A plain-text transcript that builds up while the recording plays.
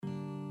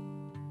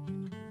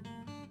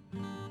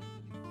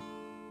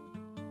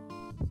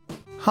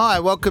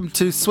Hi, welcome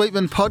to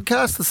Sweetman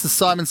Podcast. This is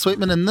Simon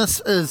Sweetman, and this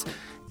is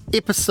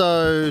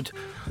episode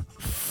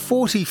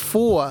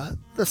 44.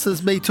 This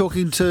is me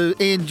talking to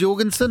Ian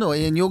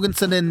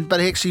Jorgensen,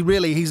 but actually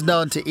really he's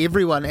known to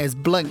everyone as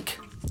Blink.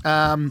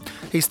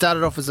 He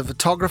started off as a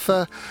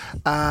photographer,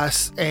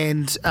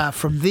 and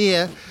from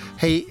there,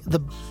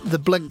 the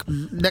Blink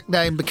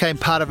nickname became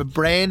part of a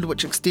brand,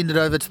 which extended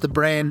over to the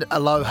brand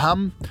Aloe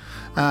Hum.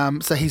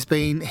 So he's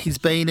been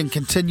and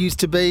continues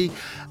to be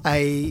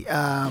a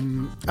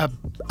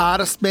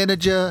artist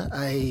manager,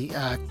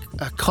 a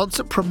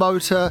concert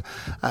promoter,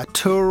 a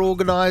tour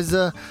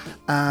organizer,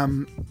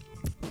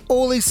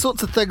 all these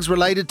sorts of things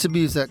related to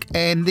music,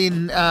 and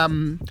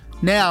then.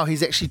 Now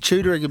he's actually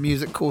tutoring a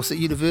music course at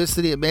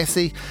university at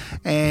Massey,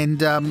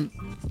 and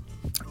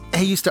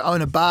he used to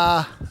own a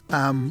bar,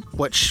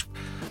 which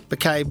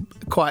became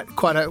quite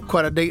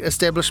a neat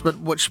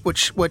establishment, which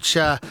changed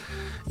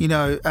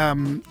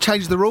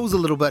the rules a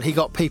little bit. He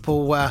got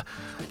people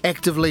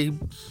actively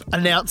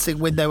announcing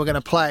when they were going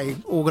to play,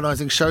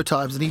 organising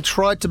showtimes, and he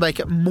tried to make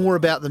it more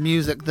about the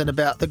music than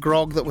about the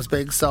grog that was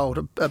being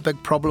sold. A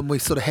big problem we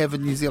sort of have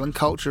in New Zealand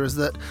culture is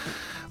that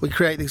we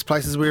create these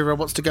places where everyone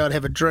wants to go and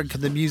have a drink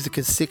and the music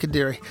is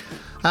secondary.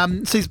 So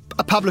he's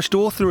a published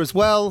author as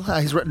well.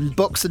 He's written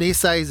books and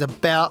essays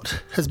about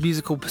his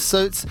musical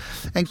pursuits,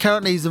 and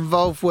currently he's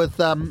involved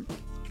with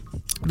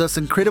this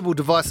incredible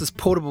device, this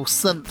portable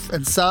synth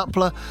and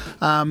sampler.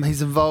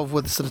 He's involved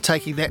with sort of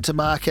taking that to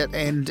market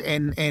and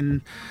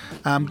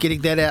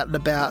getting that out and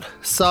about.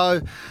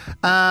 So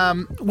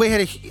I've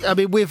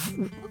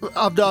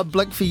known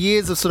Blink for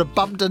years. I've sort of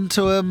bumped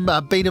into him,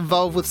 been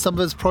involved with some of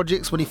his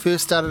projects. When he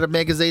first started a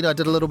magazine, I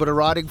did a little bit of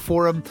writing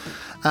for him.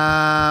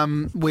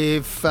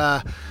 We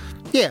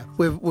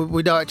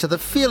know each other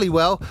fairly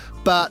well,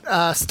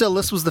 but still,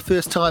 this was the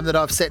first time that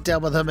I've sat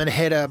down with him and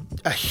had a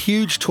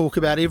huge talk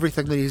about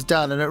everything that he's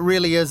done, and it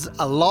really is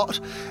a lot,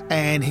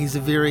 and he's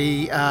a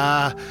very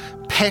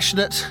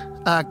passionate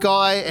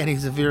guy, and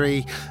he's a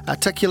very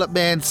articulate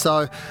man,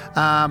 so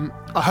I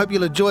hope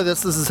you'll enjoy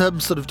this. This is him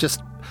sort of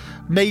just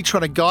me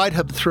trying to guide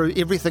him through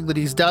everything that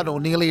he's done,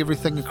 or nearly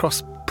everything,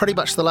 across pretty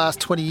much the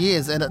last 20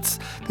 years, and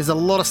there's a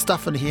lot of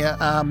stuff in here.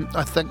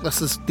 I think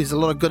there's a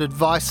lot of good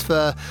advice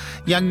for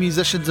young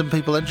musicians and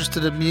people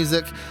interested in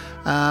music.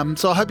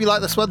 So I hope you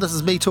like this one. This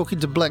is me talking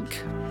to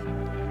Blink.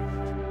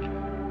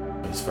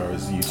 As far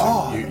as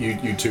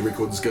U2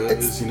 records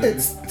goes, to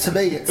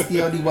me, it's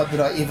the only one that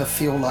I ever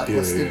feel like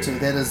listening to.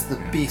 That is the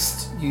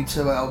best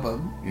U2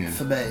 album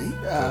for me,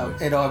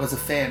 and I was a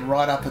fan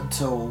right up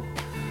until,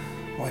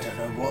 I don't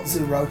know what,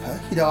 Zooropa.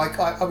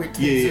 I went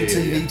to the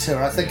TV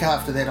tour. I think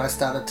after that I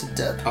started to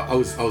dip. I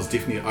was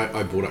definitely,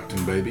 I bought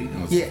Upton Baby, and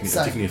I was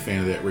definitely a fan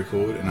of that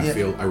record, and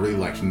I really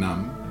liked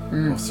Numb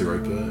off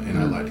Zooropa, and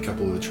I liked a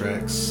couple of the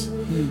tracks.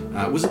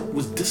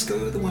 Was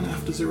Disco the one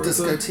after Zooropa?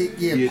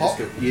 Discotheque, Pop.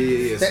 Disco,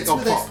 yeah. That's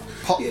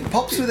Pop.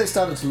 Pop's where they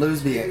started to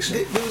lose me,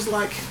 actually. There was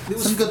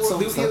some good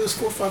songs. There was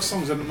 4 or 5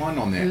 songs I didn't mind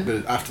on that,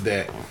 but after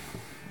that,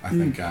 I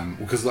think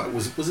because there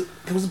was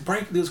a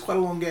break. There was quite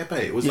a long gap.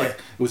 It was it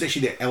was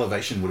actually that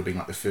Elevation would have been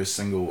like the first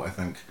single, I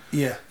think.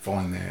 Yeah.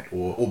 Following that,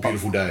 or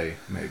Beautiful Day,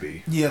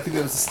 maybe. Yeah, I think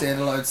there was a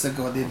standalone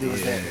single, and then there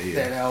was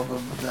that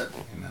album that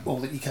All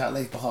That You Can't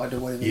Leave Behind, or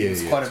whatever.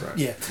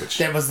 Yeah,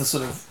 that was the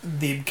sort of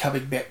them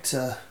coming back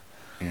to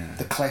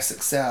the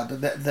classic sound,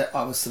 and that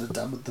I was sort of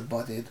done with them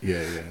by then.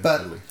 Yeah, but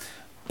totally.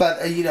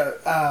 But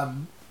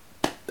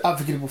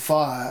Unforgettable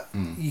Fire,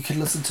 you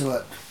can listen to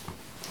it.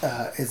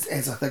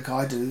 As I think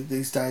I do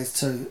these days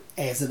too,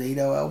 as an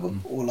Eno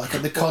album, or like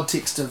in the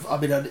context of, I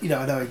know he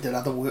did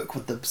other work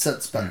with them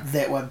since, but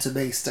that one to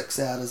me sticks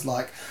out as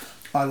like,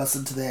 I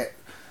listened to that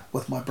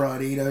with my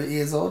Brian Eno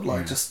ears on,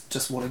 like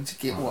just wanting to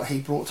get what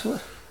he brought to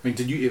it. I mean,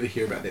 did you ever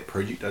hear about that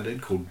project I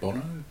did called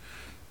Bono?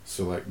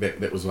 So like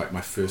that was like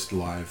my first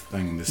live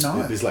thing, and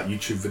there's like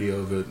YouTube video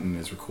of it, and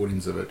there's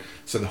recordings of it.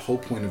 So the whole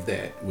point of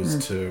that was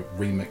to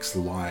remix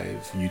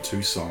live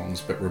U2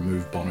 songs but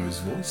remove Bono's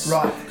voice.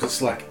 Right. Because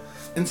it's like,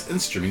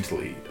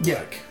 instrumentally,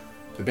 like,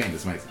 the band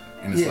is amazing,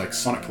 and it's like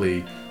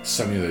sonically,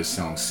 so many of those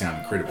songs sound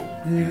incredible,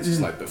 and it's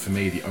just like, but for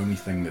me, the only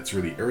thing that's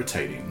really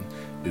irritating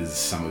is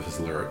some of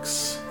his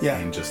lyrics,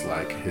 and just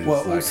like his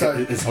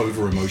his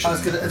over emotion.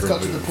 It's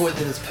got to the point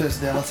that his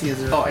personality is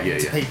irritating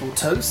to people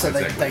too, so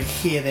they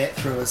hear that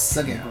through his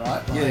singing,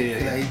 right?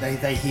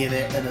 Like, they hear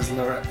that in his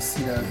lyrics.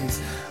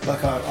 He's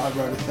like, I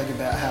wrote a thing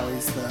about how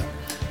he's the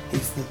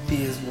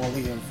Beers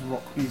Wally of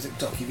rock music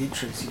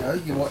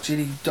documentaries. You watch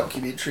any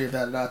documentary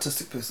about an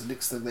artistic person,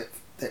 next thing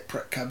that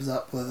prick comes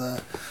up with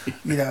a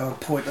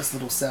pointless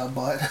little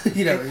soundbite.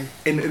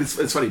 And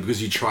it's funny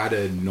because you try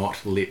to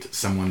not let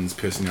someone's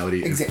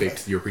personality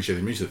affect your appreciation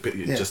of music, but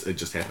it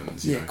just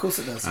happens. Of course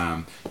it does.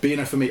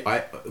 But for me,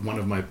 one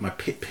of my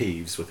pet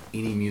peeves with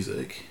any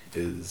music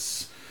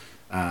is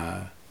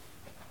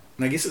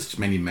and I guess it's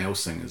mainly male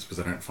singers, because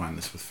I don't find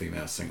this with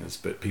female singers,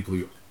 but people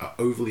who are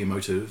overly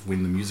emotive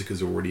when the music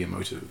is already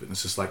emotive, and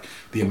it's just like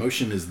the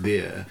emotion is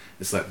there.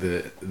 It's like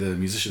the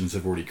musicians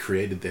have already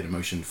created that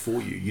emotion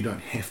for you. You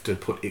don't have to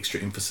put extra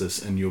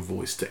emphasis in your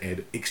voice to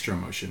add extra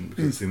emotion,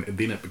 because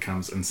then it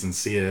becomes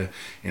insincere,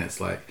 and it's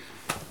like,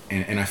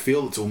 and I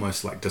feel it's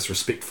almost like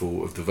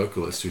disrespectful of the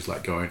vocalist who's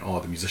like going, oh,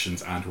 the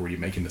musicians aren't already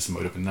making this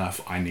emotive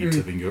enough, I need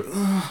to then go,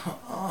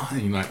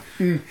 and you're like,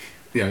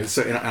 you know,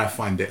 so, and I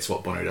find that's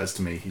what Bono does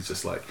to me. He's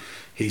just like,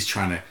 he's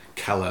trying to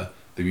colour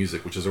the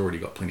music, which has already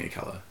got plenty of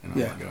colour, and I'm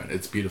like going,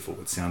 it's beautiful,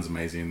 it sounds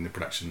amazing, the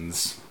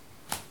production's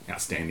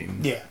outstanding.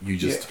 Yeah. You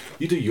just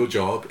you do your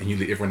job and you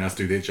let everyone else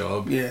do their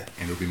job. Yeah.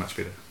 And it'll be much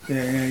better.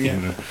 Yeah. You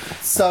know?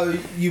 So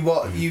you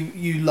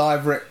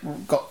live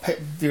got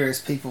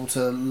various people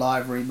to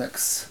live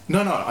remix?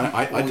 No,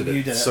 I did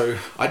it. Did so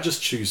I'd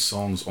just choose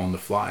songs on the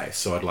fly.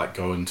 So I'd like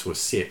go into a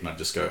set and I'd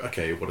just go,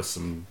 okay, what are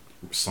some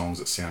songs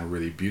that sound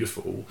really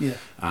beautiful? Yeah.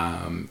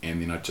 And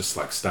then I'd just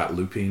like start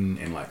looping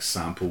and like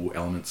sample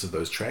elements of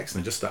those tracks,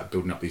 and I just start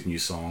building up these new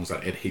songs.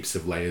 I'd add heaps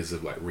of layers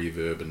of like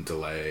reverb and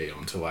delay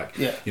onto like,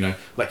 you know,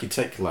 like you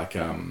take like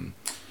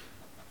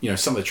you know,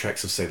 some of the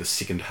tracks of say the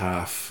second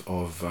half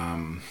of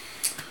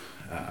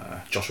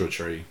Joshua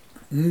Tree.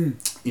 You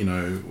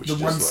know, which the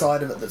is one like,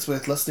 side of it that's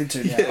worth listening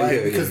to now,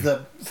 because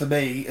for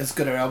me, as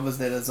good an album as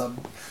that is, I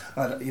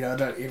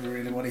don't ever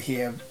really want to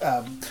hear.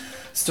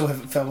 Still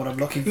haven't found what I'm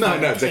looking for. No,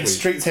 exactly. And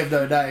Streets Have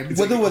No Name.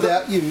 Exactly. With or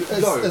without you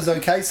is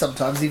okay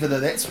sometimes, even though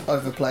that's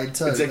overplayed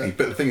too. Exactly,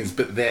 but the thing is,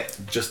 that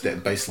just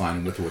that bass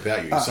line with or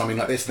without you. So I mean,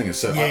 like that's the thing is,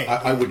 so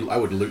I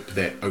would loop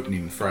that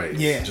opening phrase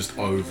just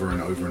over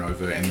and over and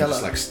over, and then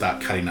just like start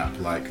cutting up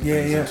like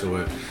things into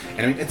it.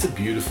 And I mean, it's a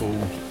beautiful.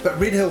 But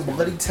Red Hills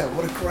Mining Town,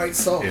 what a great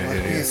song!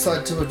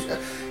 Side to it,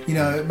 you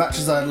know, much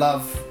as I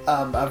love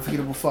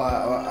Unforgettable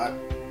Fire,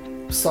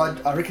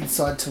 I reckon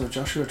Side to a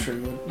Joshua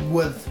Tree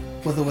with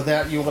or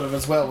without you on it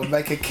as well would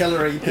make a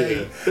killer EP.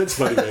 Yeah, that's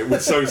funny, man. We're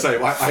so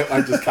same.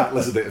 I just can't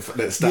listen to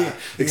that start.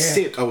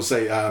 Except I will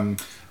say, I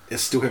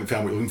still haven't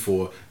found what we're looking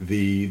for.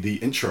 The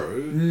intro,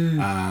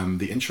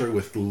 the intro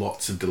with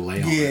lots of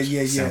delay on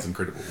it sounds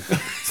incredible.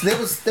 So that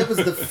was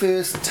the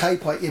first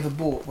tape I ever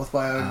bought with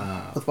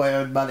my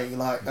own money.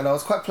 Like, and I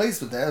was quite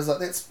pleased with that. I was like,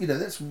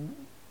 that's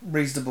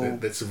reasonable.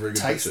 That's a very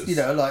good taste, purchase. you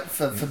know, like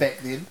for back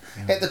then.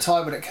 At the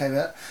time when it came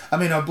out, I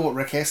mean, I bought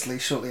Rick Astley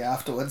shortly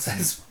afterwards.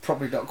 That's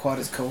probably not quite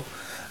as cool,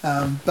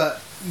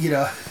 but you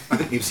know. I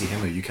think MC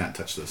Hammer, You Can't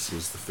Touch This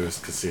was the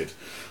first cassette.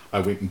 I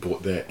went and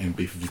bought that and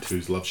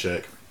B-52's Love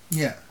Shack.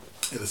 Yeah.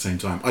 At the same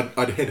time,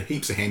 I'd had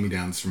heaps of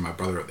hand-me-downs from my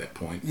brother at that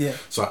point. Yeah.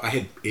 So I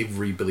had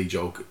every Billy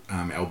Joel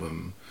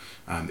album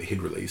that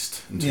he'd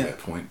released until that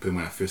point. But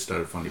when I first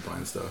started finally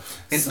buying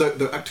stuff, and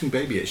the Achtung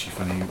Baby, actually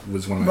funny,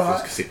 was one of my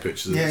first cassette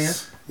purchases. Yeah.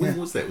 When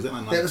was that? Was that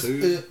like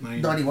 92?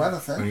 91, I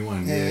think.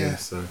 91, yeah.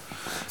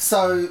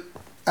 So,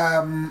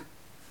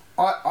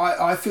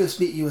 I first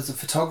met you as a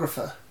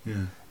photographer.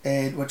 Yeah.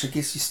 And which I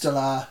guess you still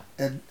are,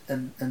 and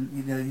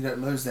you know, you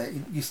don't lose that.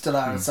 You still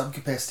are in some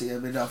capacity. I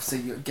mean, I've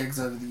seen your gigs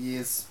over the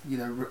years. You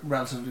know,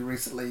 relatively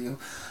recently, you'll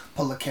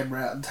pull the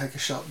camera out and take a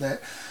shot of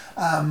that.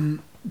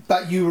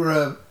 But you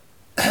were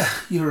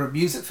a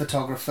music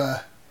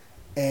photographer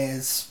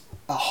as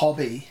a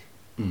hobby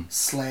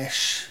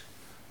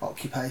 /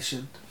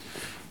 occupation.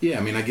 Yeah,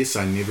 I mean, I guess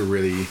I never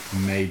really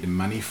made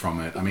money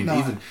from it. I mean,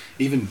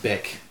 even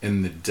back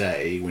in the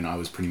day when I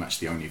was pretty much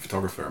the only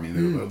photographer, I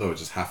mean, there were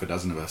just half a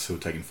dozen of us who were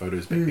taking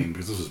photos back then,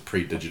 because this was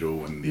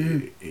pre-digital and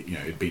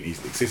it'd been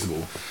easily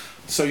accessible.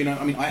 So, you know,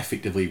 I mean, I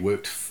effectively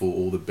worked for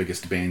all the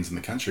biggest bands in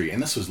the country,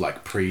 and this was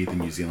like pre the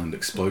New Zealand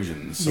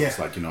explosion. So it's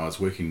like, you know, I was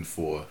working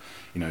for,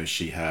 you know,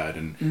 Shihad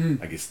and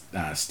I guess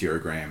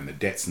Stereogram and the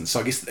Datsuns. So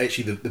I guess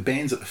actually the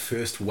bands at the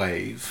first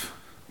wave.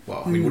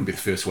 Well, I mean, it wouldn't be the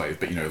first wave,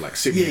 but, you know, like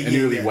certainly an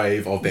early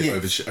wave of that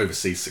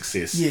overseas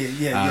success.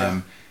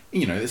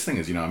 You know, this thing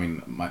is, you know, I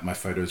mean, my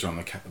photos are on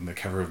the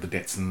cover of the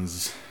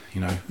Datsuns, you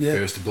know,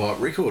 first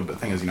blow-up record. But the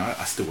thing is, you know,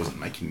 I still wasn't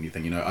making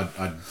anything. You know,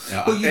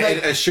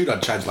 I'd shoot,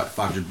 I'd charge like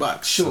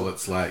 $500. Sure. So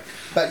it's like,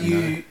 but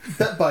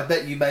bit by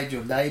bit, you made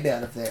your name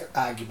out of that,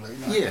 arguably.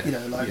 Like, you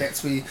know, like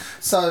that's where.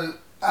 So,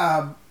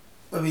 I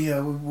mean, you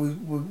know,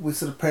 we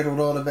sort of prattled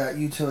on about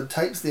you two and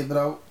tapes there,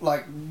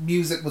 but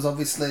music was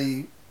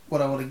obviously.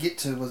 What I want to get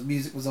to was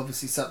music was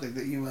obviously something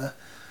that you were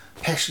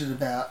passionate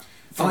about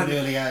from an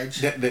early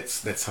age.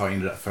 That's how I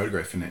ended up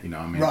photographing it. You know,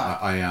 I mean,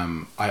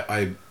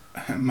 I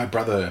my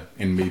brother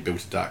and me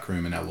built a dark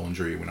room in our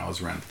laundry when I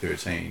was around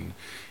 13,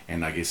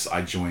 and I guess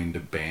I joined a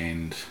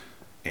band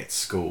at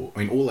school.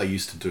 I mean, all I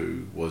used to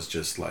do was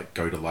just like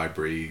go to the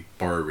library,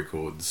 borrow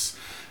records.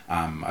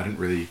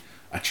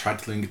 I tried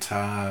to learn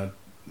guitar.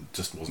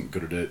 Just wasn't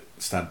good at it.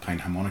 Started playing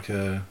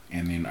harmonica,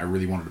 and then I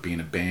really wanted to be in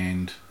a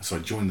band, so I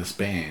joined this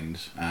band,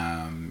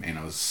 and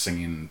I was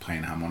singing,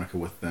 playing harmonica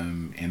with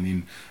them, and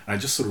then I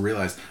just sort of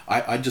realised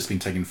I'd just been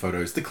taking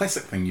photos. The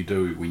classic thing you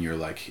do when you're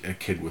like a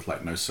kid with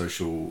like no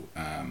social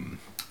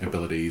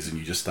abilities, and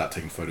you just start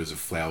taking photos of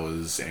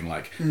flowers and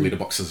like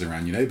letterboxes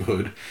around your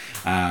neighbourhood.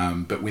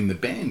 But when the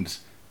band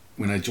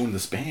when I joined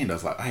this band, I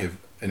was like, I have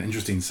an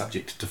interesting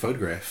subject to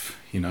photograph,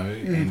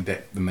 and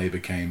that then they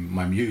became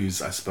my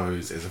muse, I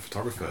suppose, as a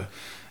photographer.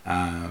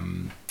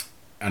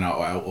 And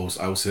I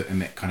also,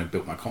 and that kind of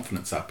built my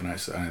confidence up, and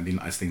then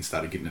I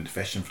started getting into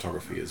fashion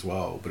photography as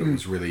well. But it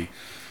was really,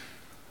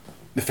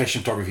 the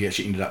fashion photography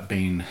actually ended up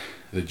being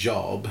the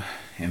job,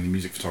 and the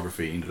music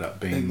photography ended up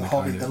being the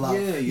hobby, the love.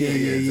 Yeah,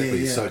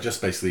 exactly. So it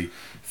just basically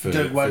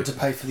doing one to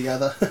pay for the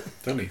other.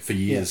 Totally. For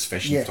years,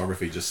 fashion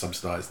photography just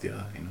subsidised the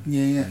other.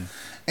 Yeah.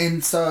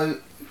 And so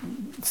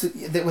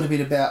that would have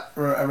been about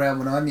around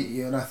when I met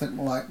you, and I think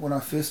like when I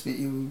first met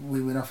you,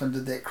 we went off and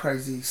did that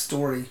crazy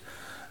story.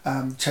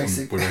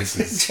 Chasing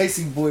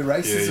boy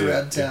races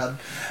around town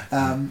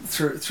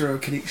through a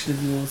connection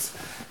of yours,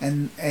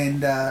 and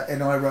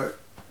I wrote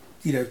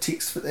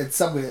text for, and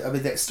somewhere, I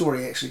mean, that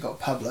story actually got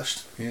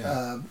published.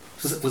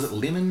 Was it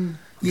Lemon?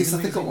 Yes,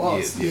 I think it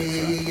was.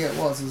 Yeah, it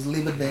was. It was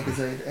Lemon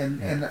magazine,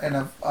 and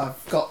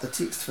I've got the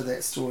text for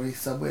that story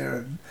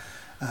somewhere,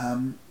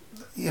 and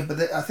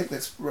I think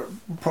that's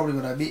probably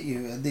when I met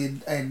you,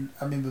 and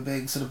I remember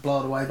being sort of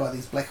blown away by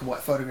these black and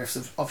white photographs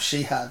of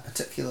Shehad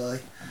particularly,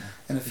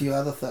 and a few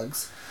other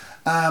things,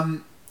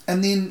 and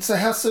then so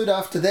how soon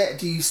after that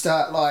do you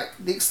start, like,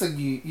 next thing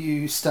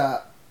you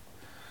start?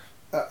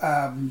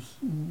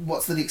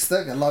 What's the next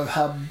thing? A Low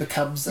Hum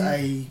becomes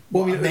a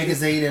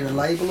magazine and a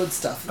label and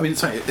stuff. I mean,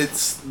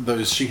 it's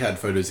those Shehad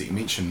photos that you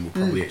mentioned were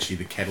probably actually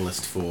the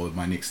catalyst for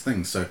my next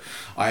thing. So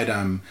I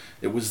had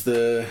it was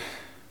the.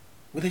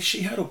 Were they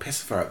Shehad or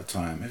Pacifier at the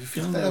time? Have you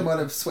feeling they might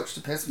have switched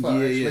to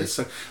Pacifier. Yeah.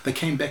 So they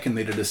came back and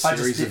they did a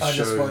series of shows. I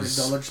just won't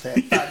acknowledge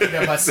that,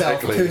 but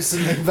myself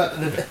personally.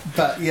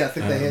 But yeah, I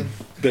think they had.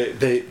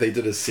 They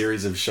did a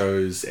series of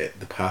shows at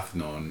the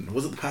Parthenon.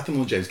 Was it the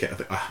Parthenon or James Cab?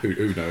 I think,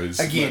 who knows?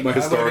 Again,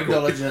 I won't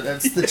acknowledge it.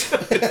 It's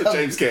the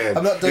James Cab.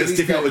 I'm not doing it's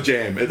definitely not the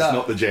Jam. It's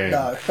not the Jam.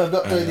 No, I'm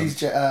not doing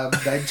these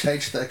name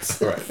change things.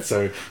 Right.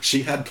 So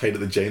she had played at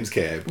the James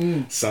Cab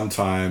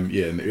sometime,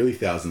 in the early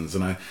thousands,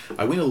 and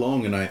I went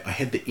along and I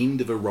had the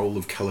end of a roll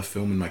of colour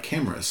film in my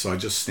camera, so I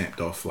just snapped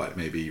off like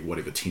maybe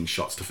 10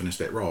 shots to finish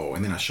that roll,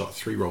 and then I shot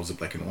 3 rolls of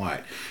black and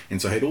white, and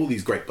so I had all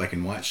these great black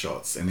and white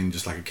shots, and then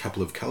just like a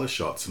couple of colour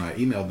shots, and I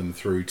emailed them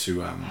through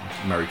to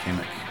Murray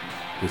Kamek,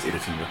 who was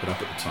editing Rip It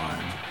Up at the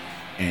time,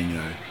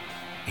 and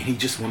and he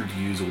just wanted to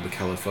use all the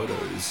colour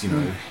photos,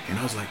 and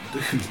I was like,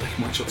 dude, the black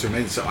and white shots are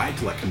amazing. So I had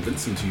to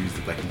convince him to use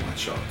the black and white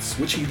shots,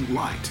 which he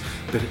liked,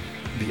 but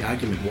the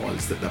argument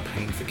was that they're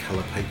paying for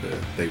colour paper,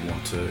 they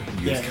want to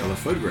use colour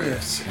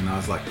photographs, and I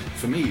was like,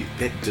 for me,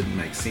 that didn't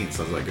make sense.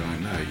 I was like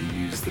going, no,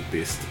 you use the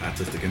best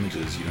artistic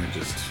images, you don't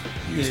just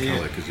use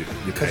colour because you're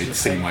paid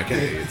CMYK.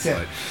 It's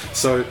like,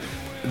 so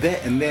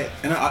and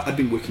I'd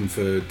been working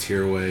for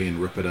Tearaway and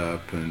Rip It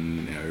Up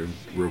and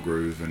Real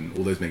Groove and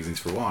all those magazines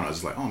for a while, and I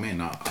was like, oh man,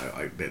 no,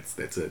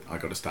 that's it. I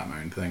got to start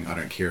my own thing. I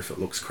don't care if it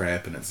looks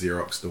crap and it's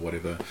Xeroxed or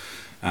whatever.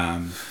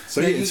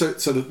 So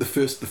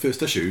the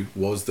first issue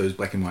was those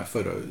black and white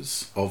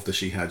photos of the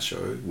Shehad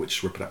show,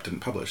 which Rip It Up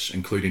didn't publish,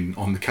 including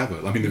on the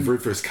cover. I mean, the very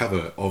first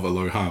cover of A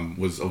Low Hum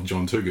was of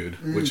John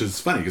Toogood, which is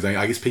funny because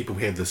I guess people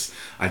had this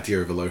idea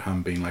of A Low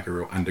Hum being like a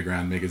real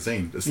underground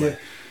magazine. It's like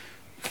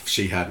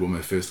Shehad were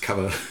my first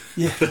cover.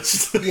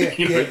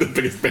 The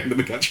biggest band in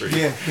the country.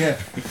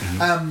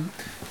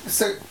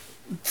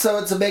 So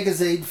it's a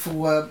magazine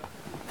for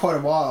quite a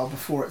while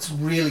before it's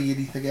really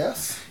anything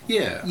else.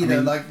 Yeah,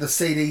 like the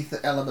CD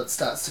element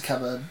starts to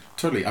come in.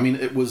 Totally. I mean,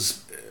 it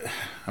was.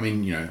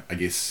 I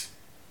guess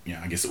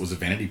it was a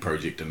vanity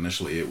project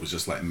initially. It was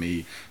just like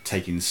me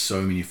taking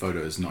so many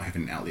photos, not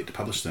having an outlet to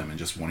publish them, and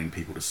just wanting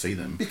people to see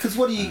them. Because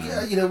what do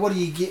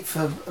you get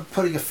for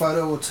putting a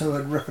photo or two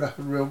and Rip It Up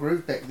in Real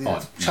Groove back then?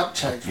 It's chump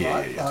change,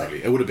 right? Yeah,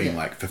 totally. It would have been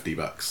like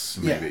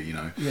 $50, maybe.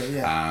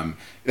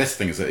 That's the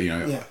thing is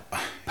that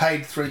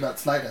paid 3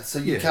 months later, so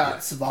you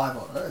can't survive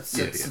on it.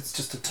 It's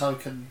just a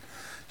token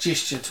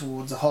gesture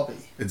towards a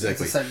hobby.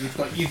 Exactly. So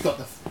you've got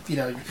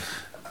the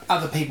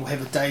other people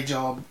have a day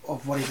job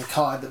of whatever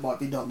kind that might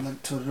be not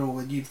linked to it at all,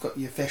 and you've got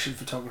your fashion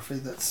photography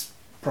that's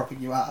propping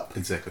you up.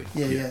 Exactly.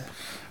 Yeah.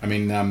 I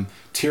mean,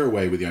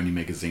 Tearaway were the only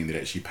magazine that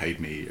actually paid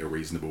me a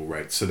reasonable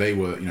rate. So they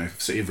were,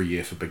 so every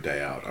year for Big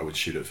Day Out, I would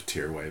shoot it for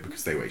Tearaway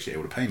because they were actually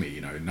able to pay me.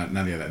 None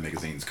of the other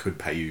magazines could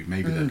pay you.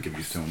 Maybe they'd give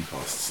you film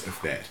costs,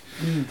 if that.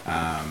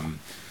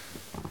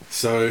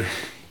 So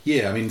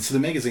the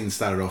magazine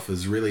started off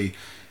as really,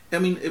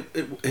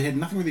 it had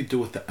nothing really to do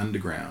with the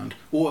underground,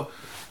 or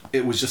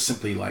it was just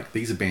simply like,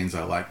 these are bands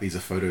I like, these are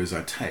photos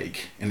I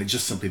take, and it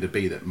just simply to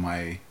be that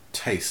my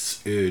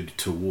tastes erred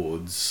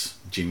towards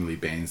generally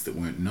bands that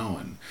weren't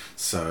known.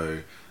 So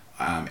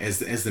as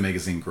the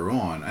magazine grew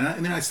on,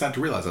 and then I started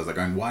to realise, I was like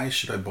going, why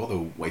should I bother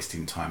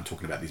wasting time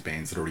talking about these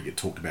bands that already get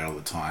talked about all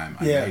the time?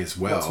 I may as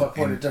well. What's my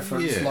point of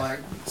difference?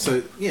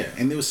 So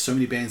and there was so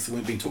many bands that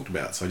weren't being talked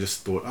about, so I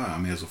just thought, I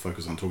may as well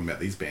focus on talking about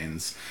these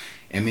bands.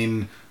 And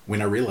then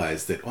when I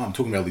realised that, I'm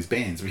talking about all these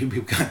bands,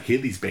 people can't hear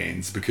these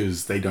bands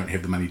because they don't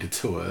have the money to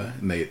tour,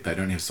 and they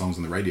don't have songs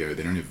on the radio,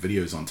 they don't have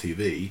videos on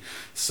TV.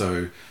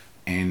 So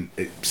and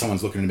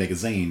someone's looking at a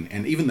magazine,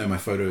 and even though my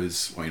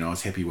photos, well, I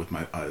was happy with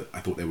I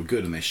thought they were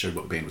good and they showed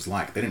what the band was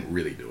like, they didn't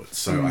really do it.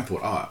 So I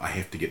thought, I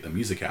have to get the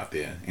music out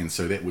there, and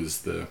so that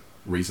was the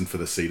reason for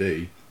the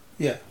CD.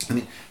 Yeah. I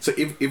mean, so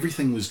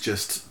everything was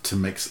just to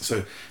mix.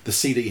 So the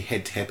CD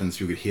had to happen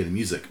so you could hear the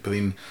music. But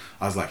then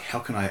I was like, how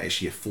can I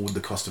actually afford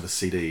the cost of a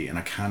CD? And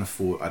I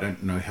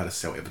don't know how to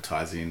sell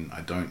advertising.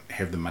 I don't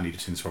have the money to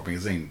turn this into a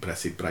magazine. But I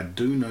said, but I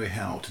do know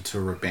how to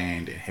tour a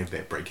band and have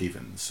that break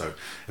even. So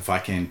if I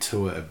can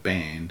tour a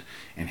band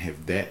and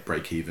have that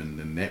break even,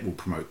 then that will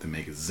promote the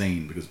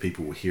magazine because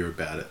people will hear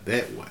about it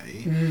that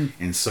way.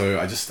 And so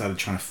I just started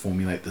trying to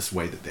formulate this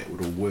way that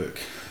would all work.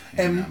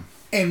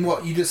 And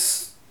what you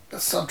just...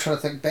 So I'm trying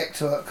to think back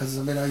to it because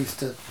I used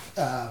to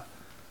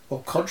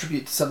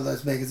contribute to some of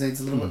those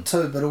magazines a little bit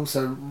too, but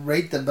also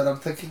read them. But I'm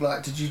thinking,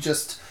 like, did you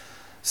just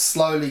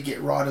slowly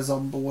get writers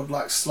on board,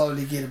 like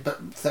slowly get a bit,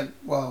 think,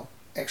 well,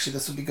 actually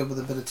this would be good with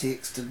a bit of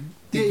text, and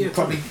you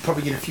probably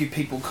get a few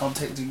people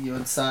contacting you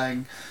and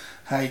saying,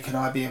 hey, can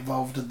I be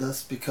involved in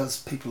this?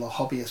 Because people are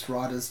hobbyist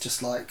writers,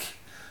 just like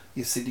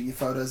you're sending your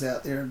photos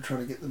out there and trying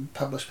to get them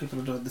published. People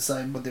are doing the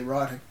same with their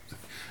writing.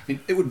 I mean,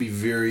 it would be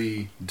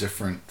very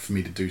different for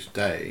me to do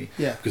today.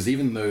 Yeah. Because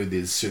even though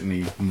there's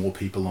certainly more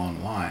people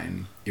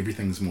online,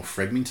 everything's more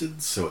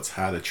fragmented, so it's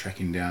harder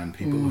tracking down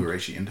people who are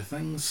actually into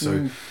things.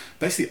 So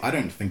basically, I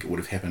don't think it would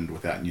have happened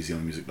without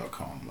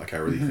NewZealandMusic.com. Like, I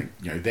really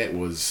think, that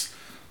was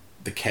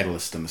the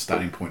catalyst and the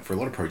starting point for a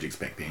lot of projects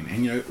back then.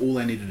 And, all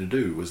I needed to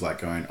do was like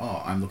going,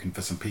 I'm looking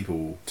for some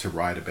people to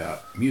write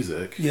about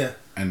music. Yeah.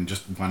 And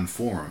just one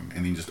forum,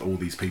 and then just all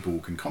these people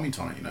can comment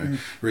on it,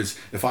 Whereas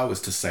if I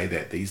was to say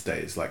that these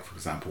days, like for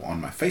example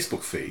on my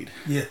Facebook feed,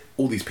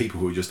 all these people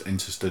who are just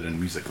interested in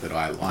music that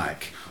I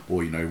like,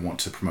 or want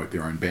to promote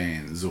their own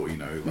bands, or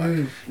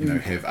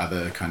have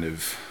other kind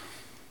of,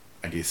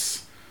 I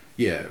guess,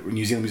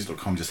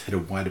 NewZealandMusic.com just hit a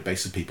wider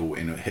base of people,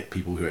 and it hit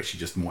people who are actually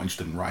just more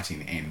interested in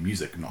writing and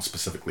music, not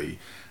specifically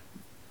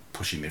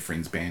pushing their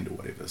friend's band or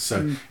whatever.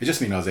 So it just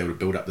meant I was able to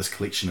build up this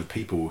collection of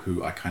people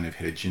who I kind of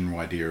had a general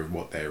idea of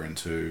what they were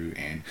into,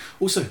 and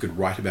also could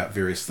write about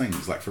various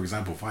things. Like, for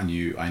example, if I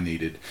knew I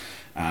needed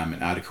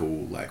an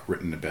article like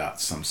written about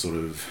some sort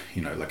of,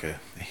 like a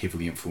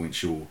heavily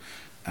influential,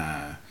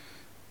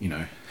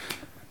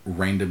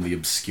 randomly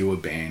obscure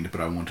band, but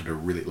I wanted a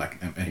really a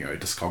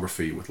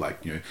discography with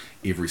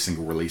every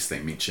single release they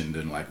mentioned,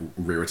 and like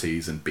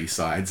rarities and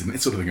B-sides and that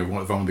sort of thing. If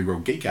I wanted the real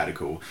geek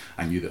article,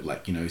 I knew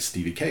that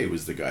Stevie K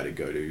was the guy to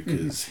go to,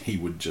 because he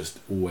would just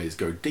always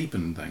go deep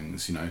in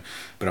things,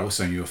 but I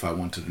also knew if I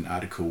wanted an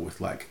article with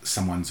like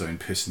someone's own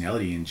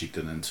personality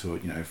injected into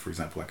it, for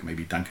example, like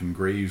maybe Duncan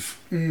Grieve,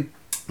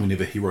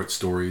 whenever he wrote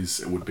stories,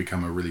 it would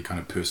become a really kind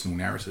of personal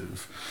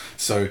narrative.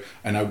 So,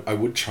 and I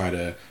would try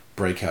to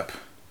break up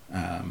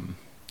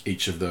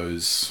each of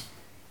those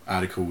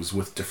articles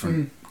with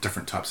different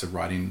types of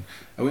writing.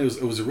 I mean,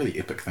 it was a really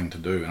epic thing to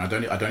do, and I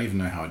don't even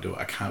know how I do it.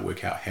 I can't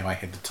work out how I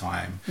had the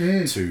time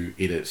to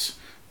edit,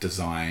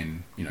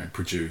 design,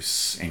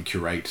 produce and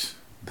curate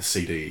the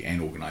CD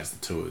and organise the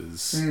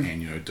tours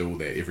and do all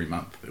that every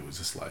month. It was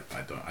just like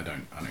I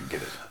don't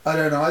get it. I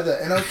don't either.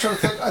 And I'm trying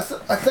to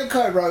think. I think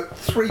I wrote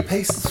 3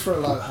 pieces for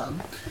Aloha,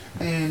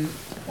 and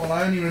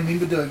I only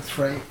remember doing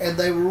 3, and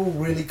they were all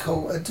really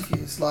cool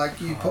interviews. Like,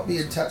 you put me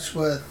in touch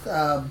with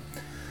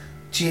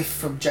Jeff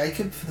from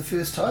Jacob for the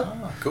first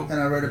time, cool. And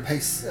I wrote a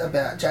piece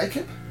about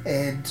Jacob,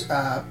 and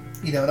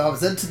and I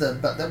was into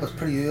them, but that was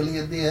pretty early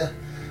in their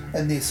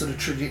sort of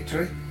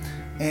trajectory.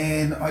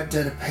 And I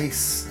did a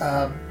piece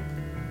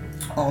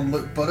on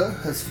Luke Buddha,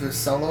 his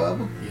first solo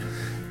album,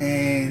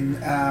 and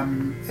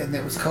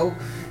that was cool.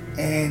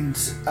 And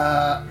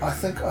I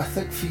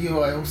think for you,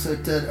 I also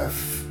did a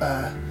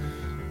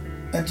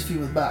interview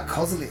with Mark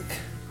Kozelek.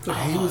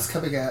 He was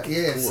coming out,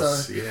 yeah.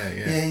 So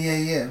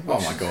yeah. Oh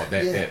my god,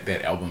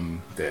 that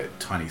album, that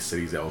Tiny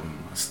Cities album,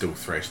 I still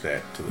thrash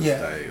that to this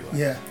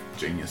day.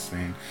 Genius,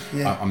 man.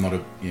 I'm not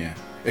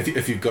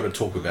If you've got to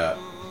talk about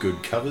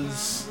good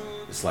covers,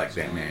 it's like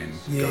that man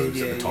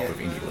goes at the top of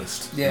any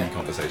list, any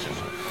conversation.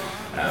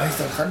 He's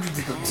done hundreds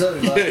of them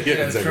too,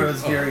 exactly. Through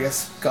his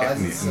various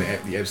guys.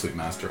 And the absolute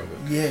master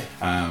of it.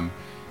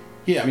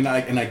 I mean,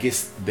 I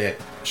guess that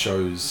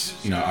shows,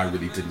 I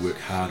really did work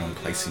hard on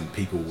placing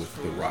people with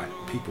the right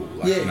people.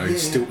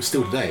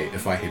 Still today,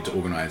 if I had to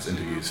organise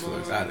interviews for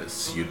those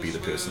artists, you'd be the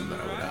person that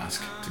I would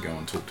ask to go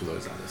and talk to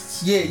those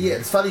artists.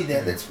 It's funny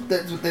that's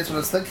what I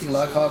was thinking.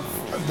 Like,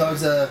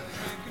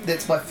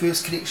 that's my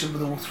first connection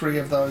with all 3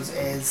 of those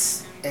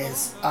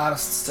as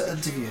artists to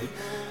interview.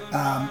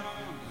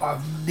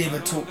 I've never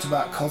talked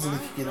about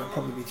Kozelek again. I'd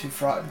probably be too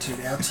frightened to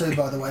now too,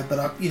 by the way, but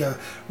I'm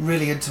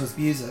really into his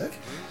music.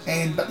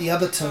 But the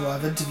other 2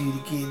 I've interviewed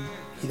again,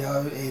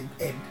 and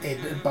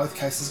in both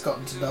cases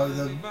gotten to know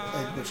them,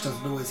 and which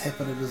doesn't always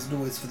happen and isn't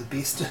always for the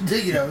best,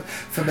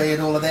 for me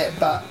and all of that.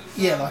 But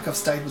I've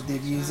stayed with their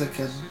music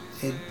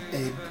and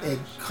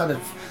kind of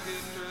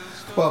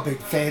been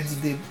fans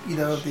of their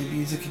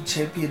music and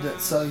championed it.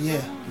 So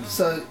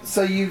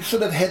so you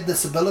sort of had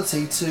this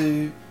ability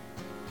to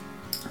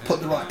put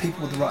the right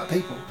people with the right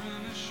people.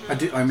 I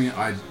do. I mean,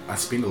 I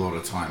spend a lot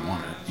of time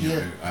on it. You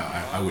know,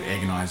 I would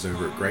agonise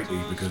over it greatly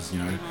because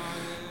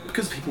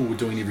because people were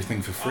doing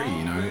everything for free,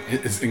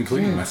 it's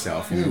including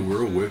myself.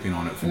 We're all working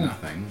on it for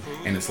nothing,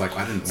 and it's like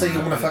I didn't. So you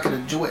want to fucking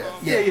enjoy it.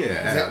 Yeah,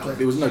 exactly.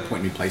 There was no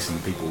point in me placing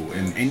people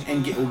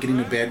and getting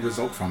a bad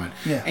result from it.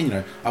 Yeah.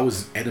 And I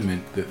was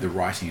adamant that the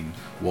writing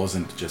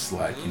wasn't just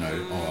like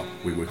oh,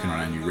 we're working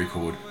on a new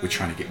record, we're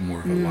trying to get more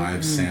of a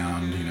live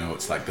sound.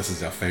 It's like this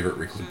is our favourite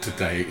record to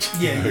date.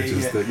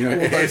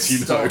 As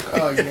you know.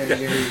 Oh yeah,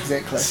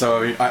 exactly.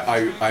 So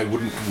I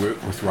wouldn't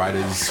work with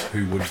writers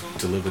who would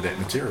deliver that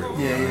material.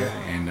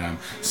 And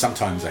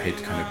sometimes I had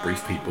to kind of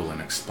brief people and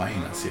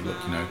explain. I said, look,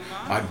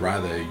 I'd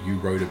rather you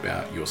wrote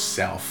about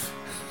yourself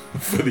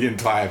for the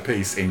entire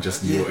piece and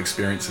just your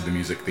experience of the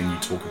music than you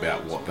talk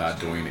about what they're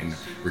doing and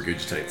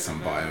regurgitate some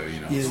bio.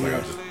 I'm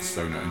just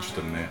so not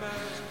interested in that.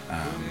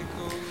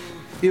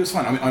 It was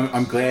fun.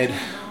 I'm glad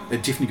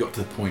it definitely got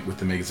to the point with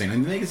the magazine,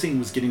 and the magazine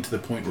was getting to the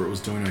point where it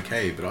was doing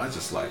okay, but I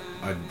just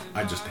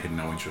had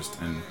no interest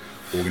in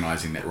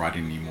organising that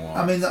writing anymore.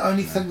 I mean, the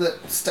only thing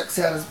that sticks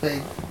out as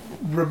being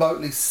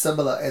remotely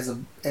similar as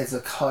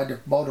a kind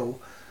of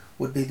model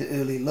would be the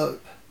early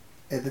Loop,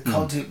 and the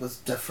content was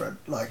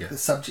different. The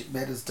subject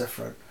matter's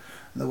different,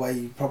 and the way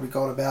you probably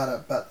got about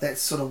it. But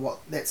that's sort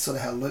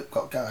of how Loop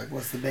got going,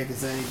 was the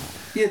magazine.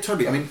 Yeah,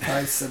 totally. I mean,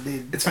 place, and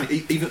then it's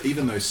funny.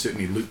 Even though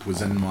certainly Loop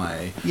was in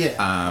my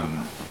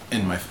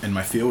in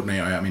my field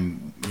now. I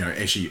mean,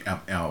 actually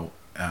our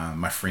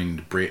my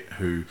friend Brett,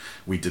 who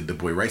we did the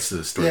Boy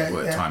Racer story at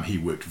the time, he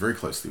worked very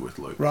closely with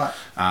Loop. Right.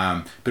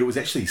 But it was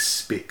actually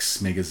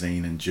Specs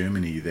magazine in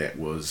Germany that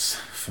was,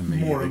 for me...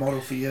 More a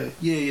model for you.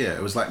 Yeah.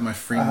 It was like my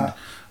friend...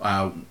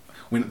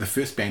 when the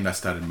first band I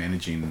started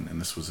managing, and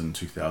this was in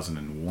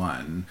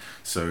 2001,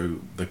 so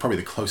probably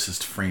the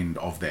closest friend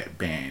of that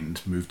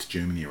band moved to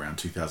Germany around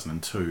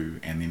 2002,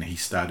 and then he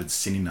started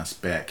sending us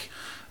back...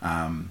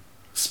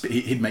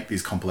 he'd make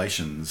these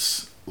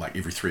compilations like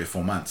every 3 or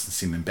 4 months and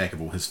send them back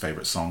of all his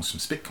favourite songs from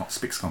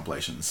Specs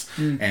compilations,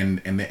 and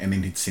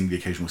then he'd send the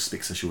occasional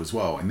Specs issue as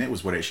well, and that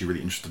was what actually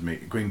really interested me,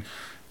 going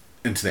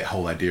into that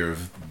whole idea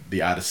of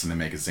the artists in the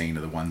magazine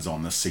are the ones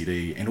on the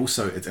CD, and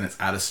also it's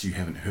artists you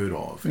haven't heard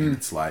of, and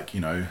it's like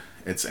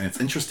it's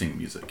interesting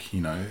music,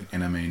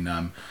 and I mean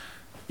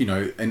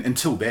and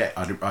until that,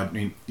 I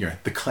mean,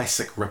 the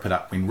classic Rip It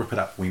Up, when Rip It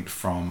Up went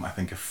from, I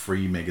think, a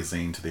free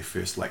magazine to their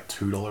first like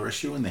 $2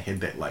 issue, and they had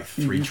that like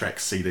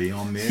 3-track CD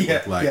on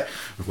there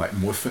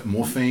with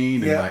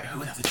Morphine and like, who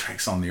are the other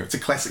tracks on there? It's a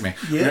classic, man.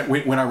 Yeah.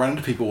 When I run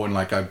into people and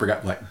like I bring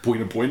up like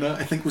Boina Boina,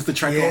 I think was the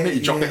track on there.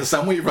 You drop that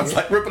somewhere, everyone's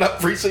like, Rip It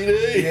Up, free CD.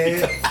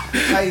 Yeah.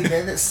 Hey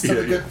man, it's still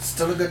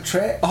a good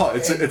track. Oh,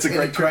 it's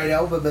a great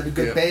album and a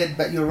good band.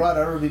 But you're right,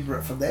 I remember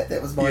it from that.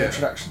 That was my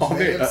introduction to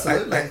that.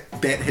 Absolutely.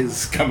 That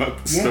has come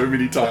up so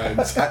many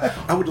times.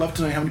 I would love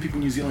to know how many people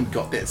in New Zealand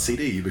got that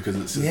CD, because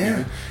it's just,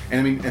 and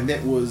I mean, and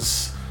that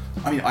was,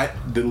 I mean,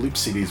 the Loop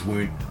CDs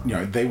weren't,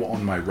 they were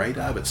on my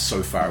radar, but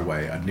so far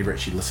away. I'd never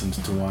actually listened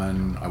to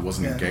one. I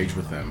wasn't engaged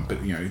with them,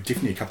 but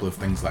definitely a couple of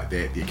things like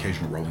that. The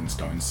occasional Rolling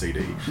Stones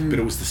CD, but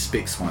it was the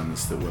Specs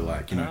ones that were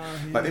like,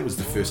 like that was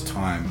the first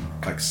time,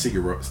 like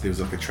Sigur Rós, there was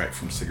like a track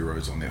from Sigur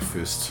Rós on their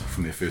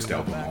first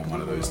album on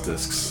one of those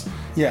discs.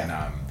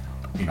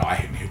 And, I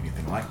hadn't heard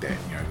anything like that,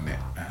 and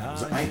that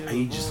was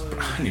ages, but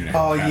I don't even know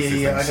how to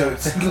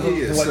pronounce it. I know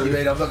what you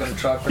mean. I'm not going to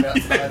try to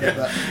pronounce it either,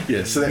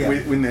 but... So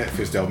that when that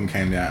first album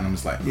came out, and I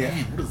was like,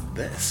 man, what is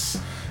this?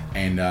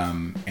 And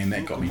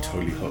that got me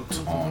totally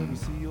hooked on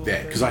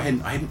that, because I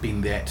hadn't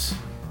been that,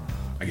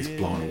 I guess,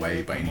 blown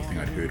away by anything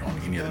I'd heard on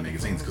any other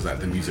magazines, because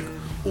the music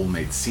all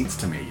made sense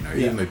to me,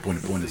 even though Boina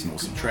Boina is an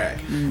awesome track,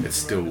 it's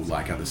still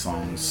like other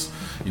songs,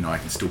 I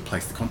can still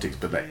place the context,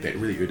 but that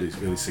really early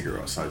Sigur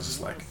Rós, I was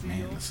just like,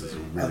 man, this is a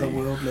really...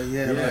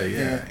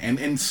 Otherworldly,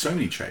 And so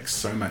many tracks,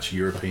 so much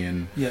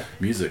European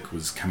music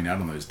was coming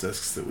out on those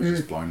discs that was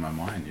just blowing my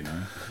mind,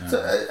 So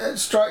it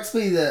strikes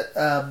me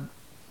that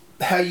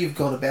how you've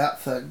gone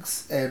about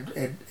things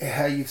and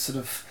how you've sort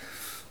of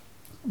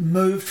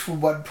moved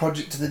from one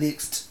project to the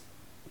next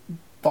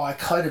by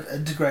kind of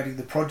integrating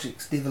the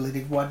projects, never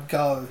letting one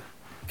go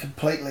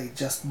completely,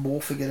 just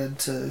morphing it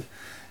into,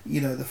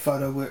 the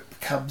photo work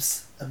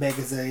becomes a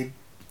magazine,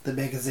 the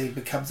magazine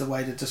becomes a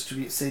way to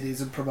distribute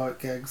CDs and promote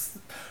gigs,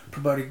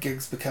 promoting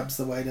gigs becomes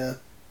the way to...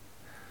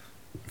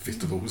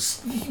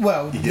 festivals.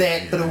 Well,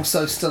 but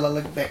also still a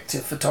link back to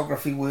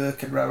photography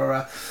work and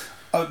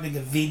opening a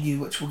venue,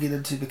 which we'll get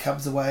into,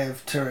 becomes a way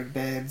of touring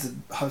bands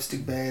and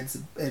hosting bands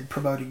and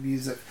promoting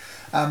music.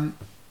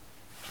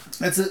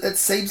 It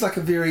seems like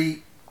a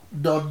very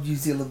non-New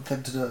Zealand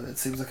thing to do. It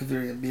seems like a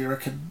very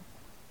American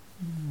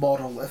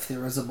model, if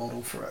there is a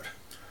model for it.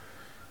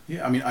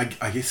 Yeah, I mean, I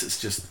guess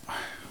it's just,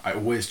 I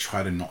always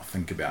try to not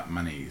think about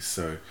money,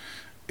 so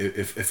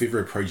if ever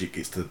a project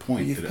gets to the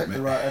point you've picked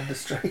the right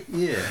industry.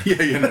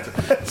 No.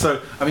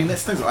 So I mean,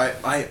 that's things.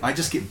 I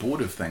just get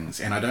bored of things,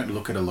 and I don't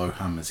look at a low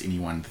hum as any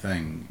one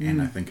thing.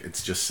 And I think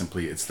it's just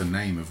simply it's the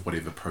name of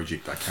whatever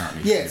project I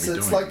currently so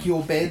it's like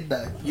your band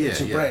name.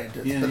 It's your brand.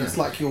 It's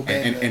like your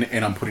band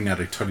and I'm putting out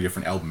a totally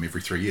different album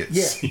every 3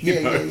 years.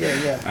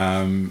 Yeah.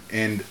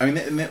 And I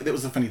mean that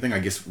was the funny thing, I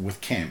guess,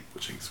 with camp,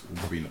 which we're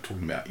probably not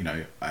talking about.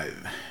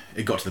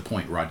 It got to the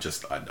point where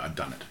I'd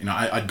done it.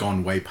 I'd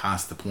gone way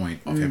past the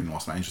point of having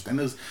lost my interest. And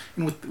there's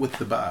with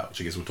the bar,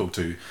 which I guess we'll talk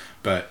to.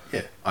 But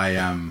yeah, I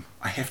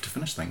have to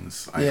finish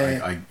things.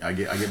 I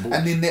get bored.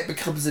 And then that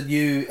becomes a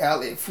new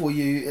outlet for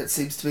you. It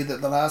seems to be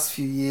that the last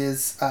few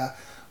years,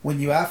 when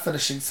you are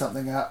finishing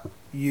something up,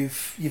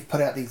 you've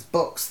put out these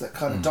books that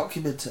kind of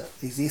document it.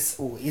 These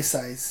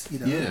essays,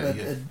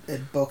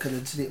 in book and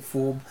internet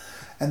form,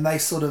 and they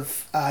sort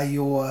of are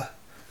your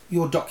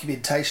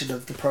documentation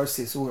of the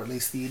process, or at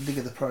least the ending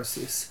of the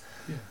process.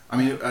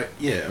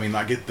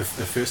 I get the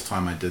first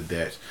time I did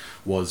that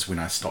was when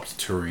I stopped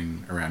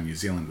touring around New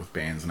Zealand with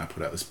bands, and I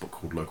put out this book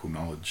called Local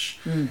Knowledge.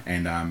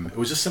 And it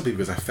was just simply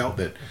because I felt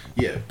that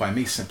by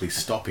me simply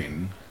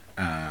stopping,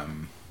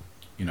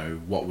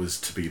 what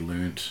was to be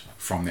learnt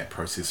from that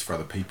process for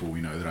other people,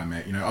 that I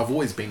met. I've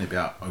always been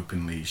about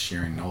openly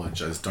sharing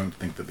knowledge. I just don't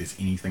think that there's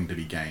anything to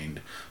be gained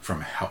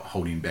from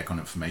holding back on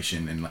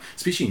information, and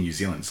especially in New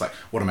Zealand, it's like,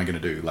 what am I going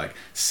to do? Like,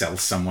 sell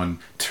someone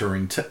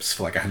touring tips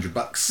for like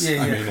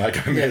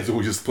 $100? I may as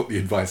well just put the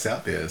advice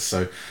out there.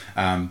 So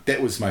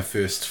that was my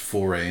first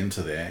foray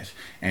into that,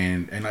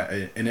 and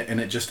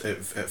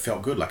it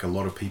felt good. Like, a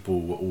lot of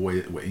people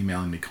were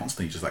emailing me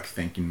constantly, just like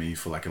thanking me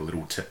for like a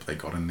little tip they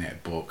got in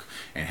that book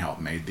and how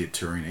it made their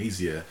touring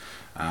easier.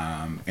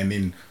 And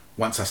then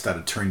once I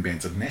started touring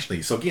bands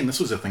internationally, so again, this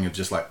was a thing of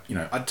just like,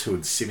 I'd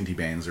toured 70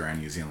 bands around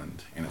New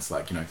Zealand, and it's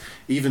like,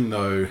 even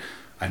though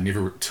I'd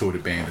never toured a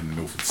band in the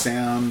Milford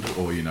Sound,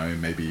 or,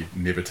 maybe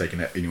never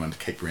taken anyone to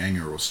Cape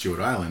Reinga or Stewart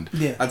Island,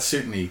 I'd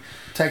certainly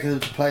taken them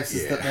to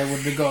places that they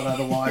wouldn't have gone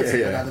otherwise,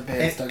 and other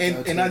bands don't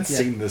go to. And I'd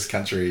seen this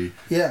country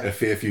a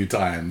fair few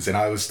times, and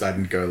I was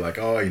starting to go like,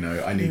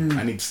 I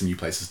need some new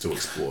places to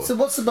explore. So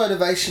what's the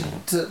motivation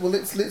to,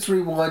 let's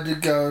rewind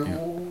and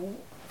go,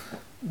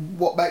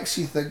 what makes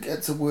you think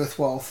it's a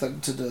worthwhile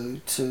thing to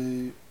do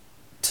to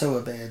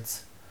tour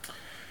bands?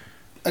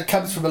 It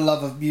comes from a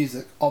love of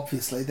music,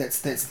 obviously.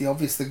 That's the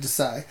obvious thing to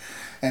say,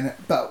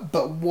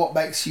 but what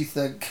makes you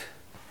think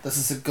this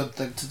is a good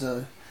thing to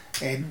do,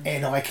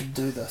 and I can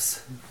do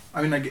this?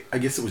 I mean, I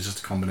guess it was just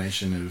a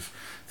combination of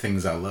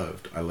things I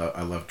loved. I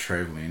loved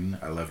traveling.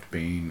 I loved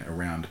being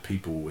around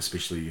people,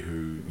 especially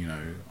who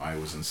I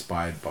was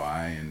inspired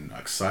by and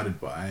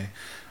excited by.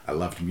 I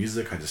loved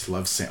music. I just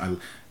loved seeing.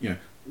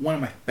 One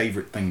of my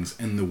favourite things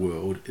in the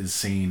world is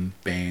seeing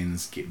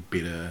bands get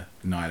better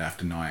night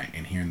after night,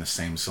 and hearing the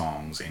same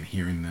songs and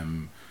hearing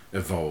them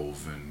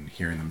evolve and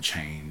hearing them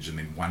change, and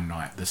then one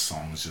night this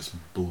song just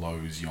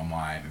blows your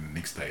mind, and the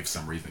next day for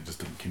some reason it just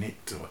didn't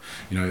connect, or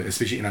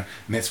especially and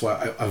that's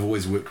why I've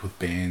always worked with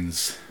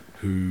bands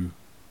who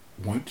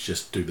won't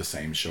just do the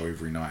same show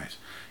every night,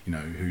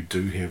 who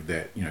do have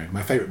that.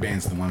 My favourite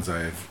bands, the ones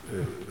I've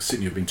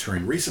certainly have been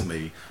touring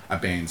recently, are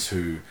bands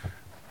who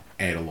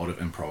add a lot of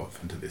improv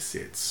into their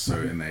sets. So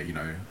and they,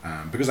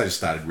 because I just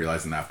started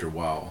realizing after a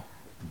while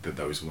that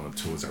those were one of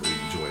the tours I really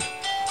enjoyed.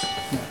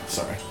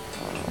 Sorry.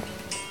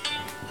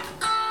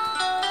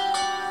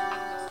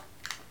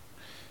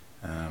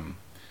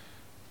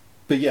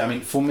 But yeah, I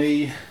mean, for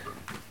me,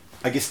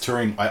 I guess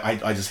touring,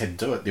 I just had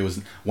to do it. There was,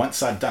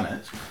 once I'd done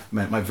it,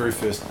 the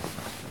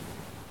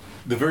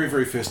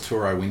very first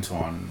tour I went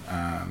on,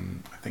 I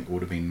think it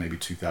would have been maybe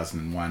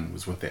 2001,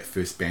 was with that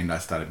first band I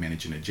started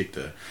managing,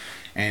 Ejector.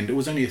 And it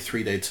was only a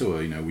 3-day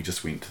tour. We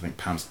just went to, I think,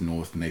 Palmerston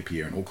North,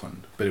 Napier and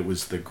Auckland. But it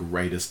was the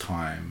greatest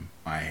time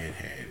I had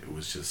had. It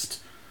was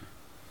just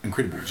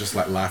incredible, just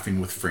like laughing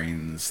with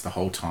friends the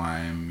whole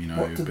time.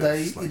 What did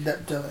they end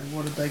up doing?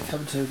 What did they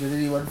come to? Did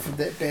anyone from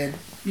that band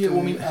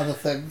do other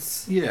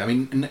things? Yeah, I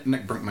mean,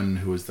 Nick Brinkman,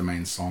 who was the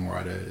main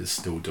songwriter, is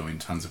still doing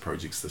tons of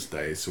projects this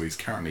day. So he's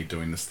currently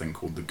doing this thing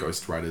called the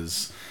Ghost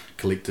Writers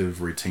Collective,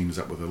 where he teams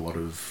up with a lot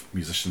of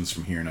musicians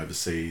from here and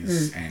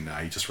overseas. And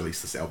he just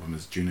released this album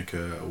as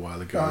Junica a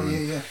while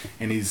ago.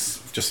 And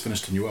he's just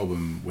finished a new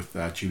album with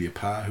Julia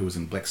Parr, who was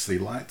in Black City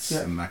Lights,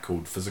 and they're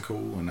called Physical.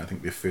 And I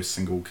think their first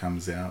single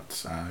comes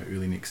out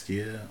early next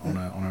year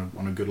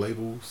on a good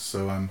label.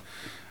 So and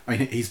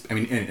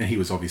he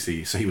was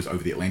obviously, so he was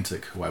over the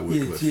Atlantic, who I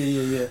worked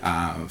with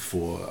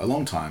for a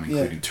long time,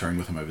 including touring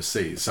with him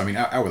overseas. So I mean,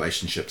 our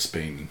relationship's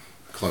been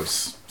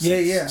close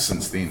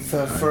since then.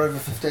 For over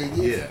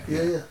 15 years.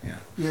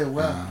 Yeah,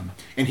 wow.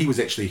 And he was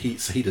actually,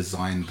 he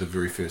designed the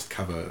very first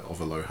cover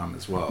of A Low Hum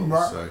as well.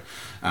 Right. So,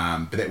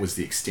 but that was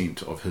the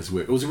extent of his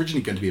work. It was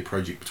originally going to be a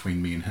project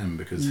between me and him,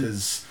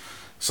 because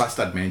so I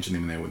started managing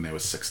them when they were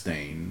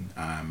 16,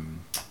 and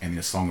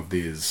their song of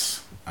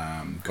theirs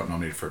got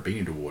nominated for a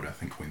Beanie Award, I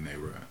think, when they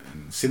were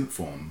in 7th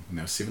form, when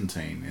they were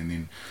 17, and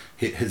then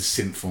his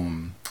 7th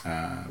form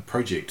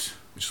project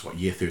which is what,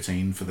 year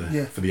 13 for the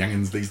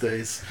youngins these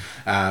days,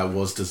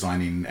 was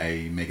designing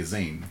a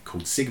magazine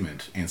called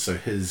Segment, and so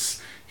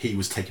he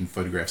was taking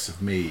photographs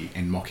of me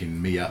and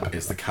mocking me up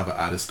as the cover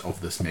artist of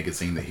this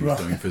magazine that he was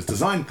doing for his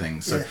design thing.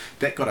 So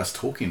that got us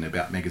talking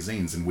about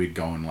magazines, and we'd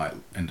go and like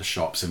into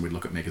shops and we'd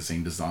look at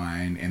magazine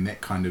design, and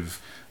that kind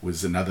of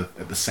was another,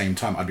 at the same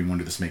time I'd been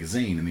wanting this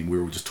magazine, and then we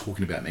were just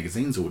talking about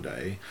magazines all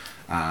day,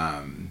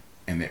 and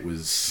that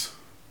was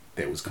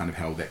kind of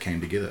how that came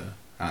together.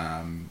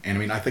 And I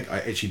mean, I think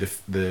actually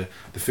the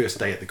first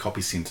day at the copy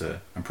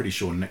centre, I'm pretty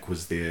sure Nick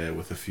was there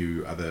with a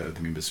few other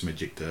the members from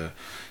Ejecta,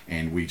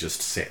 and we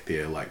just sat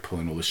there like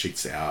pulling all the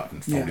sheets out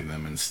and folding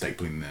them and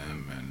stapling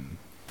them and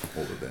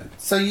all of that.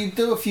 So you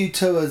do a few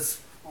tours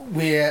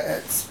where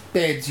it's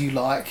bands you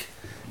like.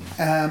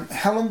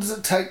 How long does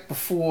it take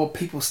before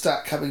people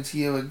start coming to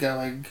you and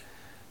going,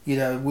 you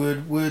know,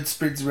 word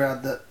spreads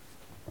around that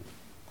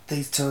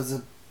these tours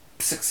are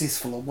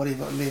successful or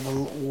whatever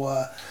level,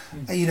 or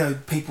you know,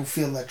 people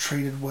feel they're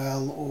treated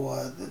well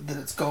or that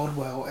it's gone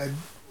well, and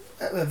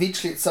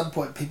eventually at some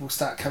point people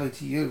start coming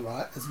to you,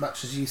 right, as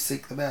much as you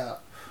seek them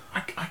out?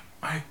 I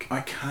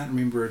can't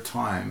remember a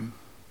time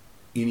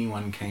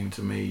anyone came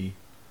to me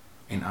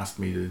and asked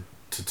me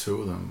to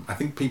tour them. I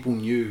think people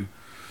knew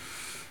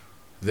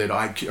that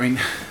I mean,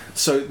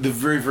 so the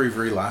very, very,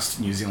 very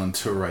last New Zealand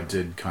tour I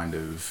did kind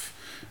of,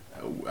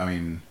 I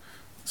mean,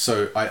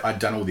 so I'd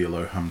done all the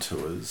Alohum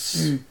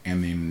tours,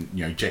 and then,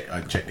 you know, Jack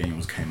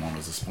Daniels came on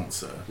as a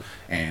sponsor,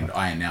 and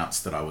I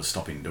announced that I was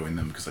stopping doing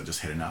them because I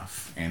just had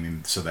enough. And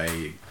then so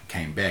they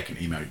came back and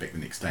emailed me back the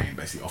next day and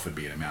basically offered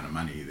me an amount of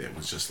money that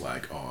was just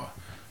like, oh,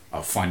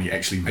 I'll finally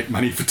actually make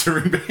money for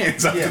touring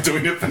bands after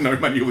doing it for no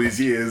money all these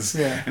years.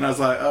 And I was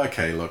like,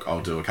 okay, look,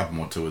 I'll do a couple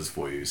more tours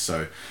for you.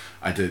 So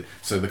I did.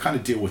 So the kind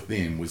of deal with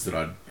them was that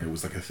it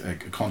was like a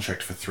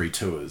contract for 3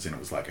 tours, and it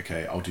was like,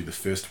 okay, I'll do the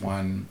first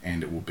one,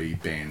 and it will be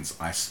bands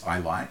I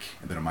like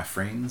and that are my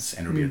friends,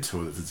 and it'll be a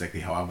tour that's exactly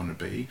how I want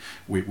to be.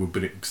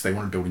 Because they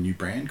want to build a new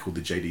brand called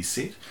the JD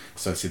Set.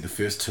 So I said the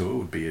first tour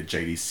would be a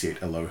JD Set,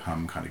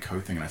 Alohum kind of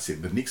co thing, and I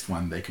said the next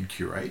one they could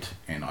curate,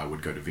 and I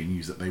would go to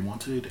venues that they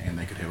wanted, and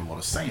they could have a lot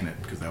of say in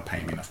it because they were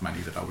paying me enough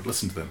money that I would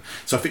listen to them.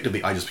 So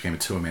effectively, I just became a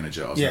tour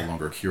manager. I was no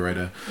longer a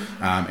curator,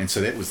 and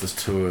so that was this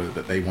tour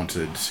that they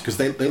wanted. Because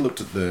they looked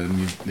at the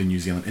New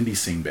Zealand indie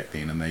scene back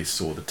then, and they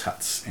saw the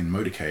Tuts and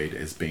Motorcade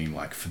as being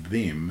like, for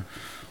them,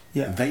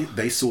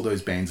 they saw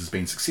those bands as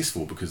being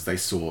successful because they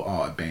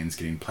saw bands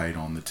getting played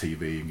on the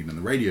TV and getting on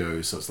the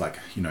radio. So it's like,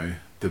 you know,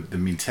 the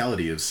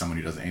mentality of someone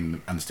who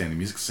doesn't understand the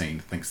music scene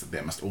thinks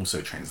that must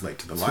also translate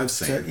to the live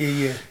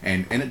scene.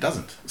 And it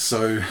doesn't.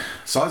 So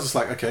I was just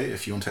like, okay,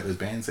 if you want to take those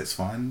bands, that's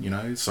fine, you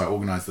know. So I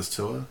organised this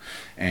tour,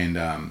 and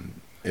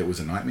it was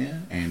a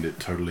nightmare, and it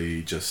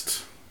totally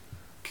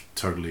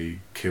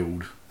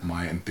killed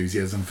my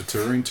enthusiasm for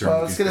touring. Well,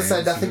 I was going to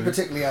say nothing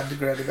particularly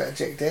underground about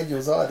Jack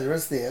Daniels either,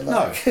 is there?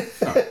 Like...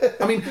 No.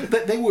 I mean,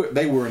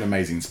 they were an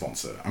amazing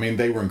sponsor. I mean,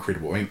 they were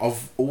incredible. I mean,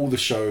 of all the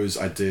shows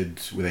I did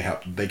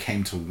where they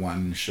came to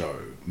one show.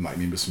 My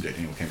members from Jack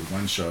Daniels came to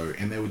one show,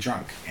 and they were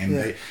drunk, and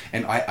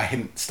I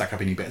hadn't stuck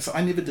up any banners. So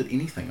I never did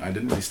anything. I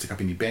didn't really stick up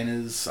any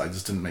banners. I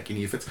just didn't make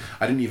any efforts.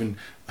 I didn't even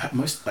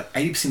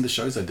 80% of the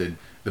shows I did,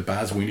 the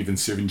bars weren't even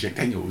serving Jack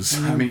Daniels.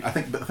 I mean, I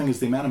think, but the thing is,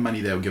 the amount of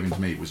money they were giving to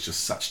me was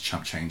just such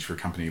chump change for a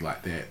company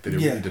like that it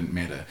really didn't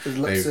matter. It was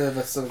lip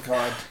service of a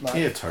kind.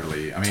 Like,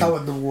 totally. I mean, toe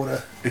in the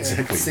water.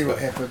 Exactly. See what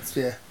happens.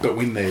 But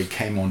when they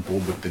came on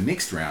board with the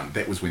next round,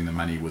 that was when the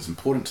money was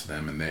important to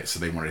them, and so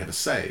they wanted to have a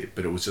say.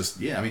 But it was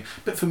just, I mean,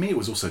 but for me, it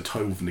was also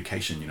total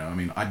vindication. You know, I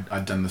mean,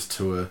 I'd done this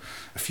tour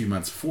a few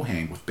months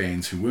beforehand with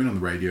bands who weren't on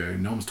the radio,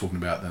 no one was talking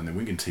about them, they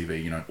weren't on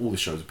TV. You know, all the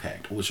shows were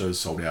packed, all the shows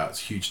sold out.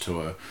 It's a huge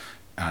tour.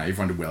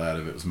 Everyone did well out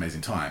of it. It was an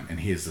amazing time. And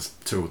here's this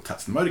tour with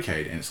Tuts and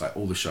Motorcade, and it's like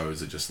all the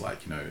shows are just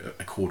like, you know,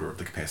 a quarter of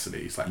the capacity.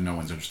 It's like no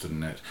one's interested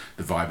in it.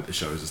 The vibe at the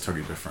shows is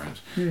totally different.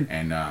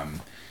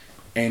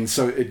 And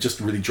so it just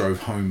really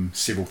drove home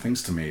several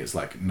things to me. It's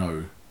like,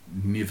 no,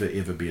 never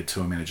ever be a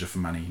tour manager for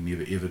money.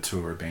 Never ever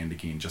tour a band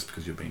again just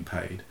because you're being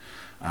paid.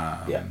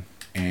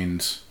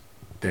 And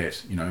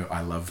that, you know,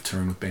 I love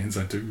touring with bands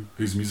I do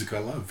whose music I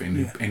love,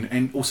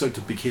 and also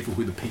to be careful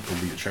who the people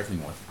that you're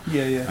travelling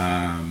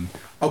with.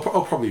 I'll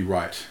probably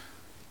write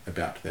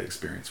about that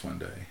experience one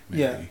day,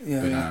 maybe.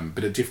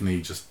 But it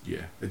definitely just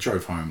it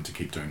drove home to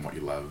keep doing what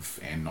you love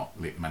and not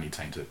let money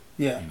taint it.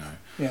 You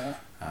know.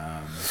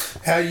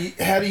 How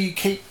do you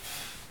keep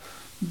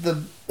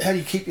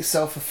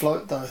yourself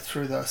afloat though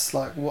through this?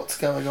 Like, what's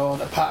going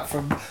on apart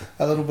from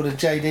a little bit of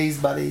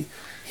JD's money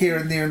here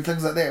and there and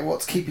things like that?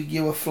 What's keeping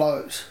you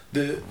afloat?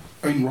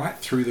 Right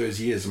through those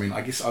years, I mean,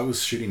 I guess I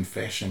was shooting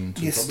fashion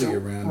to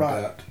around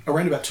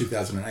about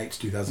 2008 to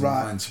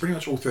 2009, so pretty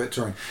much all through that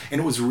touring.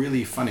 And it was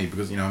really funny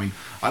because, you know, I mean,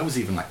 I was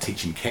even like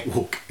teaching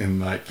catwalk and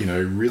like, you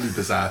know, really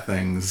bizarre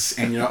things.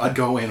 And, you know, I'd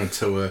go away on a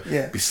tour,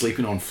 be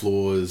sleeping on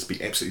floors,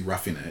 be absolutely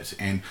roughing it.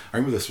 And I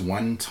remember this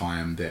one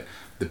time that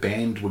the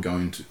band were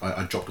going to,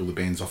 I dropped all the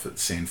bands off at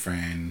San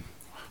Fran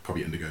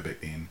probably Indigo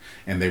back then,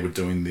 and they were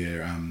doing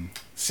their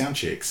sound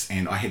checks,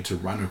 and I had to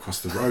run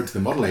across the road to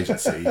the model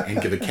agency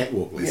and give a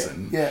catwalk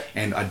lesson. Yeah.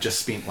 And I just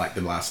spent like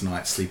the last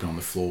night sleeping on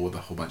the floor with a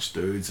whole bunch of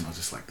dudes, and I was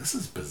just like, this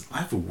is I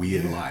have a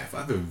weird life. I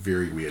have a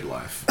very weird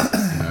life,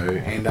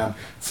 And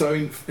so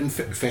in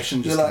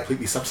fashion, just like,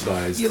 completely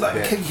subsidised. You're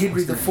like King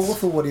Henry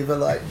IV or whatever,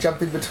 like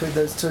jumping between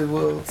those two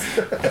worlds.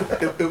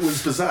 it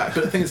was bizarre,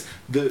 but the thing is,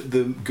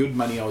 the good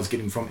money I was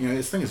getting from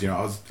the thing is,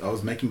 I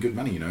was making good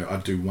money.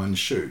 I'd do one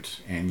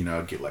shoot, and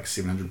I'd get like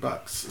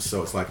 $700.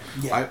 So it's like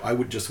I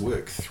would just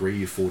work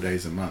 3 or 4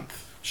 days a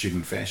month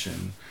shooting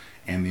fashion,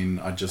 and then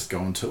I'd just go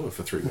on tour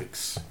for 3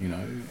 weeks.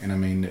 And I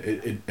mean,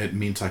 it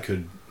meant I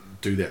could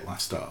do that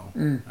lifestyle.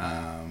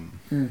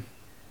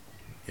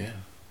 Yeah.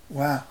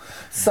 Wow.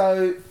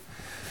 So,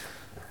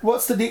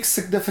 what's the next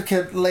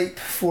significant leap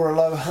for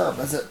Low Hum?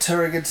 Is it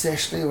touring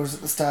internationally, or is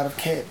it the start of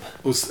camp?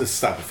 It was the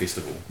start of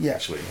festival,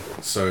 actually.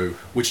 So,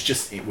 which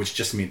just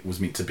was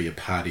meant to be a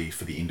party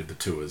for the end of the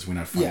tours. When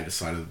I finally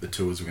decided that the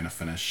tours were going to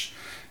finish.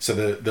 So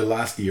the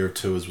last year of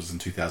tours was in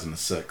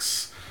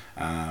 2006,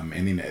 and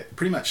then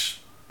pretty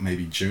much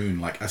maybe June,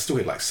 like I still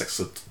had like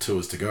 6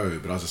 tours to go,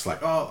 but I was just like,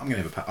 oh, I'm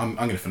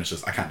gonna finish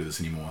this. I can't do this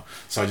anymore.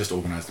 So I just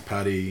organised a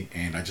party,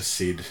 and I just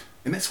said.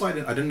 And that's why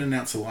I didn't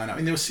announce a lineup. I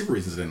mean, there were several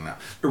reasons I didn't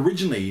announce.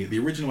 Originally, the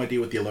original idea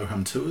with the Low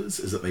Hum tours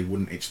is that they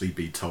wouldn't actually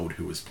be told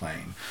who was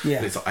playing.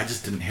 Yeah. But I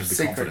just didn't have the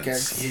Secret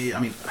confidence. gigs. Yeah,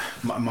 I mean,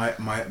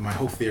 my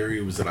whole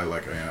theory was that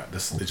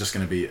there's just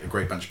going to be a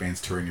great bunch of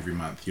bands touring every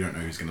month. You don't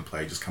know who's going to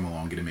play. Just come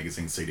along, get a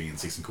magazine CD, and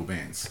see some cool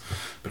bands.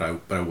 But I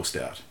wussed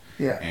out.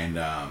 Yeah. And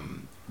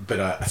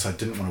so I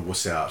didn't want to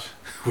wuss out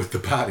with the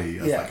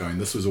party. I was like going,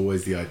 this was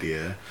always the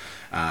idea.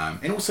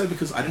 And also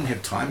because I didn't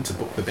have time to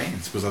book the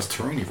bands because I was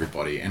touring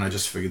everybody, and I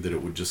just figured that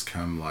it would just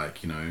come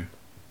like,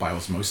 by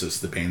osmosis,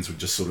 the bands would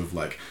just sort of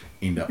like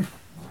end up,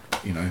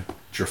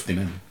 drifting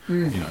in,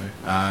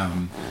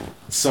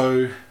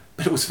 So,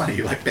 but it was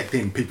funny, like back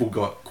then people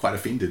got quite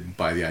offended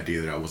by the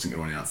idea that I wasn't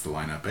going to announce the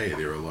lineup.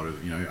 There were a lot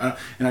of,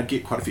 and I'd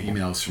get quite a few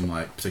emails from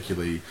like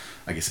particularly,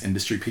 I guess,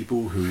 industry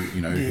people who,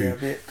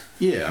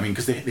 I mean,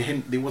 because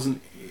there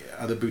wasn't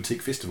other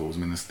boutique festivals. I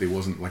mean, there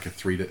wasn't like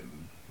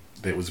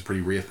that was a pretty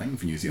rare thing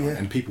for New Zealand,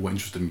 and people were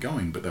interested in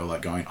going, but they were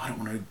like going, I don't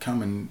want to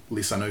come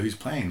unless I know who's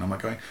playing. I'm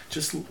like going,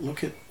 just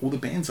look at all the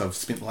bands I've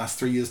spent the last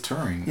 3 years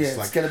touring. It's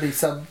like, going to be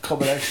some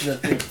combination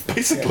of them.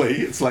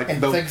 Basically, it's like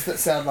and things that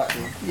sound like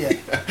them. Yeah.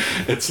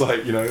 It's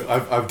like,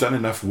 I've done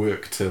enough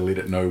work to let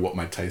it know what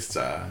my tastes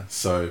are.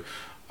 So,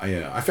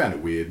 I found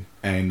it weird,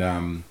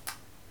 and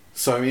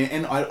so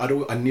and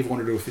I never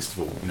wanted to do a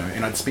festival,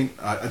 and I'd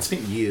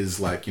spent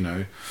years like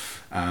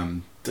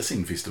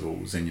dissing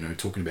festivals and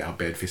talking about how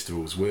bad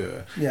festivals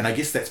were, and I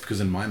guess that's because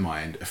in my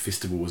mind a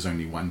festival was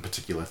only one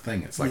particular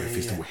thing. It's like a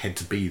festival had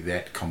to be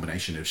that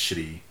combination of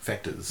shitty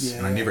factors,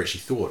 and I never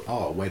actually thought,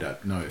 oh wait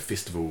up, no, a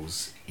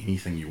festival's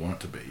anything you want it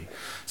to be.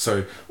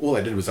 So all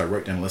I did was I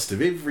wrote down a list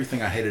of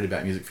everything I hated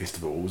about music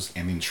festivals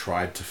and then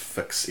tried to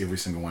fix every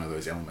single one of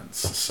those elements.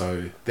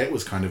 So that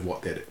was kind of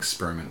what that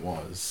experiment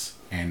was,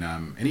 and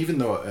even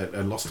though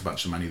I lost a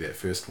bunch of money that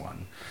first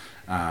one,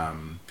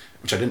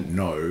 which I didn't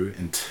know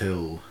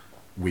until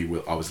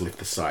I was left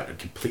the site. I'd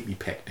completely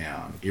packed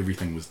down.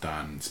 Everything was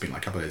done. Spent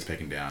like a couple of days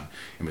packing down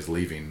and was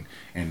leaving.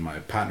 And my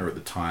partner at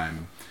the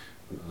time,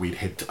 I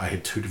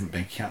had 2 different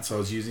bank accounts I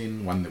was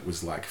using. One that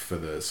was like for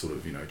the sort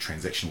of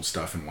transactional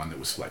stuff, and one that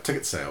was for like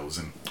ticket sales.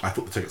 And I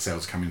thought the ticket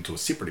sales come into a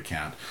separate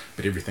account,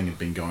 but everything had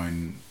been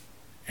going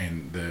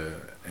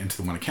into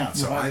the one account.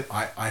 So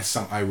I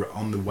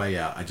on the way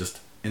out, I just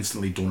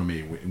instantly dawned on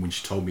me when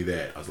she told me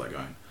that, I was like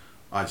going,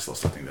 I just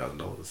lost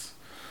 $15,000.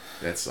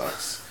 That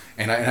sucks.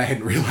 And I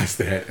hadn't realised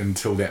that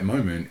until that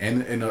moment,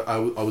 and I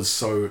was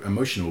so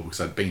emotional because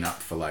I'd been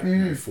up for like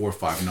 4 or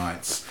 5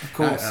 nights. Of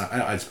course.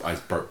 I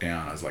broke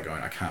down. I was like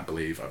going, I can't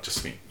believe I've just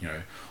spent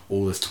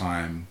all this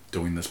time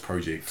doing this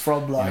project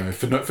from like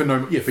for years. From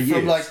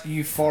like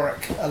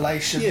euphoric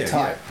elation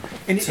type.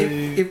 And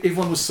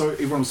everyone was so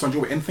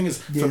enjoyable. And the thing is,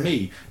 for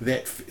me,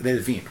 that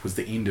event was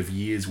the end of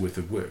years worth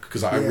of work,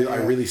 because I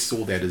really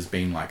saw that as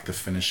being like the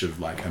finish of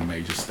like a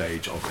major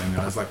stage of thing.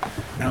 And I was like,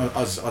 I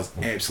was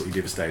absolutely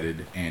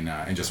devastated and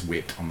just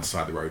wept on the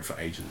side of the road for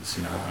ages.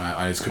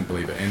 I just couldn't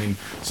believe it. And then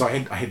so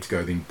I had to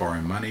go then borrow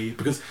money,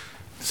 because.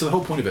 So the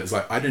whole point of it is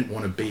like I didn't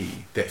want to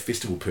be that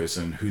festival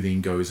person who then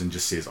goes and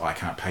just says, I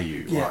can't pay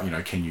you,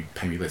 or can you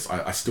pay me less.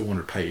 I still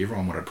wanted to pay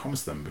everyone what I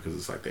promised them, because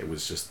it's like that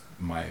was just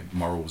my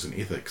morals and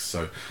ethics.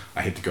 So I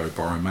had to go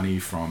borrow money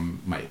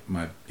from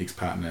my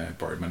ex-partner,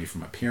 borrowed money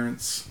from my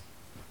parents,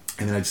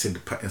 and then I just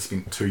had to I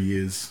spent 2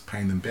 years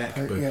paying them back.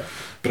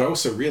 But I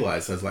also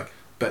realised, I was like,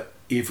 but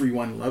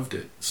everyone loved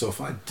it. So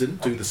if I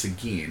didn't do this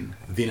again,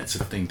 then it's a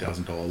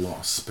 $15,000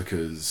 loss,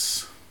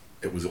 because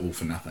it was all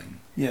for nothing.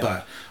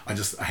 But I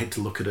had to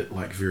look at it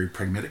like very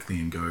pragmatically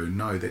and go,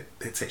 no,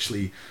 that's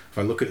actually, if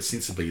I look at it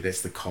sensibly,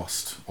 that's the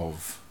cost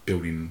of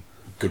building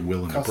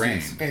goodwill in a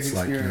brand. It's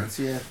like, and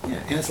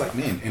it's like,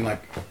 man, and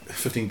like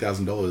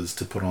 $15,000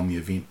 to put on the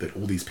event that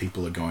all these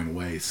people are going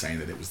away saying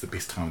that it was the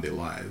best time of their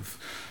life.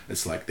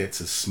 It's like, that's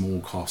a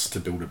small cost to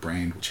build a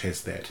brand which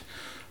has that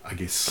I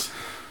guess,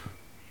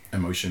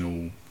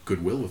 emotional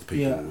goodwill with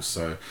people.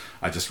 So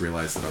I just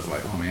realized that I was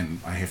like, oh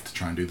man, I have to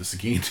try and do this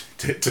again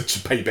to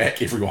pay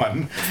back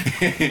everyone,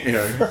 you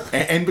know,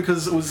 and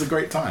because it was a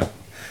great time,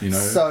 you know.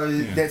 So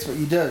that's what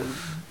you do.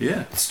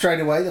 Yeah. Straight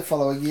away the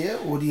following year,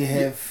 or do you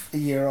have a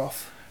year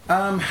off?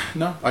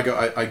 No,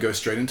 I go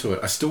straight into it.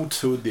 I still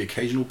toured the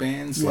occasional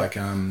bands like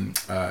Ian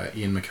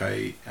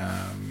MacKaye,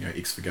 you know,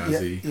 ex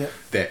Fugazi.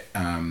 That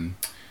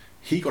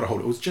he got a hold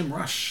of. It was Jim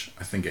Rush,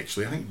 I think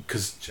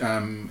because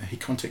he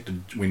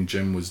contacted when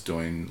Jim was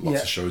doing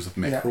lots of shows with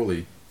Matt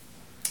Crawley.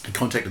 He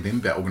contacted them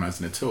about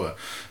organising a tour,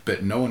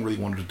 but no one really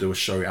wanted to do a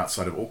show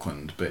outside of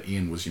Auckland. But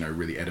Ian was, you know,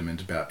 really adamant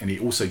about, and he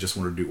also just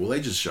wanted to do all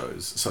ages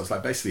shows. So it's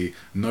like basically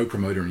no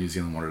promoter in New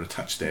Zealand wanted to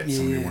touch that.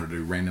 Somebody wanted to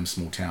do random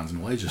small towns and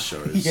all ages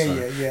shows.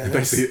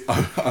 Basically,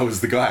 I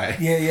was the guy.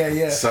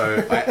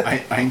 So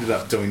I ended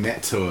up doing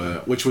that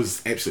tour, which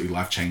was absolutely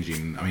life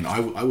changing. I mean,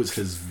 I was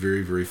his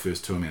very, very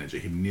first tour manager.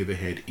 He'd never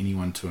had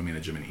anyone tour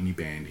manage him in any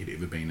band he'd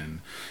ever been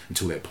in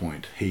until that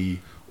point.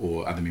 He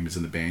or other members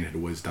in the band had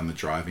always done the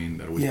driving,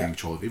 they'd always been in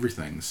control of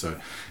everything. So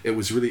it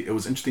was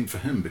interesting for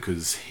him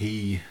because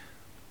he,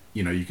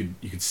 you know, you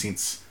could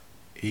sense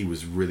he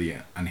was really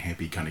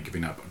unhappy, kind of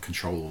giving up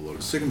control of a lot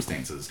of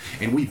circumstances.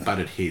 And we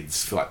butted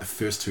heads for like the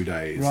first 2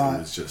 days. It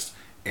was just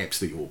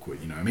absolutely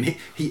awkward, you know. I mean,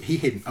 he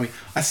had, I mean,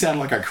 I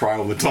sound like I cry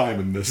all the time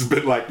in this,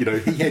 but like, you know,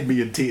 he had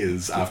me in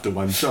tears after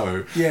one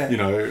show. You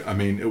know, I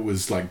mean, it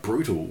was like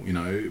brutal, you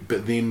know,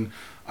 but then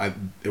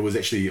it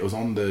was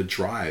on the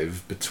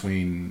drive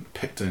between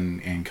Picton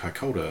and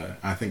Kaikoura.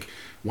 I think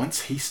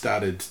once he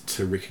started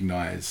to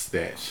recognise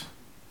that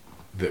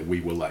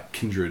we were like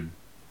kindred,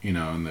 you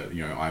know, and that,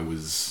 you know, I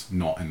was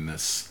not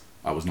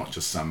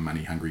just some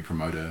money hungry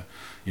promoter,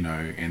 you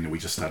know, and we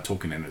just started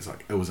talking, and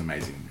it was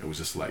amazing. It was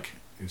just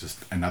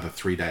another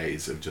 3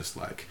 days of just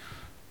like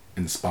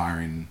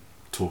inspiring,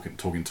 talking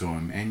to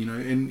him. And, you know,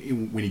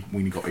 and when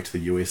he got back to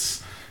the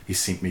US, he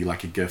sent me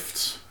like a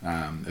gift,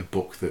 a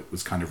book that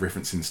was kind of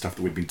referencing stuff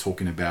that we'd been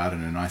talking about,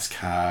 and a nice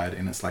card.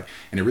 And it's like,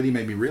 and it really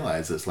made me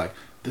realize it's like,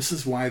 this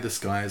is why this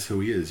guy is who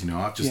he is. You know,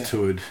 I've just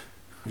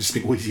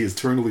spent all these years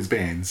touring all these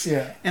bands,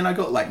 and I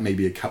got like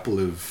maybe a couple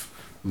of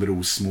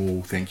little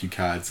small thank you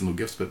cards and little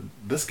gifts, but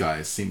this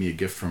guy sent me a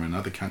gift from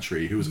another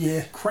country who was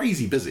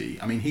crazy busy.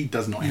 I mean, he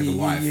does not have a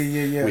life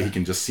where he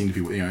can just send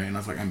people, you know. And I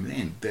was like, oh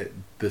man,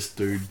 this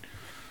dude,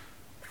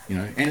 you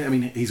know. And I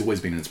mean, he's always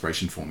been an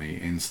inspiration for me,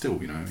 and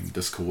still, you know, in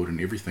Discord and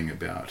everything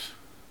about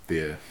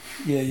their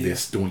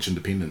staunch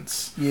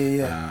independence.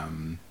 You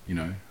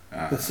know,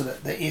 the sort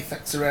of the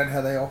ethics around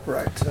how they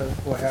operate,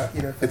 or how,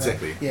 you know.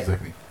 Exactly.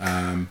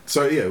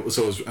 So it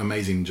was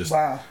amazing. Just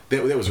that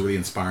was a really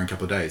inspiring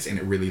couple of days, and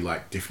it really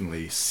like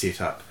definitely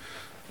set up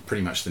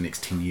pretty much the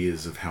next 10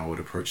 years of how I would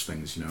approach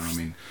things. You know, I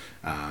mean,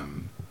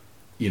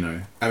 you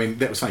know, I mean,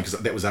 that was funny because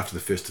that was after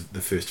the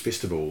first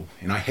festival,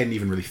 and I hadn't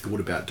even really thought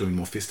about doing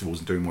more festivals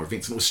and doing more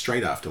events, and it was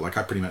straight after. Like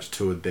I pretty much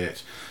toured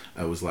that.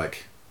 It was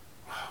like,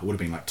 it would have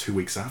been like 2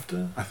 weeks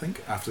after, I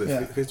think, after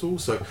the festival.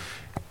 So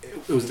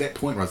it was at that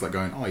point where I was like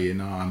going, oh yeah,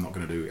 no, I'm not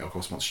going to do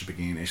alcohol sponsorship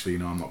again. Actually,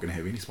 no, I'm not going to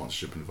have any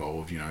sponsorship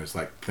involved. You know, it's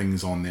like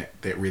things on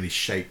that really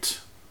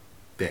shaped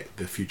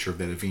the future of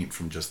that event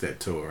from just that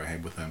tour I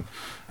had with him,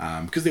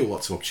 because there were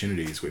lots of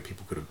opportunities where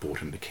people could have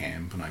bought into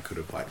camp, and I could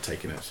have like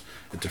taken it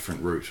a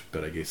different route.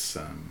 But I guess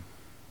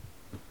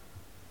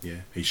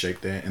he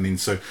shaped that, and then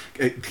so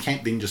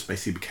camp then just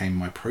basically became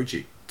my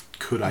project.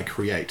 Could I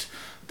create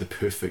the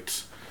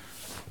perfect,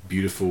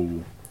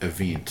 beautiful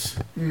event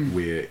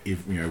where, you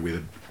know, where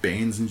the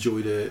bands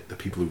enjoyed it, the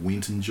people who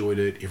went enjoyed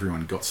it,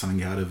 everyone got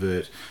something out of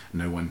it,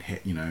 no one,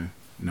 it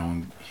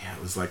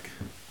was like,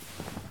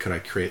 could I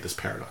create this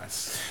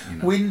paradise? You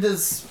know? When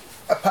does,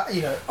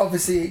 you know,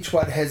 obviously each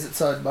one has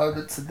its own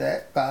moments in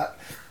that, but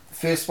the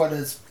first one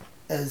is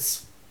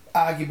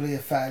arguably a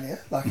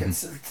failure, like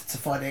it's a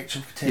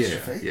financial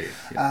catastrophe.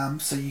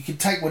 So you can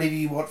take whatever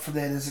you want from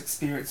that as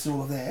experience and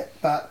all of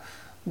that, but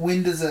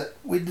when does it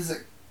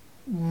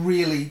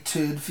really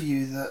turn for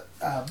you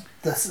that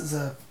this is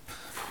a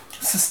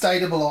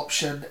sustainable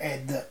option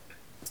and that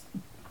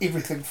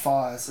everything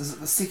fires? Is it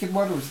the second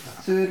one, or is it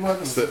the third one?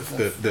 It's the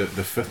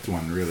fifth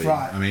one, really.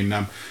 Right. I mean,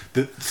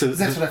 that's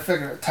what I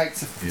figure.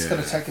 It's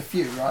going to take a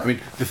few, right? I mean,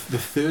 the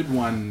third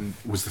one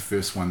was the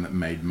first one that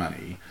made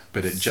money,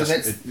 but it just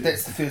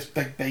that's the first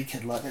big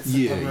beacon, like that's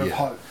the glimmer of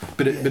hope.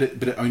 But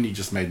it only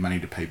just made money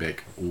to pay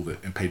back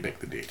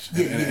the debt.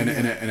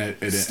 And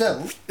it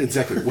still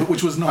exactly,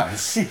 which was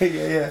nice. But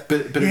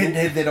you hadn't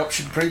had that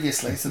option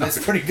previously, so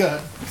that's pretty good.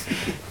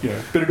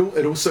 But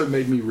it also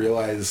made me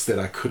realise that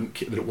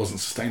that it wasn't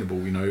sustainable.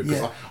 You know,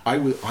 because I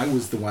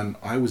was the one,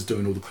 I was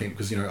doing all the cleaning,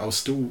 because, you know, I was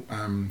still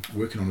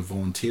working on a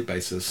volunteer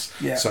basis.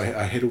 So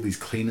I had all these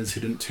cleaners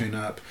who didn't turn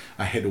up.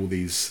 I had all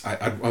these.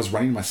 I was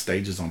running my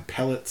stages on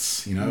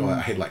pallets. You know, I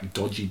had like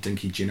dodgy,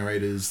 dinky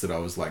generators that I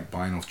was like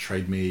buying off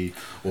Trade Me,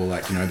 or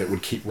like, you know, that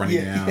would keep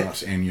running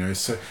out. And, you know,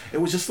 so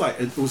it was just like,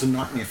 it was a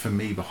nightmare for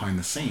me behind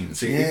the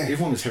scenes.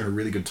 Everyone was having a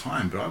really good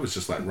time, but I was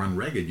just like run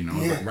ragged. You know, I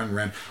was like run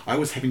around. I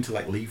was having to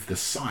like leave the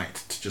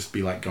site to just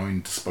be like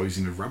going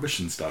disposing of rubbish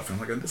and stuff.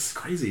 And I'm like, this is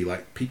crazy. crazy.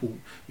 Like people,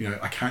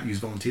 I can't use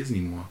volunteers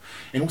anymore.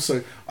 And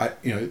also,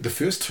 the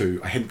first two,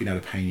 I hadn't been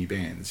able to pay any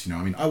bands.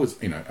 I mean, I was,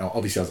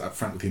 obviously I was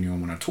upfront with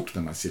anyone when I talked to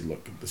them. I said,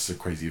 look, this is a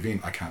crazy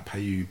event. I can't pay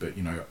you, but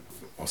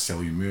I'll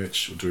sell you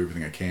merch, I'll do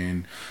everything I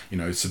can,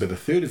 So, but the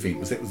third event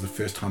was the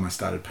first time I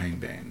started paying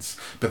bands.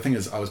 But the thing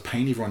is, I was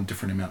paying everyone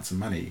different amounts of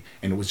money,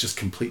 and it was just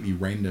completely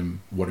random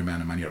what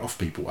amount of money I'd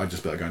offer people. I'd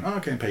just be like going, oh,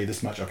 okay, I'll pay you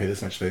this much, I'll pay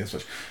this much, pay this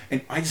much. And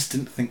I just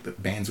didn't think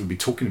that bands would be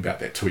talking about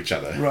that to each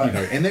other, right.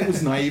 And that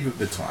was naive at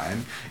the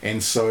time.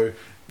 And so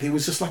there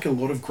was just like a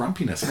lot of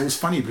grumpiness. And it was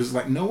funny because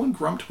like no one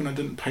grumped when I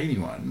didn't pay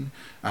anyone,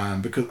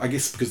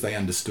 because they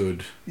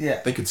understood,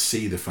 they could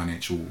see the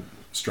financial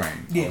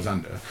strain I was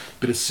under.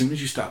 But as soon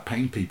as you start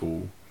paying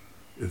people,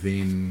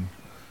 then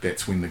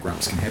that's when the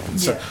grumps can happen.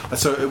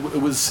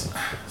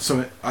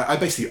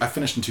 I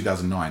finished in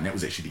 2009. That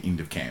was actually the end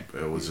of camp.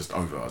 It was just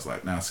over. I was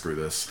like, nah, screw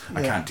this.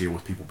 I can't deal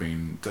with people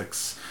being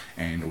dicks,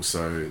 and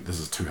also this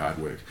is too hard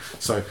work.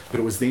 So, but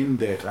it was then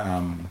that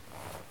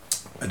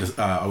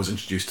I was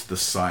introduced to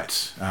this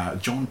site,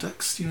 John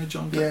Dix. Do you know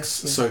John Dix? Yes.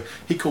 So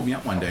he called me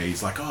up one day.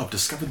 He's like, oh, I've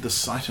discovered this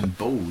site in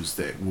Bulls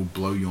that will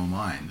blow your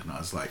mind. And I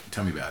was like,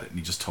 tell me about it. And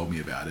he just told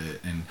me about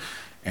it.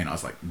 And I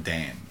was like,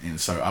 damn. And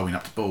so I went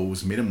up to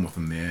Bulls, met him with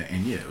him there.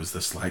 And it was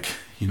this like,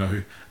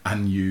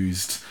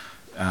 unused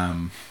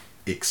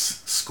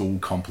ex-school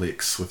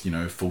complex with,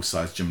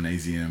 full-size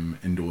gymnasium,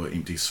 indoor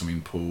empty swimming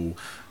pool,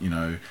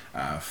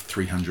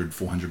 300,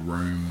 400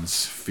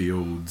 rooms,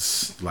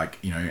 fields, and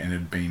it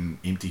had been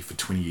empty for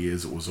 20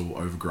 years. It was all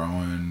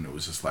overgrown. It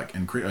was just like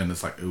incredible. And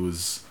it's like, it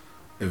was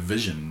a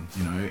vision,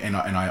 and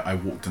I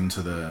walked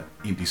into the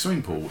empty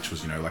swimming pool, which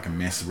was, like a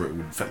massive, it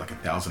would fit like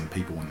 1,000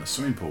 people in the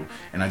swimming pool.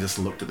 And I just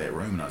looked at that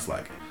room and I was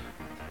like,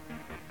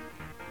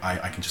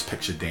 I can just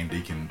picture Dan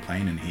Deacon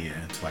playing in here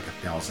to like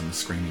 1,000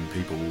 screaming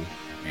people,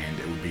 and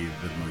it would be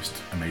the most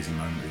amazing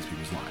moment of these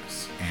people's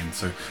lives. And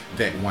so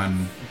that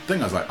one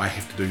thing, I was like, I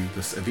have to do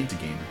this event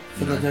again.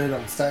 For the dude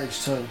on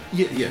stage too.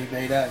 Yeah.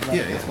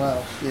 As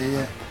well.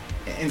 Yeah.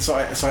 And so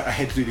I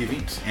had to do the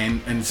event,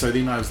 and so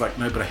then I was like,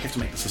 no, but I have to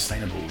make this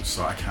sustainable,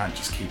 so I can't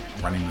just keep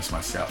running this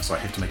myself, so I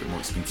have to make it more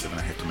expensive,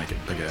 and I have to make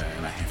it bigger,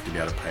 and I have to be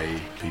able to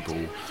pay people.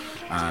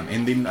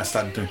 And then I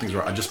started doing things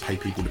where I just pay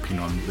people depending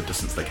on the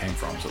distance they came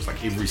from. So it's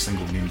like every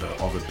single member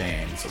of a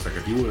band. So it's like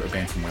if you were a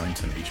band from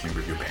Wellington, each member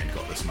of your band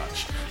got this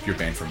much. If you're a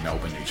band from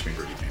Melbourne, each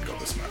member of your band got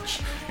this much.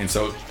 And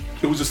so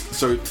it was just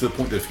so to the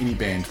point that if any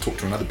band talked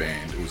to another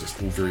band, it was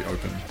just all very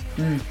open.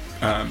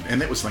 And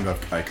that was something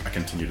I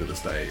continue to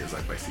this day, is I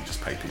basically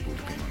just pay people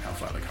depending on how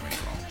far they're coming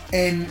from.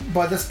 And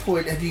by this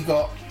point, have you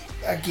got,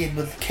 again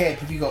with camp,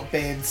 have you got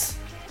bands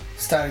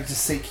starting to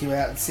seek you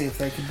out and see if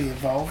they can be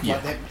involved?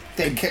 Yeah. Like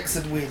that kicks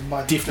in when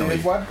by the Definitely.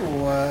 third one,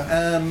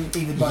 or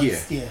even by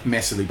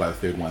massively by the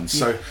third one.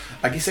 So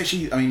I guess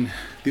actually, there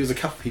was a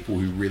couple of people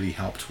who really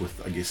helped with,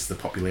 the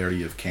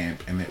popularity of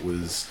camp, and that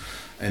was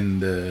in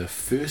the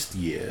first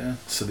year.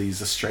 So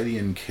these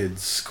Australian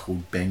kids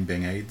called Bang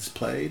Bang AIDS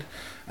played,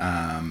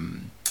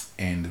 and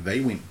they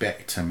went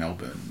back to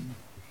Melbourne,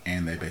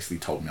 and they basically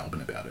told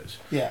Melbourne about it.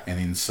 Yeah. And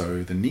then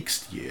so the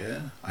next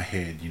year, I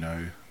had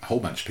a whole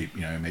bunch of people,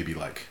 maybe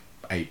like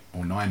 8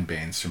 or 9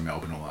 bands from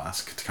Melbourne will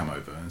ask to come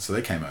over, and so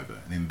they came over,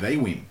 and then they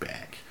went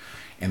back,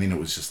 and then it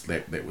was just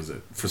that was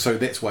it. So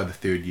that's why the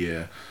third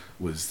year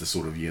was the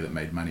sort of year that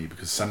made money,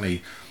 because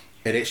suddenly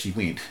it actually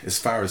went as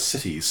far as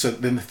cities. So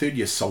then the third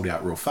year sold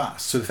out real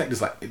fast. So the fact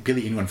is, like,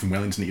 barely anyone from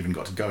Wellington even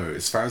got to go.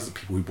 As far as the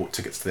people who bought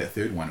tickets to that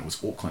third one, it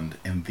was Auckland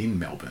and then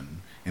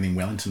Melbourne. And then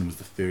Wellington was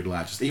the third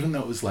largest, even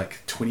though it was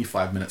like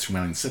 25 minutes from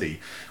Wellington City.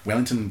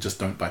 Wellington just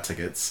don't buy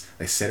tickets.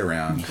 They sat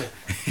around.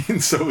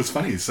 And so it was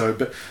funny. So,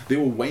 but there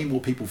were way more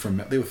people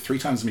there were 3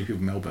 times as many people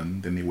from Melbourne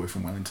than there were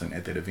from Wellington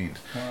at that event.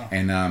 Wow.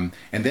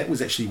 And that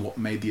was actually what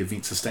made the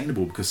event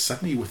sustainable, because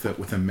suddenly with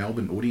a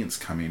Melbourne audience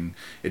coming,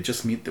 it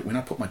just meant that when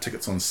I put my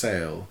tickets on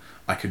sale,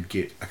 I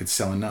could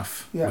sell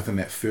enough within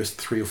that first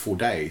 3 or 4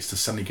 days to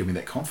suddenly give me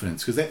that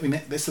confidence. Because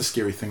that's the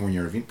scary thing when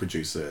you're an event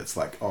producer. It's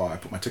like, oh, I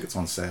put my tickets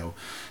on sale.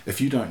 If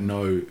you don't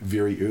know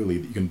very early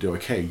that you're going to do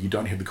okay, you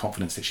don't have the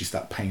confidence to actually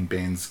start paying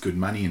bands good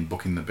money and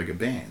booking the bigger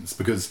bands.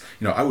 Because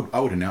I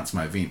would announce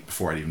my event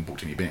before I'd even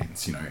booked any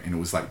bands. And it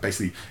was like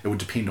basically it would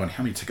depend on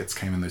how many tickets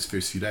came in those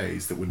first few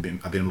days. That would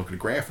then I'd then look at a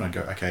graph and I'd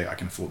go, okay, I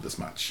can afford this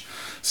much.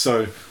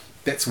 So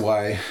that's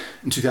why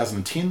in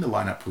 2010 the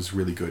lineup was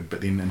really good,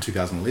 but then in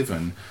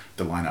 2011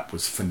 the lineup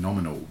was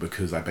phenomenal,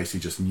 because I basically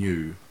just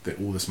knew that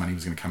all this money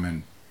was going to come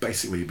in,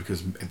 basically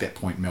because at that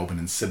point Melbourne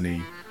and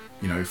Sydney,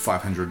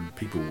 500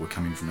 people were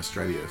coming from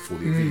Australia for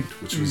the event,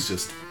 which was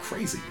just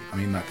crazy.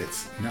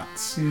 That's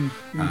nuts.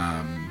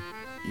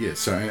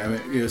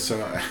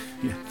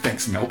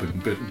 Thanks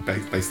Melbourne, but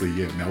basically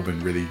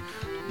Melbourne really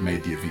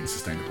made the event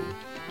sustainable.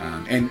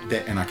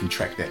 And I can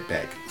track that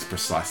back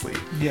precisely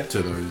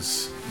to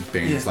those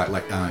bands like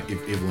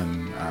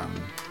Evelyn,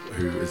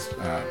 who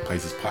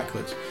plays as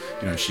Pikelet.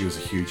 She was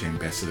a huge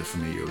ambassador for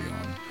me early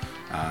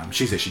on.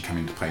 She's actually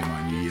coming to play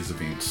my New Year's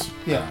event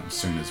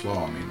soon as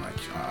well.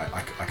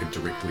 I could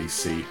directly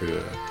see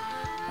her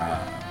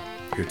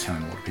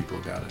telling a lot of people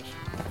about it.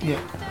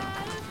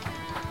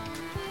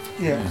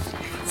 Yeah.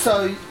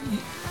 So,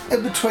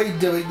 in between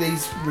doing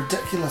these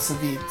ridiculous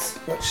events,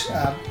 which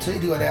to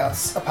anyone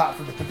else, apart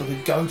from the people who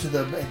go to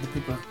them and the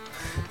people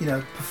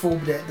who,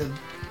 performed at them,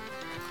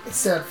 it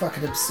sound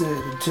fucking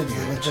absurd in terms of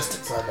the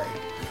logistics, I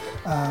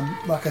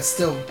mean. Like I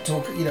still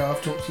talk,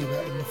 I've talked to you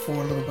about them before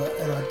a little bit,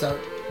 and I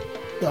don't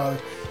know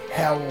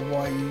how or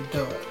why you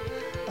do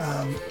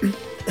it.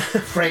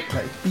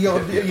 Frankly, you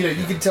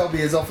can tell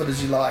me as often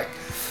as you like.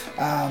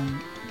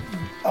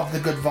 Of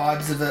the good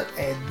vibes of it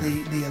and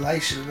the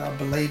elation, and I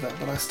believe it,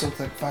 but I still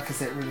think, fuck, is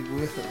that really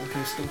worth it? The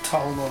personal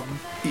toll on.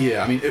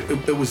 Yeah, I mean,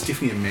 it was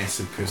definitely a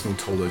massive personal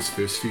toll those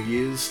first few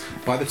years.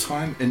 By the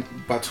time we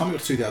got to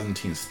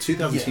 2010, so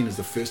 2010 is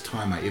the first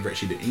time I ever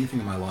actually did anything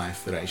in my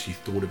life that I actually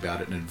thought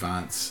about it in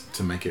advance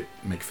to make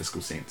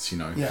fiscal sense,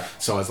 Yeah.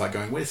 So I was like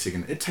going, wait a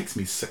second, it takes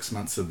me 6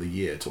 months of the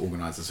year to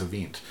organise this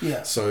event.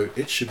 Yeah. So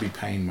it should be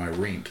paying my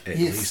rent at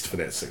least for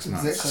that 6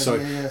 months.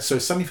 Exactly, So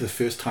suddenly for the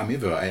first time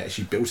ever, I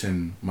actually built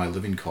in my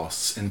living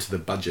costs into the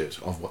budget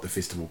of what the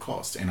festival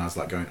cost, and I was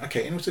like going,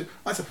 okay, and also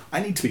I said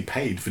I need to be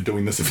paid for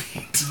doing this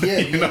event.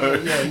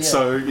 Yeah.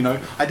 So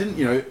I didn't,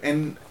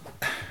 and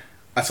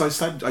so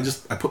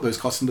I put those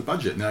costs in the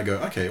budget, and then I go,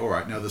 okay, all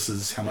right, now this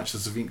is how much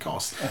this event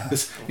costs.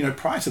 This,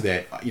 prior to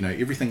that,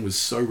 everything was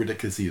so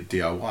ridiculously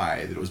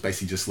DIY that it was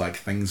basically just like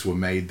things were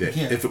made that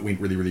if it went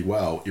really, really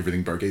well,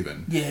 everything broke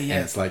even. Yeah. And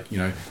it's like,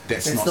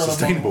 that's not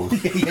sustainable.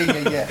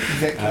 Yeah,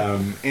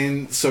 exactly.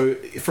 And so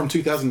from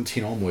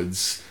 2010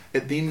 onwards,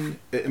 it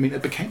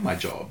became my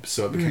job.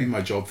 So it became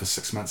my job for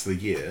 6 months of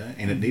the year,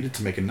 and it needed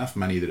to make enough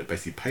money that it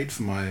basically paid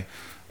for my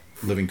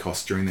living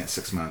costs during that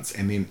 6 months,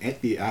 and then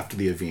after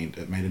the event,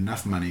 it made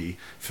enough money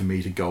for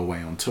me to go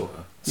away on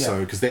tour. Yeah. So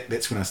because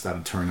that's when I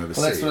started touring overseas.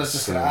 Well, that's what I was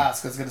just going to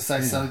ask. I was going to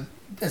say, so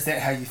is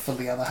that how you fill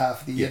the other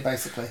half of the year,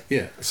 basically?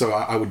 Yeah. So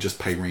I would just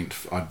pay rent.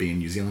 I'd be in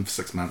New Zealand for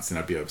 6 months, and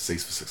I'd be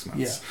overseas for 6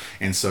 months.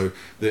 Yeah. And so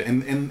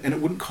and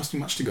it wouldn't cost me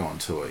much to go on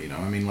tour.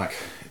 I mean, like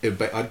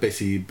I'd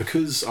basically,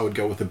 because I would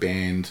go with a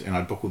band and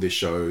I'd book all their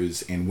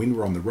shows, and when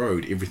we're on the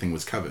road, everything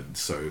was covered.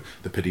 So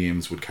the per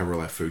diems would cover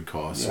all our food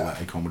costs, all our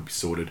ACOM would be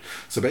sorted.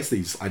 So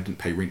basically, I didn't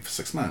pay rent for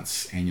 6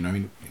 months.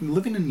 And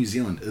living in New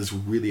Zealand is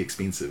really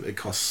expensive. It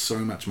costs so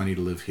much money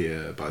to live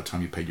here by the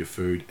time you paid your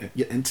food.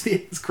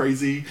 Internet is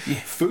crazy. Yeah.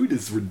 Food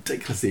is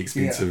ridiculously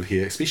expensive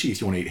here, especially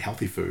if you want to eat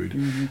healthy food.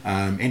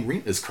 And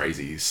rent is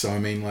crazy. So I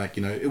mean, like,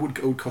 it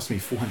would cost me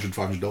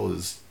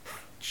 $400-$500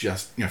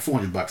 just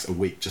 $400 a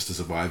week just to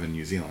survive in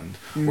New Zealand,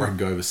 or I could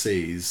go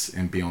overseas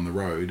and be on the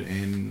road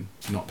and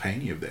not pay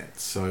any of that.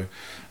 So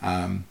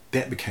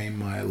that became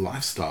my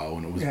lifestyle,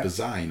 and it was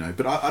bizarre,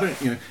 but I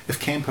don't, if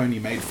camp only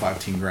made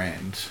 $5-10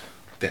 grand,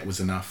 that was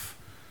enough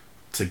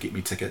to get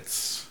me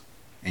tickets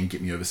and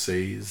get me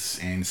overseas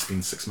and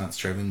spend 6 months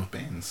traveling with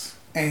bands.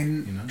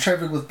 And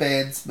traveling with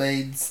bands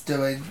means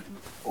doing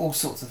all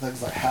sorts of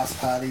things like house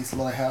parties, a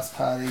lot of house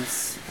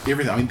parties.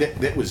 Everything. I mean,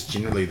 that was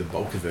generally the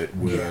bulk of it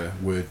were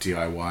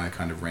DIY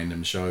kind of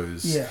random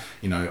shows. Yeah.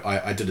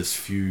 I did as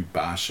few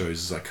bar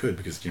shows as I could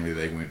because generally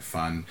they weren't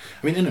fun.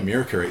 I mean, in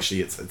America,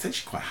 actually, it's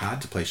actually quite hard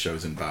to play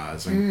shows in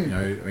bars. I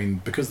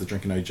mean, because the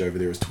drinking age over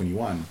there is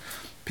 21,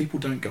 people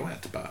don't go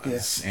out to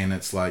bars. Yeah. And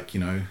it's like,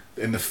 and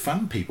the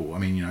fun people, I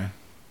mean,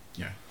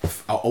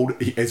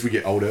 as we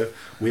get older,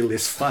 we're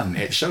less fun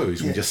at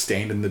shows. We just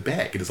stand in the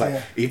back. It's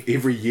like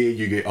every year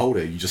you get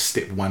older, you just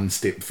step one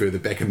step further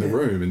back in the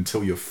room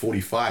until you're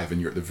 45 and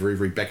you're at the very,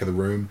 very back of the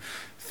room.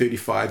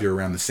 35, you're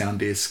around the sound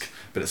desk.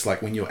 But it's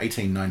like when you're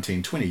 18,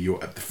 19, 20,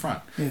 you're at the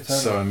front. Yeah, totally.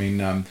 So, I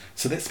mean,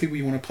 so that's the people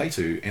you want to play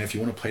to. And if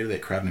you want to play to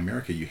that crowd in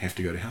America, you have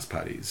to go to house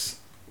parties.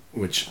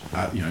 Which,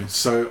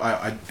 so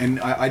I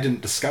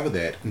didn't discover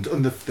that. And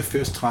the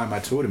first time I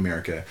toured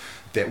America,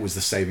 that was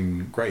the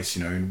saving grace,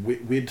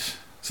 and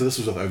so this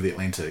was over the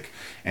Atlantic,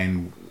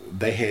 and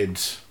they had,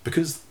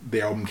 because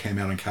their album came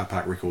out on Car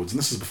Park Records, and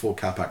this is before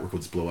Car Park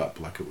Records blew up,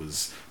 like it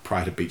was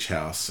prior to Beach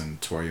House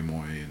and Toria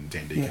Moy and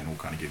Dan Deacon all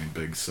kind of getting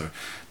big. So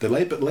the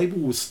label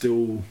was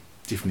still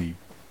definitely,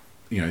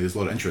 there's a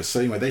lot of interest. So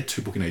anyway, they had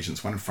two booking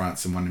agents, one in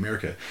France and one in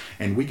America,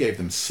 and we gave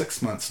them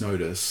 6 months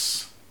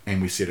notice,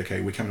 and we said,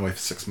 okay, we're coming away for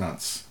 6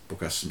 months,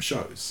 book us some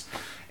shows.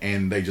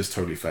 And they just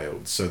totally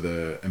failed. So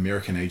the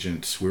American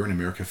agent, we were in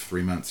America for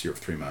 3 months, Europe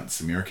 3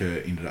 months.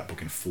 America ended up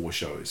booking 4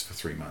 shows for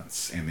 3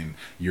 months. And then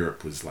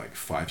Europe was like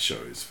 5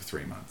 shows for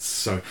 3 months.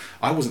 So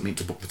I wasn't meant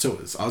to book the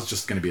tours. I was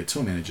just going to be a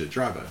tour manager,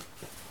 driver.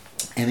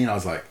 And then I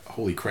was like,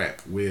 holy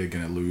crap, we're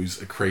going to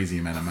lose a crazy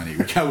amount of money.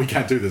 We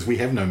can't do this. We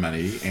have no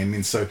money. And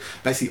then so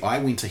basically I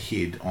went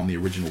ahead on the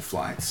original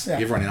flights. Yeah.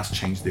 Everyone else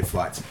changed their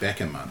flights back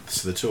a month.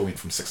 So the tour went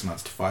from 6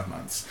 months to 5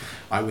 months.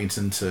 I went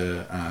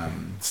into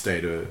stay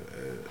at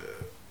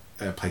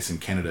a place in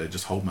Canada,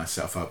 just hold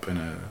myself up in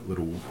a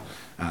little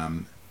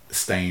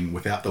staying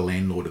without the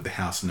landlord of the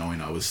house knowing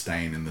I was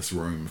staying in this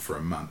room for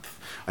a month.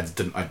 I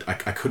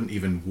couldn't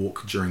even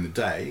walk during the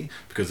day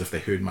because if they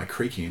heard my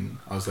creaking,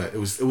 I was like, it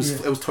was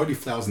totally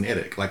Flowers in the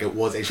Attic. Like it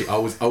was actually, I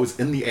was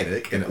in the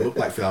attic and it looked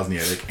like Flowers in the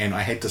Attic, and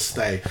I had to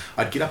stay.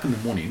 I'd get up in the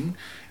morning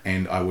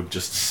and I would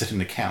just sit in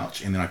the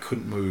couch, and then I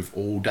couldn't move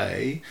all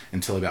day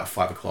until about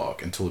 5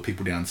 o'clock, until the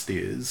people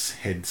downstairs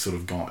had sort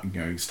of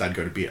gone, started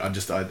to go to bed.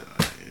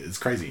 It's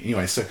crazy.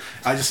 Anyway, so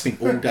I just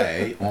spent all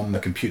day on the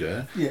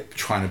computer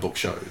trying to book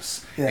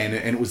shows. Yeah.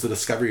 And it was the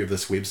discovery of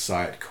this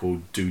website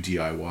called Do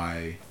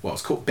DIY. Well,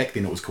 it's called, back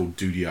then it was called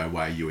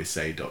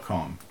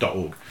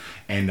DoDIYUSA.org.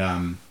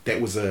 And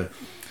that was a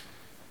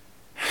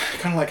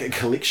kind of like a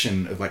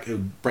collection of, like, it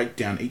would break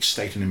down each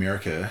state in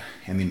America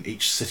and then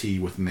each city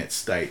within that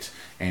state,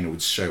 and it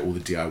would show all the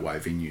DIY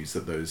venues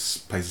that those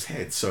places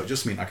had. So it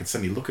just meant I could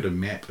suddenly look at a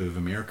map of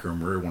America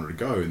and where I wanted to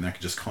go, and I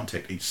could just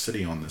contact each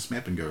city on this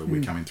map and go,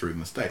 we're coming through in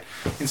the state.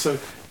 And so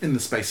in the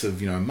space of,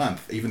 a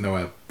month, even though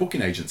our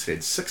booking agents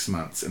had 6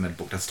 months and they'd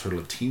booked us a total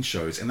of 10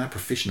 shows, and they're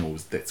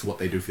professionals, that's what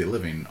they do for their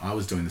living, I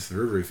was doing this the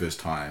very, very first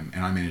time,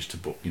 and I managed to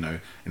book,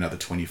 another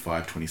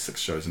 25, 26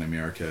 shows in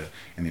America,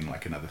 and then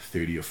like another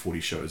 30 or 40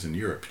 shows in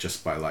Europe,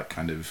 just by like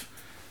kind of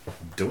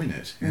doing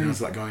it. And I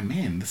was like going,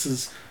 man,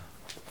 it's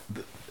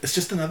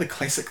just another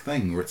classic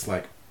thing where it's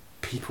like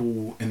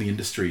people in the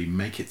industry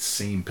make it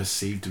seem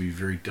perceived to be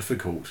very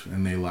difficult,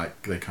 and they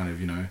kind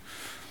of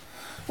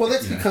well,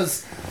 that's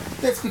because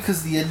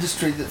the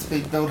industry that's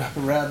been built up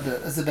around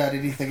it is about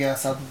anything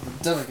else other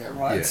than doing it,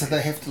 right? Yeah. So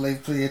they have to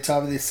leave plenty of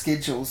time in their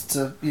schedules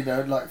to,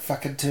 like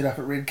fucking turn up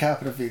at red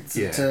carpet events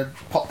and to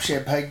pop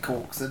champagne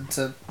corks and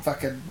to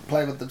fucking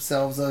play with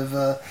themselves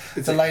over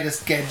the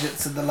latest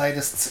gadgets and the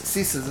latest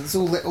successes. It's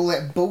all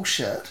that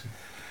bullshit.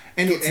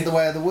 And gets in the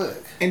way of the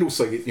work. And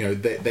also,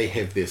 they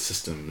have their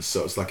systems.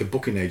 So it's like a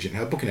booking agent.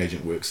 How a booking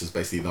agent works is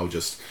basically they'll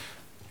just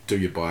do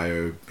your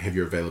bio, have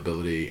your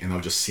availability, and they'll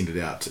just send it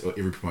out to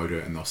every promoter,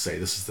 and they'll say,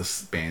 this is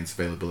this band's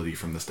availability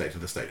from the state to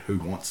the state, who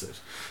wants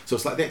it. So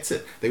it's like, that's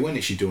it. They won't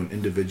actually do an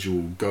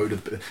individual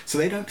so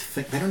they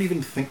don't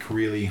even think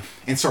really,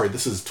 and sorry,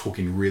 this is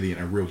talking really in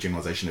a real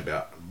generalization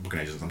about booking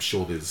agents. I'm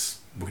sure there's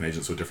booking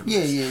agents who are different.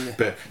 Yeah.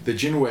 But the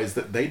general way is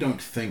that they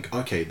don't think,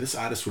 okay, this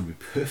artist would be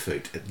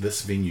perfect at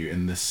this venue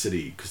in this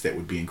city because that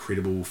would be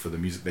incredible for the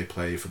music they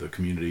play, for the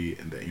community,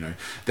 and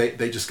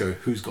they just go,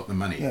 who's got the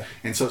money? Yeah.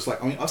 And so it's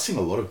like, I've seen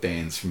a lot of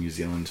bands from New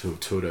Zealand who have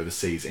toured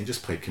overseas and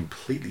just played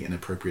completely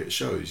inappropriate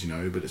shows,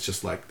 but it's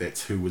just like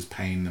that's who was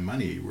paying the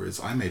money,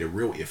 whereas I made a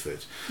real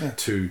effort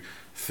to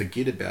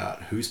forget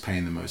about who's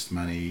paying the most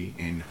money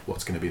and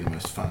what's going to be the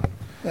most fun.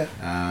 Yeah.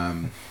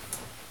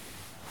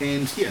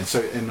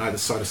 So I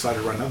decided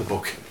to write another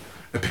book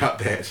about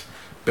that,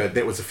 but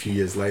that was a few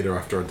years later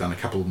after I'd done a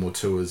couple more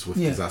tours with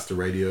Disaster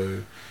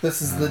Radio.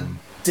 This is the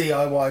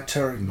DIY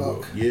touring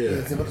book. Yeah.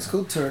 Is that what it's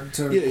called? Touring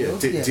the world?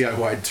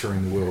 DIY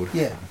touring the world.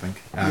 Yeah. I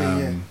think.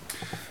 And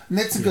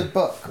that's a good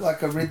book.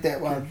 Like I read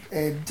that one,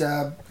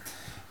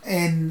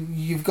 and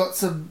you've got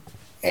some,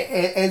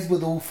 as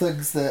with all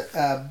things that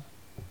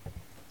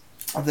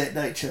of that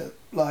nature,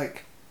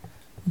 like.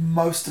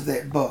 Most of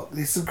that book,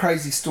 there's some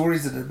crazy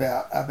stories in it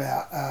about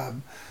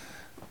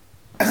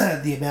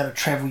the amount of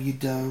travel you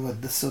do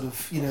and the sort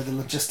of the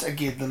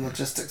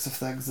logistics of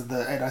things and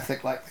I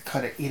think like the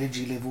kind of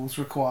energy levels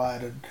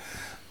required,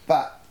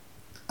 but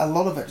a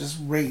lot of it just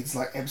reads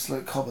like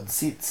absolute common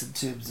sense in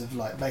terms of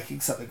like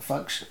making something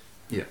function.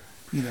 Yeah.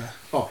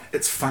 Oh,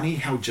 it's funny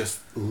how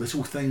just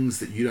little things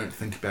that you don't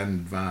think about in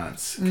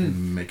advance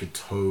can make a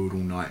total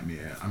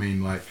nightmare. I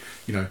mean, like,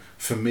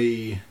 for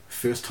me,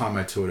 first time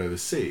I toured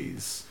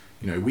overseas,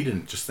 we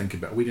didn't just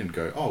we didn't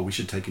go, oh, we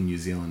should take a New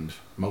Zealand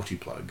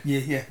multi-plug.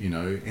 Yeah.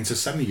 And so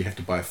suddenly you have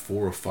to buy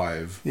 4 or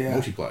 5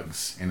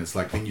 multi-plugs, and it's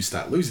like then you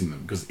start losing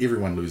them because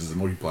everyone loses a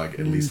multi-plug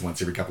at least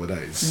once every couple of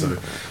days. So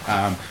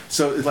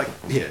it's like,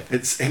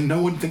 and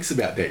no one thinks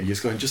about that. You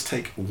just go and just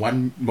take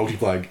one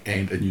multi-plug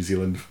and a New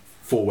Zealand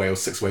 4-way or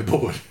 6-way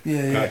board.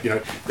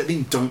 But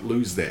then don't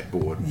lose that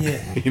board.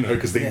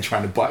 Because then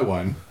trying to buy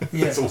one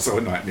is also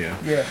a nightmare.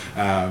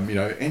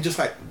 And just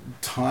like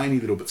tiny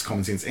little bits of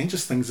common sense, and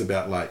just things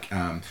about like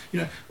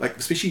like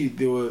especially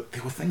there were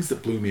things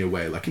that blew me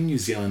away. Like in New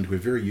Zealand, we're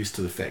very used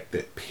to the fact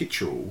that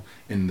petrol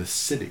in the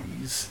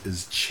cities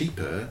is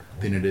cheaper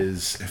than it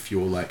is if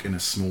you're like in a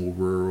small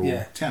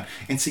rural town.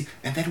 And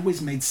that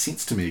always made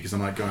sense to me because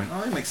I'm like going,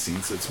 oh, that makes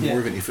sense. It's more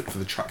of an effort for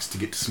the trucks to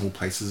get to small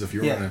places. If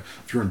you're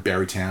in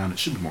Barrytown, it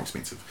should be more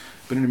expensive.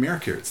 But in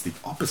America, it's the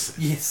opposite.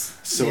 Yes.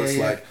 So it's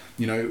like,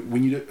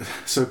 when you do,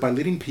 so by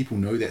letting people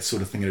know that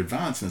sort of thing in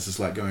advance, and it's just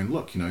like going,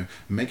 look,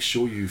 make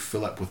sure you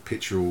fill up with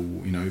petrol,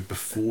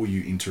 before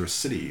you enter a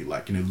city.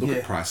 Like, look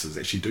at prices,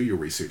 actually do your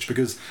research,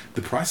 because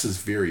the prices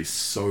vary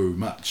so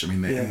much. I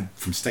mean,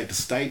 from state to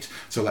state.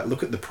 So like,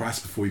 look at the price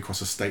before you cross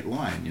a state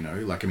line,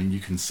 like, I mean, you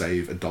can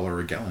save $1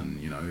 a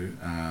gallon,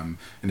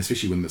 and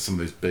especially when there's some of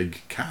those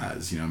big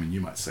cars,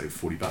 you might save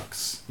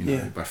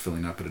 $40, by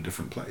filling up at a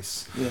different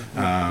place.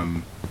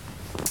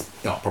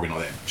 No, probably not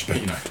that much, but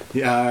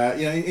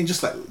and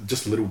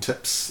just little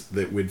tips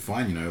that we'd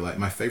find. Like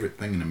my favorite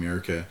thing in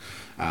America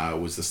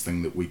was this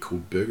thing that we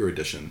called burger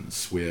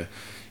editions, where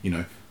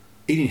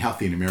eating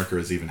healthy in America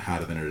is even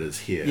harder than it is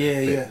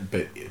here.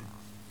 But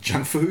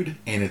junk food,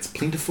 and it's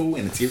plentiful,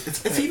 and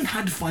it's even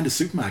hard to find a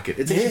supermarket.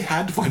 It's actually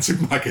hard to find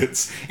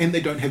supermarkets, and they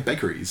don't have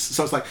bakeries.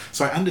 So it's like,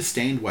 so I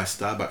understand why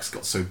Starbucks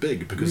got so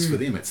big, because for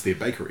them it's their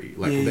bakery.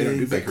 Like they don't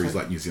do bakeries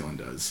like New Zealand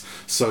does.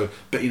 So,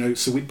 but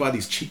so we'd buy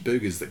these cheap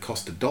burgers that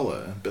cost $1,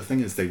 but the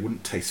thing is they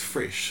wouldn't taste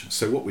fresh.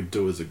 So what we'd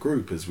do as a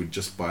group is we'd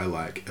just buy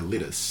like a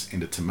lettuce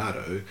and a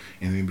tomato,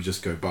 and then we'd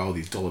just go buy all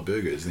these dollar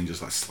burgers, and then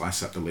just like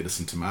slice up the lettuce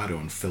and tomato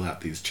and fill out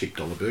these cheap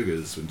dollar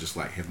burgers, and just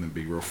like have them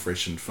be real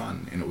fresh and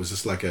fun. And it was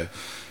just like a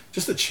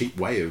cheap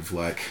way of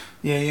like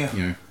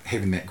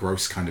having that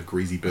gross kind of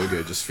greasy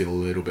burger just feel a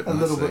little bit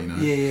nicer,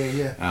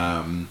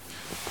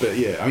 but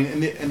I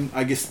mean, and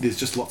I guess there's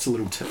just lots of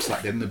little tips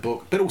like that in the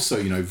book, but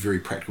also very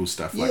practical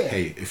stuff like,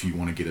 hey, if you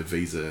want to get a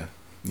visa,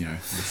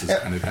 this is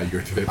kind of how you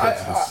go through that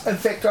process. In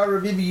fact, I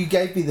remember you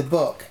gave me the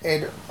book,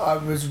 and I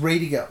was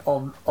reading it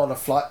on a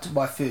flight, to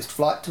my first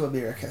flight to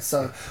America.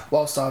 So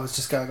whilst I was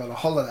just going on a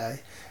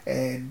holiday,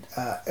 and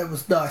it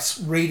was nice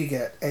reading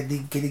it and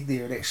then getting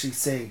there and actually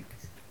seeing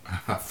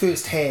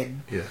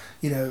firsthand,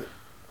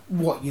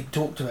 what you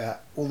talked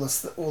about, all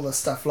this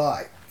stuff,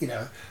 like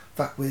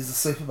where's the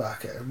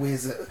supermarket, and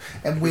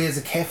where's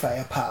a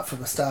cafe apart from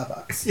a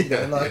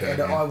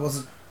Starbucks, I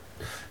wasn't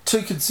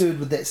too concerned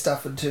with that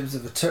stuff in terms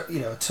of a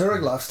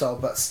touring lifestyle,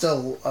 but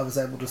still I was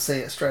able to see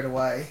it straight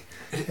away,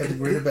 having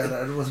read about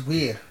it, and it was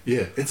weird.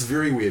 Yeah, it's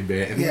very weird,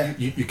 man. And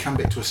you come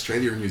back to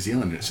Australia and New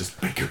Zealand, and it's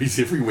just bakeries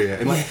everywhere,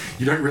 and like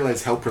you don't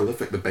realise how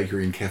prolific the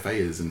bakery and cafe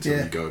is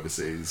until you go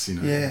overseas.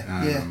 And yet,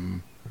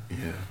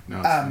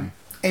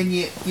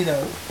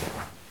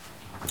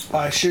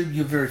 I assume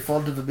you're very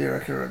fond of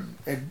America,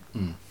 and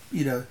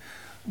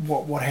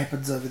what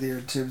happens over there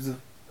in terms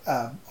of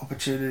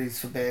opportunities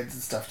for bands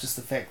and stuff. Just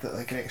the fact that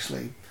they can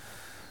actually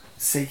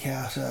seek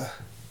out a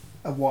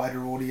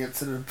wider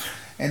audience and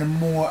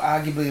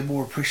arguably a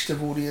more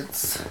appreciative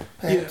audience,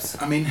 perhaps.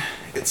 Yeah, I mean,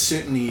 it's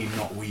certainly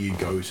not where you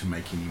go to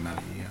make any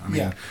money. I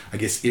mean, I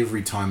guess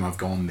every time I've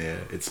gone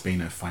there, it's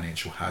been a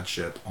financial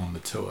hardship on the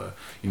tour.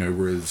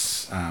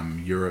 Whereas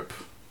Europe,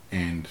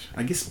 and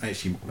I guess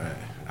actually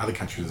other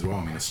countries as well.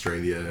 I mean,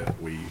 Australia,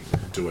 we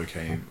do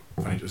okay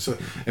financially. So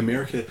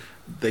America,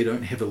 they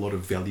don't have a lot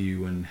of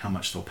value in how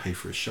much they'll pay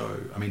for a show.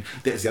 I mean,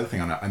 that's the other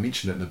thing. I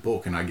mentioned it in the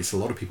book, and I guess a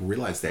lot of people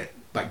realise that.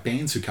 Like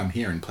bands who come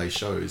here and play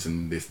shows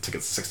and their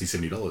tickets are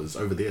 $60-$70,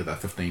 over there they're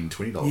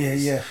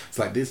 $15-$20. It's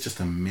like there's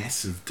just a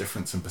massive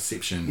difference in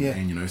perception.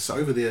 And so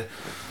over there,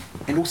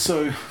 and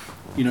also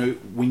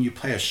when you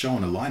play a show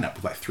on a lineup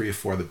with like 3 or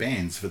 4 other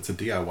bands, if it's a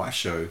DIY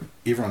show,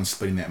 everyone's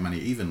splitting that money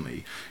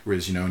evenly.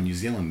 Whereas in New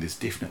Zealand there's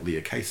definitely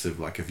a case of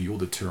like, if you're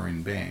the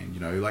touring band,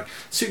 like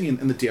certainly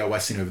in the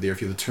DIY scene over there,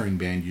 if you're the touring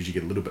band, you usually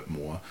get a little bit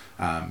more,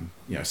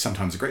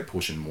 sometimes a great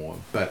portion more,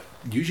 but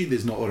usually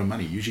there's not a lot of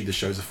money. Usually the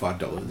shows are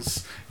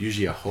 $5.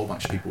 Usually a whole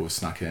bunch of people have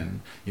snuck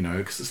in,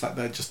 because it's like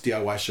they're just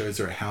DIY shows,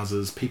 they're at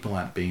houses, people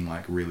aren't being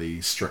like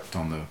really strict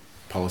on the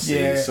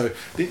policy, so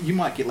you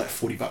might get like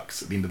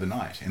 $40 at the end of the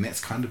night, and that's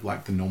kind of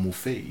like the normal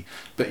fee.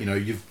 But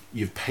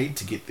you've paid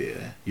to get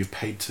there, you've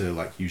paid to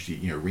like usually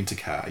rent a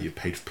car, you've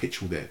paid for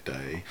petrol that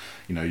day,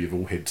 you've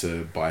all had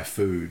to buy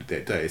food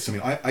that day. So I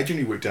mean, I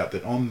generally worked out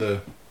that on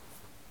the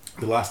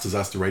last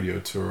Disaster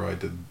Radio tour I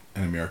did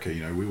in America,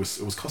 it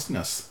was costing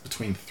us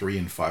between $300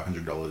 and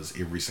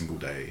 $500 every single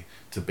day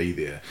to be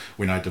there.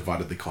 When I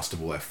divided the cost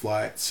of all our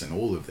flights and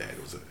all of that,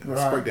 it was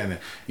broke down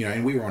there,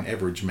 and we were on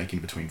average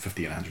making between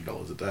 $50 and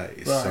 $100 a day.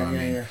 Right, so I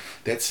mean,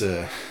 that's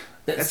a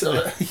It's a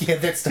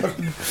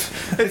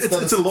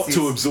lot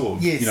to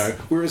absorb. Yes.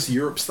 Whereas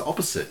Europe's the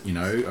opposite. I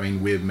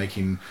mean, we're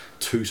making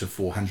 €200 to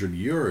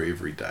 €400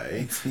 every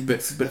day,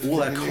 but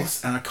all our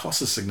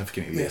costs are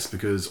significantly less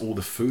because all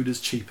the food is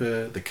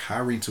cheaper. The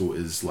car rental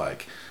is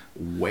like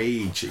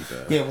way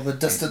cheaper. Yeah, well, the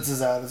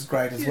distances aren't as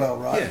great as well,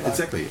 right? Yeah,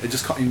 exactly. It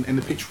just and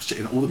the petrol's cheap,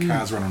 and all the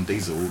cars run on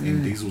diesel,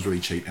 and diesel's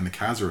really cheap, and the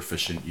cars are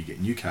efficient. You get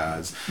new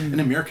cars. In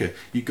America,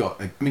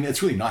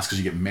 it's really nice because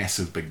you get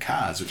massive big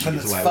cars, which and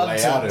you it's get fun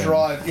to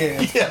drive.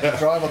 It's fun to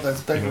drive on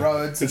those big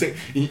roads. It's like,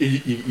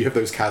 you have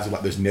those cars with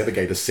like those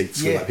navigator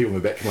seats where like people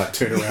in the back can like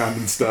turn around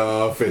and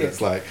stuff, and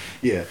it's like,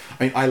 I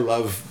mean, I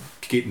love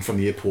getting from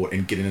the airport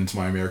and getting into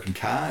my American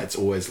car. It's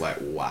always like,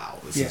 wow,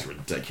 this is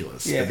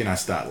ridiculous. But then I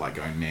start like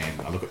going,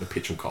 man, I look at the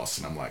petrol costs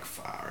and I'm like,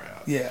 far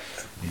out.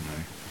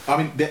 I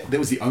mean, that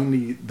was the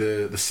only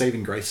the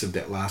saving grace of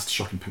that last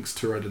Shocking Pinks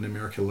tour I did in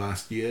America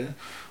last year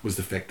was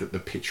the fact that the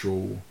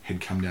petrol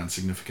had come down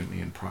significantly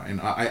in price.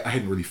 And I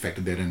hadn't really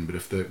factored that in, but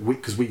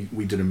because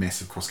we did a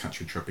massive cross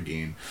country trip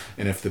again,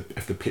 and if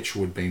the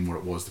petrol had been what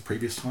it was the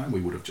previous time, we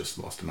would have just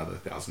lost another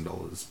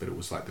 $1,000. But it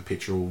was like the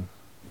petrol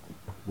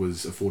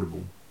was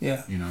affordable.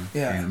 Yeah. You know,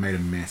 Yeah. and it made a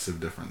massive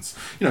difference.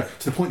 You know,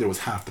 to the point that it was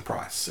half the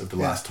price of the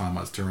last time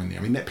I was touring there.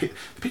 I mean, the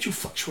petrol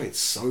fluctuates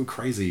so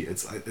crazy.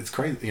 It's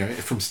crazy. You know,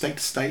 from state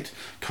to state,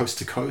 coast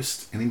to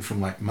coast, and then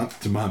from like month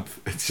to month,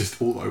 it's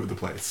just all over the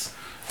place.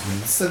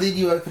 So then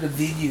you open a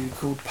venue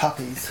called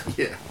Puppies.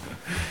 Yeah.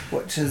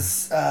 Which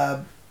is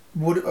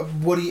what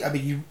do you? I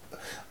mean,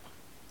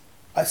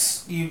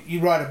 you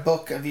write a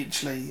book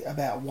eventually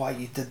about why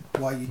you did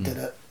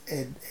it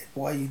and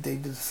why you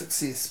deemed it a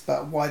success.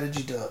 But why did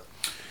you do it?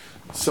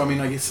 So I mean,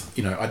 I guess,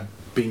 you know, I'd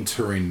been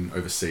touring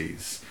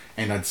overseas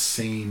and I'd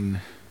seen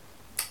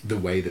the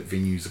way that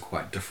venues are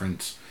quite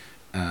different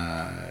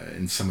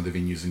in some of the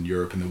venues in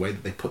Europe, and the way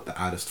that they put the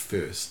artist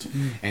first.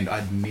 And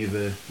I'd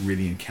never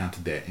really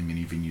encountered that in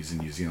many venues in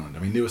New Zealand. I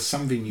mean, there were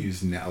some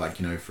venues now, like,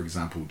 you know, for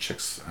example,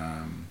 Chicks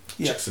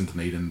in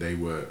Dunedin, they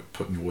were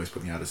always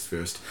putting the artist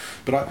first.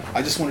 But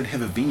I just wanted to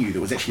have a venue that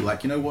was actually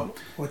like, you know what?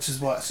 Which is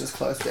why it's just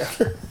closed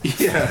down.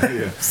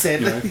 Yeah.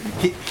 Sadly.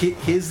 You know,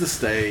 here's the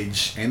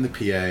stage and the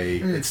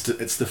PA.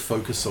 It's the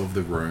focus of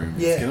the room.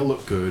 Yeah. It's going to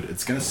look good.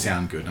 It's going to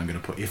sound good. I'm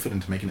going to put effort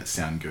into making it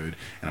sound good.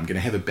 And I'm going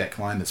to have a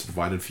backline that's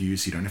provided for you,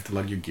 so you don't have to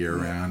lug your gear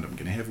around. I'm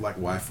going to have like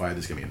Wi-Fi.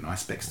 There's going to be a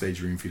nice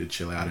backstage room for you to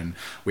chill out in.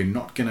 We're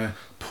not going to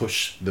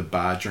push the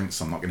bar drinks.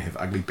 I'm not going to have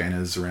ugly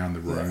banners around the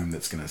room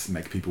that's going to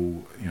make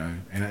people, you know,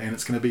 and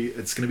it's going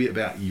to be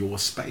about your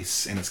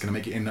space, and it's going to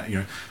make it, and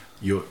you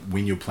know,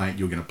 when you're playing,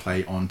 you're going to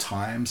play on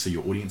time, so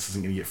your audience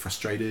isn't going to get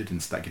frustrated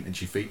and start getting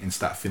itchy feet and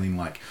start feeling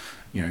like,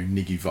 you know,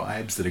 niggy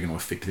vibes that are going to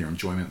affect their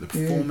enjoyment of the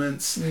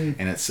performance.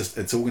 And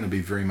it's all going to be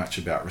very much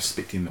about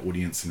respecting the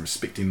audience and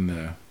respecting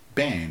the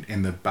band,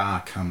 and the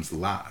bar comes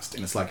last.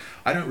 And it's like,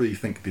 I don't really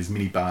think there's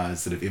many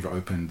bars that have ever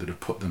opened that have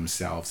put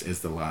themselves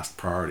as the last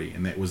priority,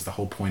 and that was the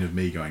whole point of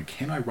me going,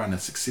 can I run a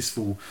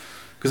successful,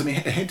 because I mean,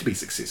 it had to be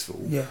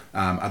successful. Yeah.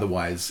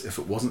 Otherwise, if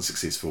it wasn't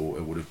successful,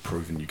 it would have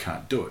proven you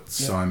can't do it.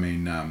 Yeah. So I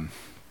mean,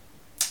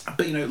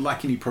 but you know,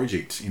 like any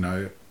project, you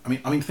know, I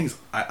mean, things.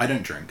 I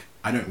don't drink.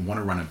 I don't want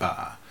to run a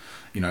bar.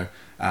 You know,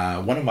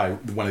 one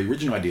of the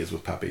original ideas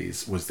with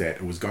Puppies was that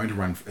it was going to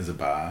run as a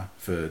bar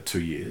for 2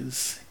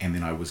 years, and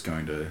then I was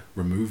going to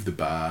remove the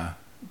bar,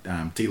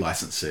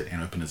 de-license it,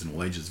 and open as an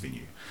all ages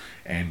venue,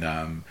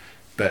 and.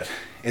 But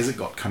as it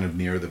got kind of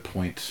nearer the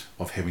point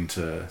of having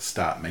to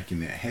start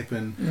making that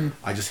happen,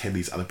 I just had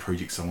these other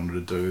projects I wanted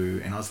to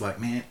do, and I was like,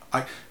 man,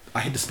 I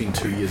had to spend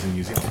 2 years in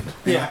New Zealand.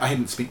 Yeah. I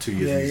hadn't spent 2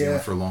 years in New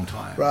Zealand for a long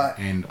time. Right.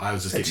 And I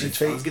was just getting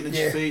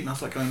itchy feet, and I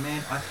was like, going,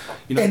 man,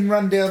 you know. And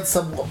run down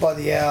somewhat by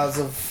the hours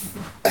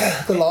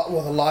of the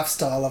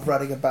lifestyle of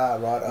running a bar,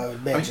 right? I would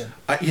imagine.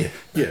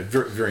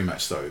 Very, very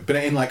much so. But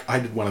and like, I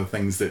did one of the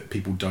things that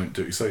people don't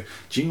do. So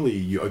generally,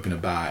 you open a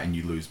bar and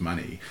you lose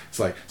money. It's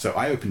like, so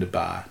I opened a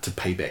bar to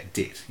pay back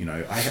debt. You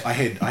know, I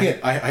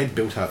had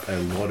built up a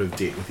lot of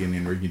debt with the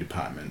Inland Revenue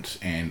Department,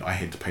 and I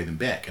had to pay them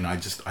back, and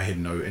I had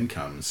no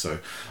income, so.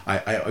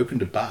 I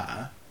opened a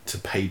bar to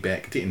pay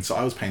back debt, and so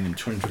I was paying them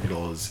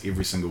 $250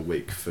 every single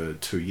week for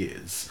 2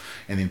 years,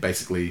 and then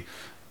basically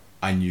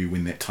I knew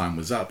when that time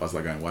was up, I was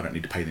like, well, I don't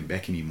need to pay them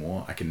back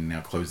anymore. I can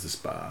now close this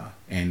bar.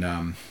 And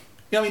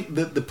yeah, I mean,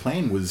 the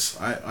plan was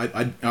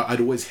I'd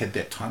always had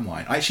that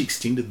timeline. I actually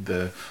extended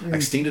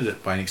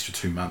it by an extra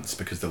 2 months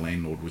because the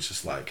landlord was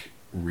just like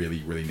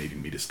really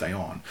needing me to stay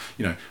on.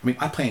 You know, I mean,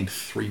 I planned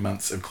 3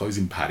 months of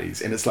closing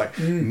parties, and it's like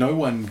no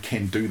one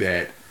can do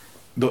that.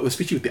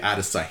 Especially with the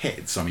artists I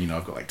had. So I mean, you know,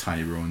 I've got like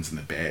Tiny Ruins and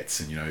the Bats,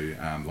 and you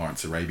know,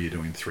 Lawrence Arabia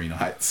doing 3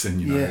 nights,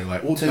 and you know,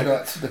 like all 2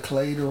 nights for the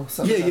Cleed or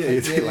something.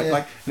 It's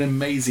like an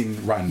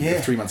amazing run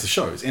of 3 months of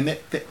shows, and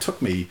that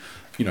took me,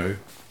 you know,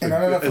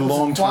 a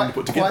long time to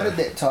put together. Quite at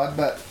that time,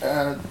 but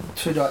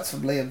 2 nights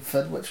from Liam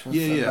Finn, which was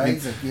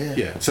amazing. I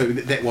mean, so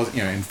that was,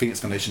 you know, and Phoenix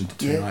Foundation did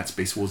 2 nights,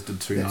 Beast Wars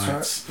did 2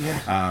 nights.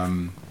 Right. Yeah.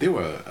 There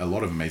were a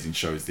lot of amazing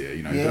shows there.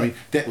 You know, I mean,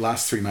 that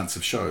last 3 months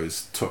of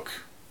shows took.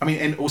 I mean,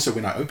 and also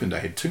when I opened, I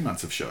had 2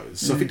 months of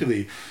shows. So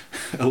effectively,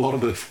 a lot of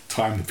the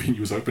time the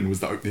venue was open was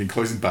the opening and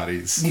closing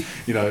parties,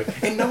 you know.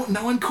 And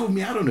no one called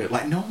me out on it.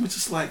 Like, no one was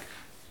just like,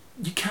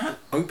 you can't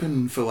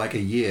open for like a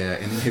year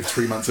and then have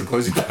 3 months of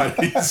closing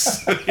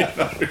parties, you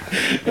know.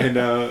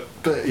 And,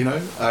 but, you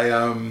know,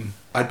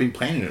 I'd been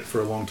planning it for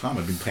a long time.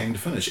 I'd been planning to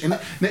finish, and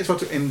that's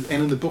what. And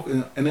in the book,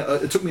 and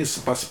it took me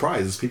by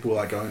surprise. As people were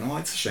like going, "Oh,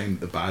 it's a shame that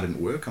the bar didn't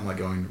work." I'm like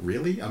going,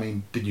 "Really? I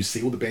mean, did you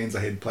see all the bands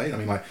I had played? I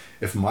mean, like,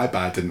 if my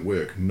bar didn't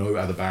work, no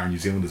other bar in New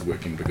Zealand is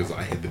working because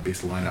I had the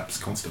best lineups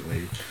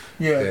constantly."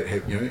 Yeah. That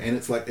have, you know, and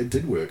it's like it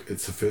did work.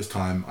 It's the first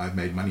time I've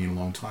made money in a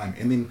long time,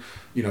 and then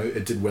you know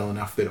it did well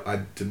enough that I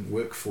didn't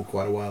work for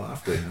quite a while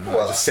after. You know,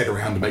 I just sat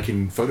around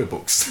making photo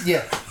books.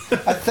 Yeah,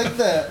 I think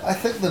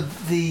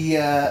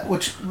the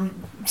which.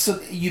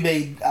 So you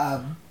mean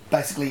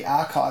basically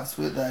archives,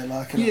 weren't they?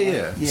 Like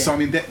yeah. So I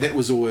mean that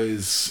was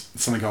always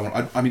something I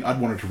wanted.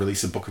 I'd wanted to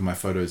release a book of my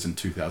photos in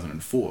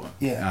 2004.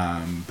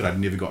 Yeah. But I'd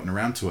never gotten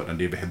around to it. I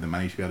never had the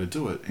money to be able to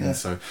do it, and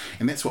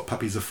that's what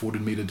Puppies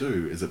afforded me to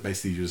do. Is it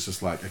basically was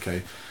just like,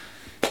 okay,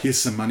 here's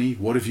some money.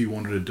 What have you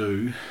wanted to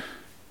do?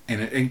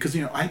 And because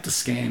you know I had to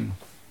scan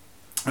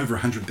over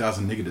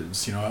 100,000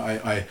 negatives. You know,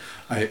 I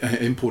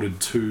imported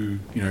 2,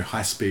 you know,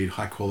 high-speed,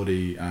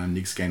 high-quality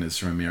neg scanners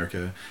from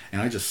America,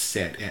 and I just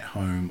sat at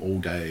home all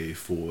day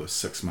for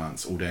 6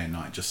 months, all day and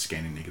night, just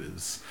scanning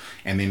negatives.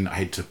 And then I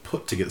had to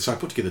put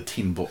together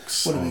 10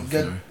 books. Would have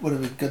been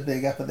good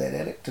being up in that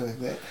attic doing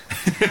that.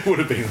 It would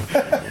have been.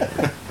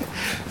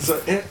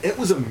 So it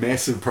was a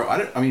massive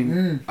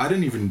I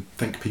don't even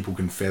think people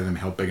can fathom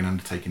how big an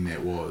undertaking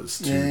that was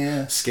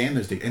to scan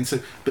those things. And so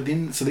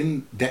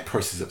then that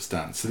process is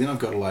done. So then I've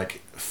got to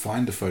like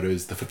find the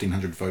photos, the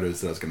 1,500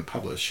 photos that I was going to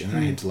publish, and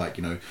then I had to like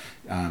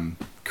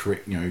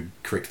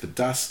correct the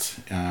dust,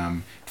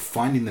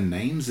 finding the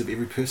names of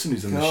every person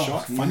who's in the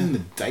shot, finding the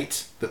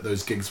date that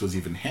those gigs was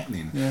even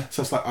happening. Yeah.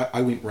 So it's like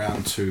I went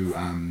round to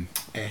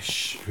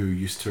Ash, who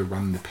used to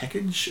run the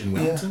package in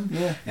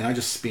Wellington, and I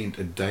just spent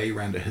a day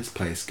round at his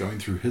place going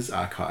through his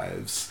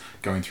archives,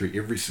 going through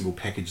every single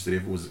package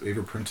that was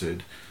ever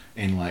printed,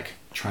 and like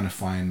trying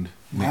to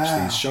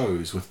match these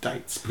shows with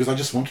dates, because I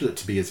just wanted it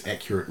to be as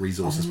accurate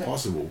resource as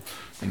possible.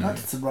 You know, I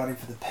did some writing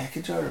for the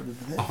package. I remember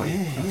that. Oh,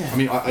 yeah. I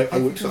mean, I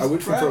worked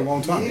for him for a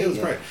long time. Yeah, it was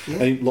great. Yeah. I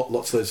mean,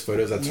 lots of those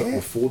photos I took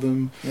were for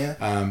them.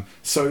 Yeah.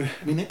 So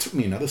I mean, that took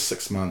me another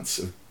 6 months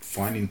of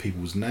finding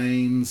people's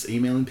names,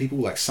 emailing people.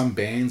 Like some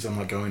bands, I'm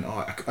like going,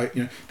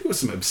 there were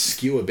some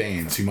obscure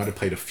bands who might have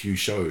played a few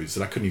shows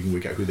that I couldn't even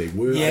work out who they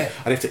were. Yeah.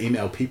 I'd have to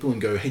email people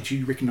and go, hey, do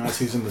you recognise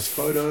who's in this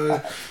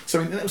photo? So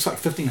I mean, that was like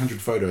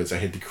 1,500 photos I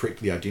had to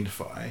correctly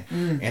identify,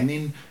 and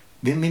then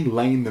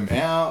laying them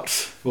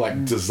out,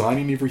 like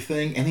designing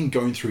everything, and then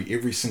going through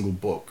every single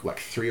book like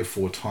 3 or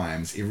 4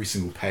 times, every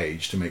single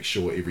page, to make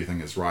sure everything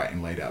is right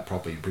and laid out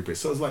properly and prepared.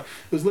 So it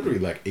was literally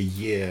like a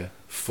year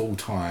full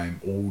time,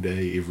 all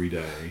day, every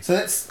day. So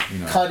that's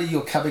kind of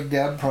your coming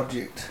down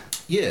project.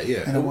 Yeah.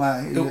 In a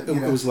way,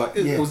 it was like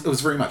it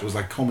was very much. It was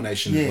like a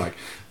culmination of like,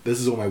 this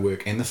is all my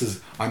work, and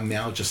I'm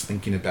now just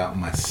thinking about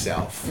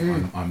myself.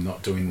 I'm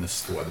not doing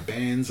this for other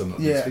bands. I'm not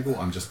doing this for people.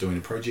 I'm just doing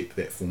a project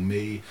that for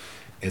me.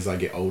 As I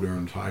get older,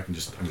 and I can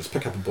just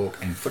pick up a book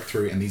and flick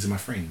through, and these are my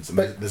friends, and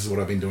this is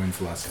what I've been doing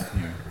for the last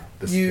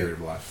this period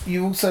of life.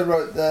 You also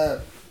wrote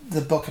the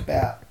book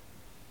about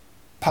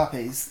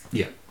puppies.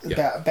 Yeah.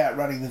 About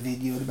running the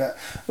venue, and about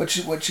which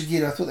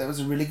again I thought that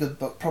was a really good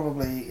book.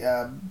 Probably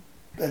in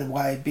a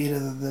way better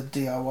than the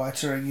DIY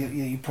touring.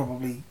 You're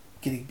probably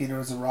getting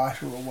better as a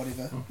writer or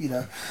whatever.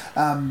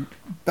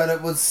 But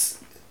it was.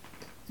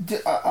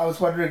 I was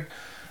wondering,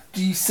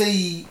 do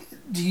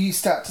you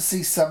start to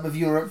see some of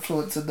your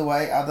influence in the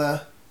way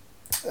other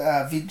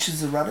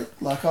ventures are running?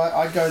 Like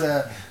I go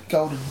to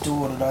Golden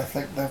Dawn, and I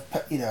think they've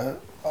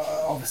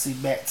obviously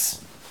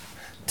Matt's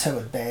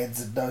toured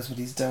bands and knows what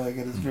he's doing,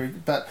 and is very.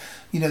 But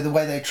the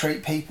way they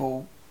treat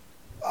people,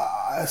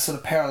 I sort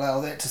of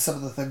parallel that to some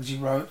of the things you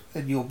wrote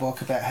in your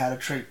book about how to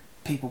treat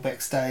people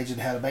backstage and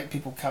how to make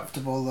people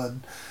comfortable.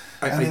 And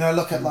I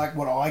look at like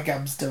what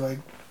iGum's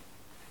doing,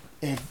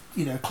 and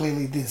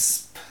clearly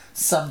there's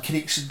some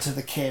connection to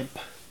the camp.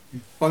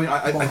 Well,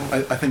 I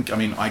think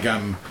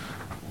iGum,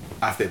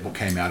 after that book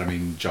came out,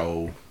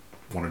 Joel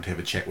wanted to have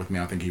a chat with me.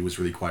 I think he was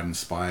really quite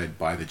inspired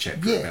by the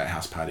chapter about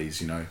house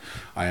parties.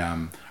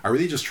 I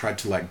really just tried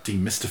to like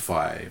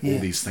demystify all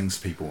these things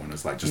to people, and it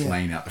was like just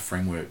laying out the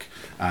framework.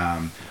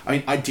 I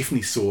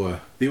definitely saw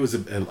there was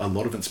a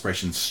lot of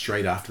inspiration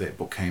straight after that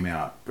book came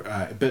out,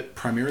 but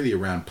primarily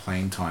around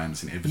playing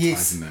times and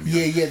advertising them.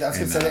 I was going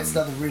to say that's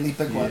another really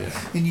big one.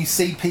 And you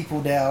see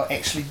people now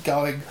actually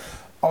going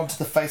onto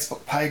the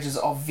Facebook pages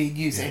of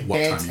venues and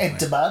bands and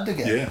demanding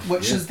it,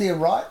 which is their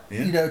right,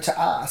 to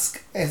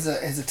ask as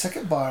a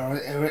ticket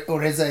buyer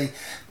or as a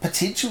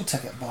potential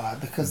ticket buyer,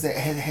 because that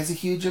has a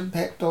huge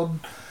impact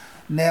on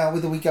now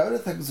whether we go to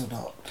things or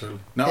not.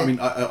 Totally. No,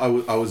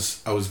 I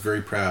was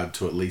very proud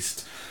to at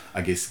least,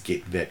 I guess,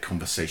 get that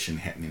conversation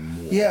happening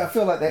more. Yeah, I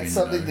feel like that's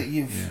something that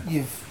you've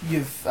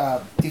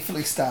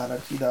definitely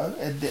started,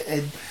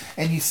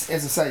 and you, as I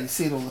say, you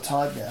see it all the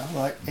time now,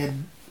 like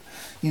and.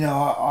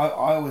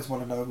 I always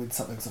want to know when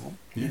something's on.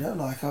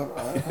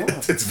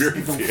 It's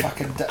very fair.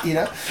 Fucking,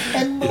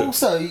 and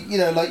also,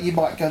 like you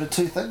might go to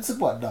 2 things in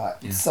one night.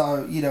 Yeah.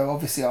 So,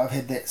 obviously I've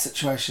had that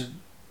situation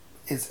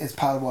as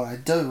part of what I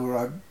do, where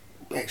I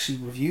actually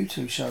review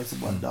 2 shows in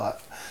one night,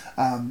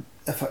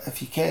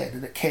 if you can,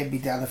 and it can be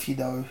done if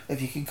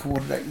you can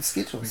coordinate your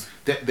schedules.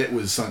 That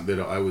was something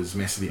that I was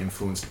massively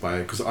influenced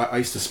by, because I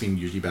used to spend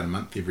usually about a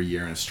month every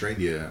year in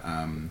Australia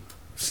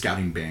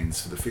scouting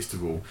bands for the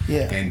festival,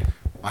 and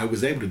I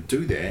was able to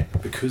do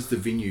that because the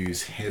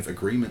venues have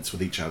agreements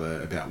with each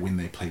other about when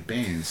they play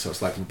bands. So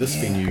it's like, well, this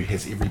venue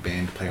has every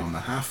band play on the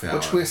half hour.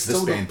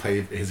 This band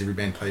has every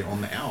band play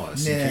on the hour.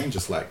 So you can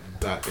just like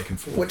dart back and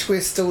forth. Which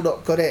we're still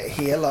not good at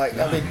here. Like,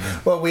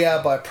 well, we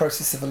are by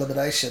process of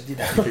elimination.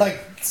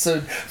 Like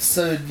soon,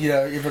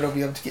 everyone will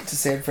be able to get to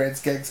San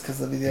Fran's gigs because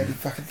they'll be the only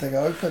fucking thing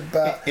open.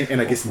 But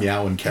and I guess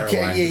Meow and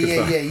Caroline.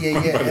 Yeah.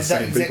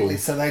 Exactly.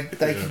 So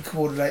they can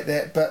coordinate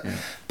that.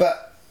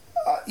 But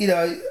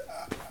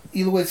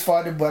you'll always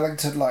find in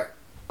Wellington, like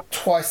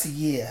twice a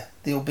year,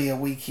 there'll be a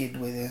weekend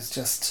where there's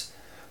just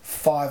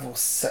 5 or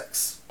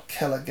 6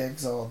 killer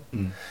gigs on.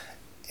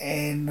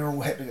 and they're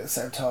all happening at the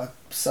same time.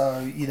 So,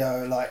 you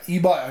know, like,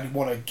 you might only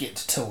want to get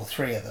to 2 or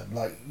 3 of them.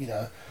 Like, you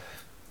know,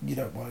 you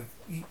don't want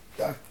to...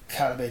 I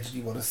can't imagine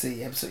you want to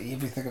see absolutely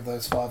everything of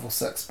those 5 or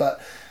 6,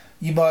 but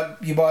you might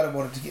have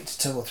wanted to get to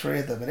 2 or 3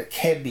 of them, and it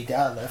can be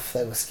done if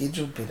they were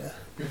scheduled better.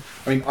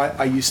 I mean,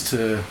 I used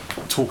to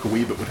talk a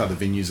wee bit with other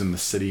venues in the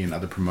city and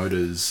other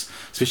promoters,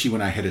 especially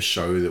when I had a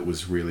show that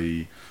was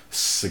really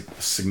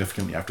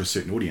significantly after a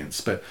certain audience.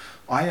 But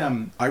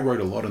I wrote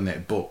a lot in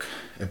that book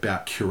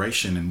about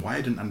curation and why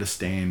I didn't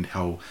understand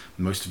how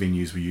most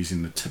venues were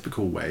using the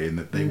typical way, and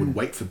that they would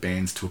wait for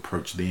bands to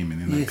approach them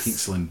and then they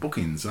pencil in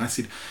bookings. And I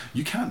said,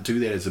 you can't do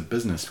that as a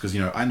business, because,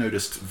 you know, I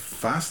noticed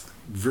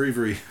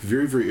very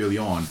early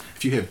on,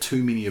 if you have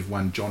too many of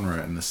one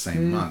genre in the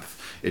same month,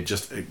 it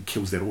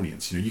kills that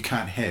audience. You know,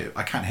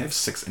 I can't have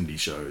 6 indie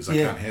shows. I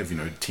can't have, you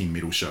know, 10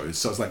 metal shows.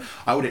 So it's like,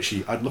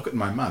 I'd look at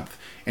my month,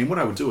 and what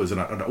I would do is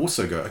I'd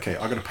also go, okay,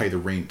 I got to pay the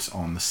rent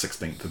on the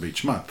 16th of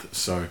each month.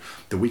 So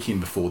the weekend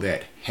before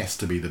that has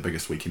to be the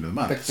biggest weekend of the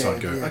month. Big so band,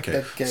 I'd go,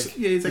 okay,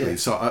 exactly. Yeah.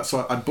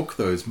 So I'd book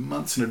those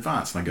months in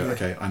advance, and I go,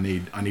 okay, I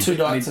need 2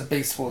 nights of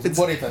Beast Wars,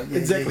 whatever.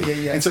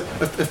 Exactly. And so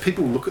if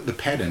people look at the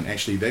pattern,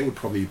 actually, they would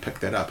probably pick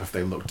that up if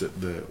they looked at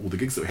all the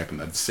gigs that happen.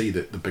 They'd see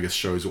that the biggest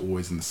shows are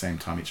always in the same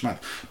time each month.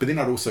 But then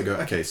I'd also go,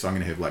 okay, so I'm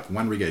going to have like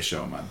 1 reggae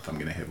show a month. I'm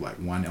going to have like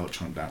 1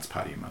 electronic dance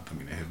party a month. I'm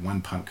going to have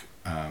 1 punk,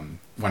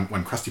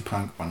 one crusty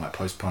punk, 1 like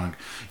post punk.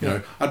 You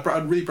know,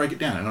 I'd really break it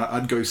down, and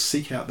I'd go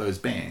seek out those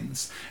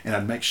bands, and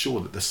I'd make sure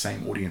that the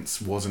same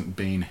audience wasn't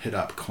being hit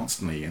up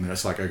constantly. And then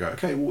it's like, I go,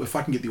 okay, well, if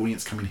I can get the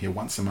audience coming here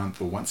once a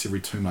month or once every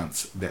 2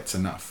 months, that's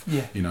enough.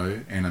 Yeah. You know,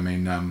 and I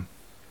mean, and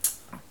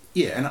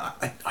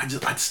I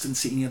just didn't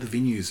see any other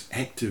venues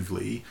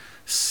actively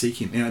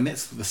seeking, you know, and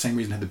that's the same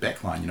reason I had the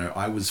backline. You know,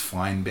 I was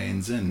flying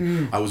bands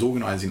in. I was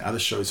organising other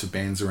shows for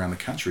bands around the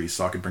country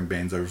so I could bring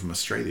bands over from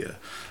Australia.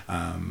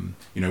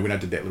 You know, when I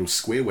did that little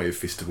Square Wave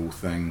Festival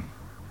thing,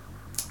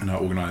 and I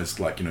organised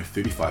like, you know,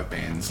 35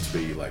 bands to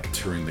be like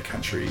touring the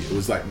country, it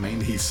was like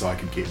mainly so I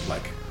could get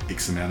like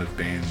X amount of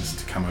bands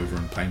to come over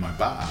and play my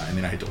bar, and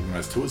then I had to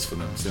organise tours for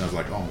them. So then I was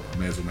like, oh, I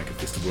may as well make a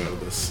festival out of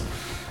this.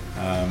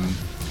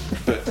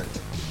 But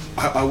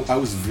I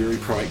was very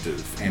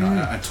proactive, and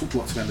I talked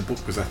lots about in the book,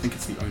 because I think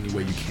it's the only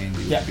way you can be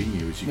with a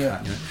venue, is you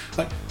can't, you know,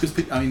 like, because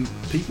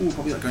people were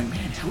probably like going,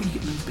 man, how are you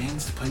getting these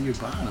bands to play your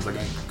bar? And I was like,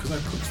 because I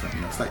approach them,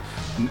 you know, it's like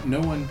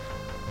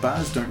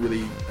bars don't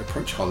really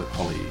approach Holly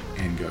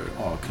and go,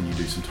 oh, can you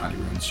do some Tiny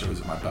Ruins shows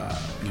at my bar?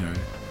 You know,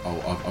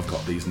 oh, I've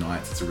got these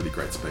nights, it's a really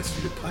great space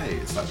for you to play.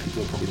 It's like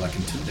people are probably like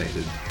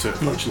intimidated to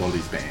approach a lot of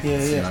these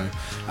bands, you know.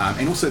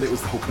 And also that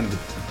was the whole point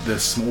of the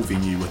small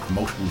venue with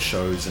multiple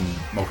shows and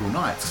multiple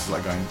nights. It's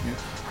like going, you know,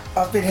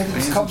 I've been having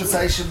this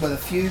conversation with a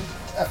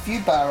few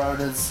bar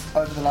owners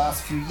over the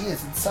last few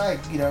years, and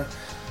saying, you know,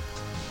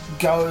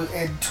 go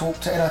and talk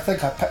to, and I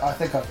think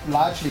I've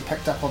largely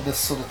picked up on this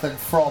sort of thing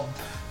from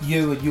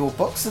you and your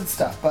books and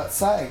stuff, but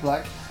saying,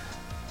 like,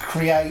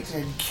 create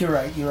and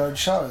curate your own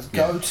shows.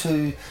 Go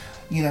to,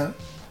 you know,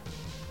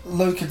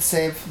 Luke and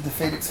Sam from the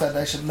Phoenix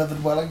Foundation live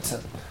in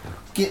Wellington.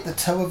 Get the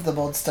 2 of them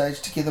on stage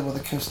together with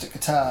acoustic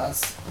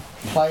guitars,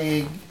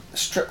 playing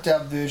stripped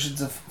down versions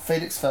of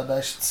Phoenix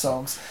Foundation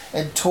songs,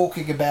 and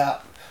talking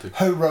about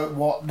who wrote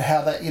what and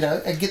how that, you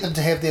know, and get them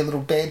to have their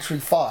little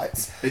bantery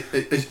fights.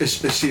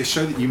 Actually, a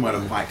show that you might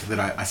have liked that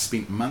I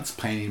spent months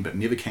planning but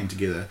never came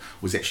together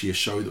was actually a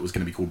show that was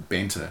going to be called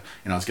Banter,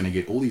 and I was going to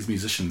get all these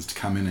musicians to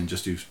come in and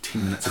just do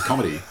 10 minutes of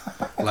comedy.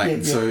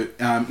 Like, so,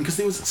 because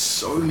there was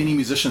so many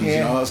musicians, you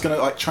know, I was going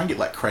to like try and get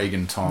like Craig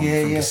and Tom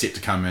from Cassette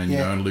to come in, you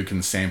know, and Luke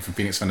and Sam from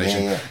Phoenix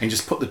Foundation, and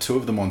just put the 2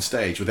 of them on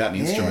stage without any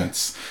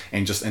instruments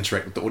and just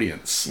interact with the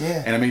audience.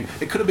 And I mean,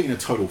 it could have been a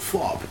total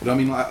flop, but I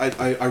mean,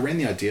 I ran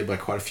the idea by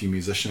quite a few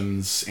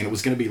musicians, and it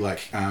was going to be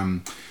like,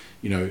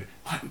 you know,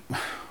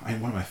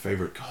 one of my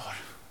favourite,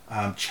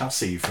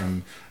 Chelsea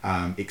from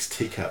Ex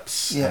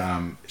Teacups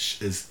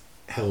is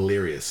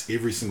hilarious.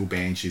 Every single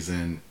band she's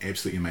in,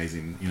 absolutely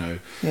amazing, you know.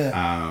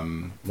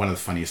 One of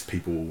the funniest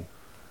people,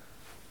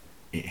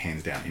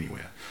 hands down,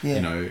 anywhere,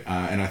 you know.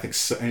 And I think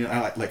so, and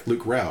I like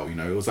Luke Rao, you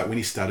know, it was like when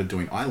he started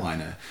doing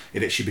eyeliner,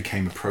 it actually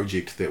became a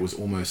project that was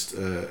almost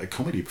a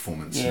comedy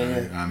performance. You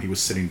know, he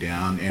was sitting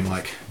down, and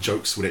like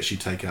jokes would actually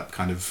take up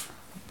kind of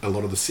a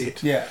lot of the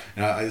set.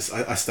 And I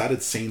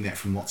started seeing that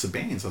from lots of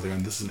bands. I was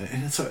going, this is,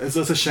 and it's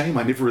a shame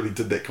I never really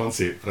did that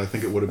concept, but I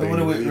think it would have been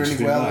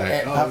really well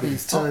at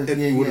puppies too.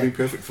 It would have been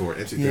perfect for it,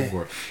 absolutely perfect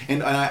for it.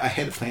 And I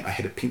had it planned, I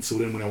had it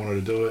penciled in when I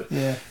wanted to do it.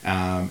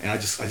 And I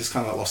just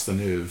kind of like lost the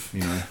nerve,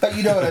 you know. But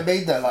you know what I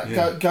mean, though.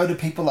 Like go to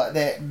people like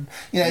that, and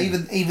you know,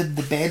 even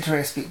the banter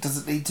aspect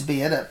doesn't need to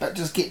be in it, but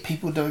just get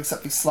people doing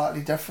something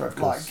slightly different.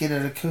 Like get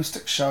an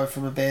acoustic show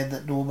from a band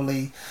that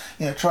normally,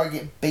 you know, try and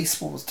get Beast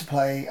Wars to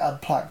play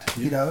unplugged.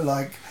 You know,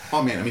 like,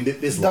 oh man, I mean,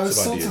 there's lots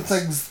those of ideas. sorts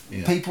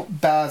of things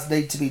bars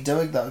need to be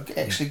doing, though.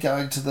 Actually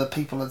going to the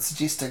people and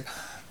suggesting,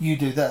 you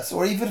do this,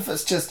 or even if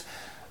it's just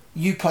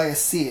you play a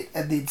set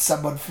and then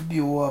someone from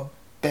your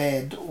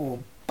band or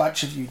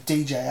bunch of you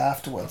DJ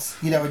afterwards,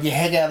 you know, and you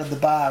hang out in the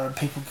bar and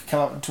people can come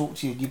up and talk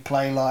to you, and you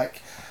play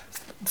like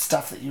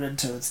stuff that you're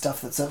into and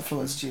stuff that's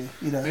influenced you,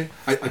 you know.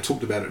 I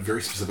talked about it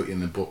very specifically in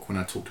the book when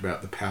I talked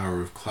about the power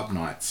of club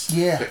nights.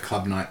 Yeah. That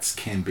club nights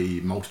can be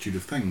a multitude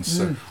of things.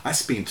 So I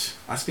spent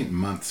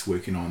months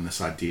working on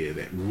this idea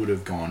that would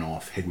have gone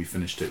off had we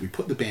finished it. We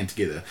put the band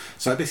together.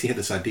 So I basically had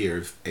this idea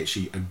of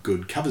actually a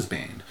good covers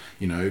band,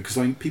 you know, because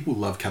I mean, people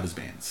love covers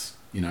bands.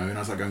 You know, and I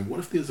was like going, what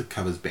if there's a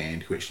covers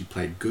band who actually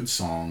played good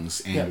songs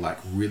and like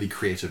really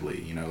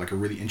creatively, you know, like a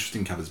really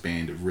interesting covers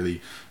band of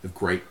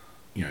great,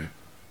 you know,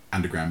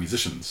 underground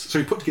musicians. So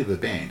we put together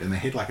the band and they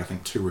had like I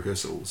think 2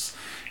 rehearsals,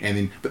 and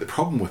then but the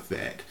problem with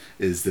that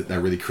is that they're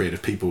really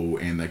creative people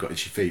and they've got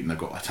itchy feet and they've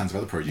got like, tons of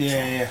other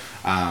projects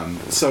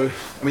so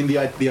I mean the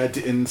idea,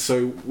 and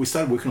so we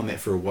started working on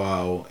that for a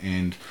while,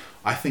 and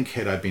I think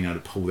had I been able to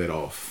pull that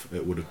off,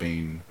 it would have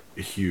been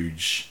a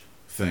huge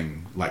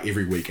thing, like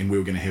every week, and we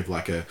were going to have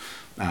like a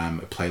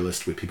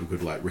playlist where people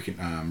could like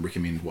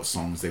recommend what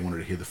songs they wanted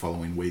to hear the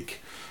following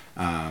week.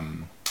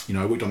 You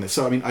know, I worked on that.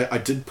 So I mean, I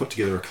did put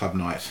together a club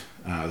night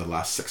the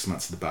last 6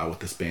 months at the bar with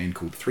this band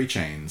called 3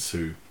 Chains,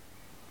 who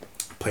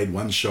played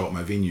one show at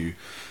my venue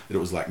that it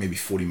was like maybe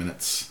 40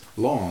 minutes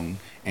long,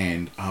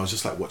 and I was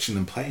just like watching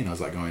them play, and I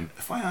was like going,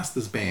 if I asked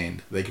this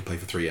band, they could play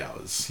for 3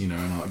 hours, you know,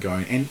 and I'm like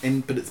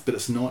going, but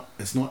it's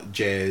not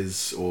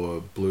jazz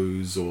or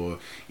blues or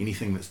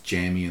anything that's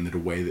jammy in the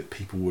way that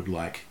people would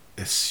like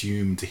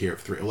assume to hear it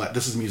for 3. Like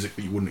this is music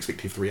that you wouldn't expect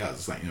to hear for 3 hours.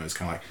 It's like, you know, it's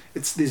kind of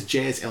like there's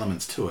jazz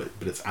elements to it,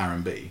 but it's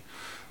R&B.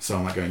 So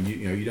I'm like going,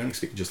 you know, you don't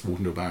expect to just walk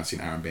into a bar and see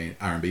an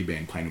R&B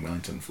band playing in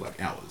Wellington for like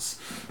hours.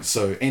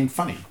 So, and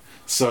funny.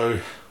 So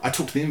I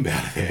talked to them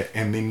about that,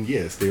 and then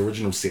yes, the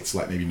original set's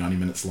like maybe 90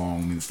 minutes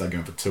long, and then start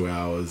going for 2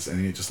 hours, and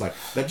then it just like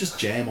they'd just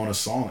jam on a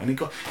song, and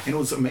it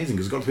was amazing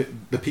because it got to be,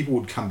 the people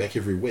would come back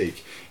every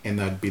week, and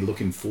they'd be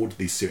looking forward to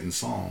these certain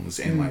songs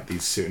and like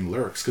these certain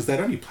lyrics, because they'd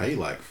only play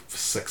like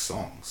 6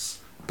 songs,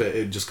 but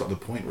it just got to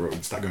the point where it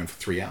would start going for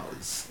 3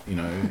 hours, you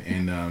know,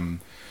 and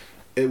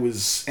it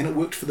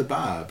worked for the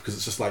bar because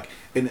it's just like,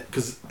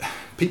 because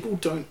people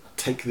don't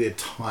take their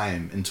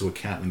time into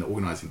account when they're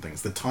organising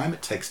things. The time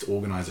it takes to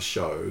organise a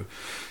show,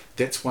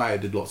 that's why I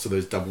did lots of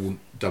those double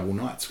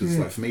nights, because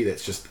like for me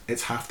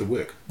it's half the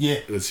work. Yeah.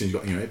 As soon as you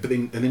got, you know, but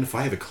then if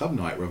I have a club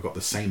night where I've got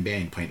the same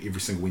band playing every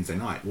single Wednesday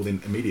night, well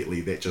then immediately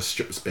that just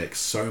strips back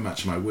so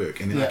much of my work,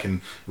 and then I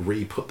can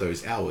re-put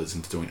those hours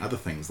into doing other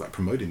things like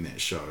promoting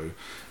that show.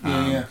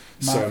 Marketing,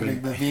 so I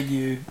mean, the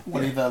venue,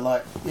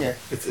 whatever.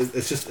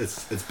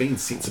 It's been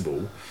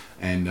sensible.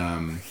 And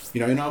you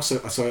know, and I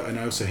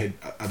also had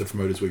other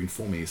promoters working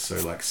for me.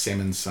 So like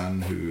Salmon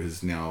Son, who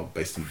is now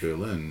based in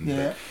Berlin.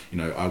 Yeah. But, you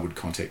know, I would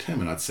contact him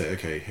and I'd say,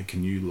 okay, hey,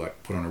 can you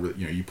like put on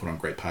you put on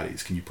great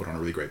parties? Can you put on a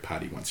really great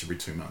party once every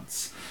 2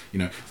 months? You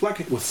know, it's like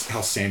with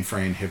how San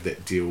Fran have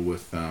that deal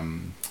with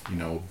you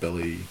know,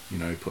 Billy, you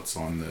know, puts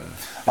on the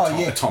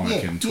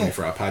Atomic and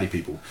 24-hour party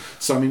people.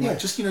 So I mean, like,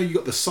 just, you know, you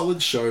got the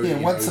solid show. Yeah,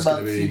 once a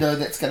month, you know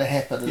that's going to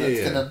happen, and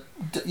it's going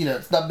to, you know,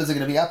 its numbers are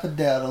going to be up and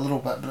down a little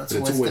bit, but it's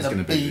always going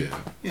to be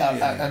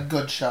a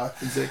good show.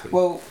 Exactly.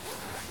 Well,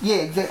 yeah,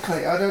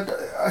 exactly.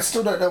 I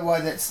still don't know why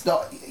that's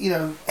not, you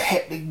know,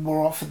 happening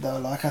more often though.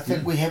 Like I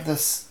think we have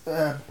this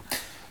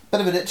bit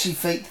of an itchy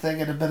feet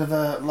thing and a bit of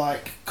a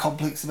like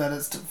complex about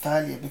instant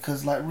failure,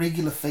 because like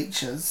regular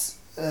features,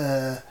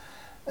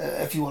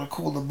 if you want to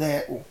call them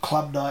that, or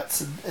club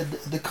nights in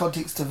the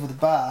context of the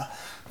bar,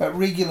 but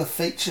regular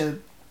feature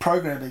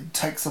programming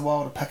takes a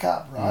while to pick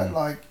up, right?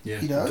 Like,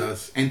 yeah, you know, it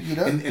does. And, you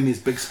know, and there's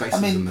big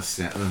spaces in this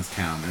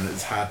town, and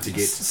it's hard to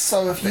get.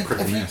 So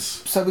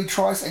so we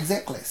try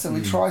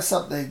we try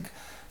something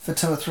for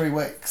 2 or 3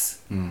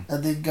 weeks, and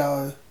then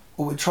go,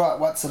 or we try it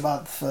once a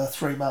month for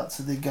 3 months,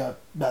 and then go,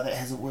 no, that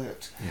hasn't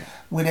worked. Yeah.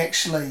 When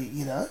actually,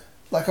 you know,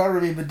 like I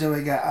remember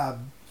doing a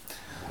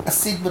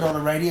segment on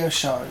a radio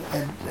show,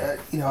 and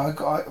you know,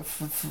 I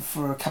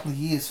for a couple of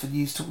years for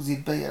News Talk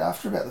ZB, and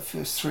after about the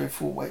first 3 or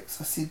 4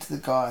 weeks, I said to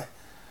the guy,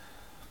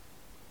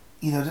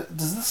 you know,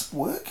 does this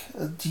work?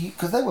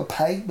 Because they were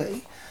paying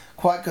me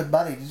quite good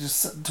money to just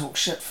sit and talk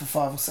shit for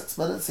 5 or 6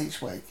 minutes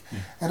each week,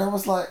 and I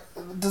was like,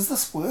 does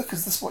this work?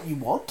 Is this what you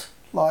want?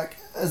 Like,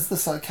 is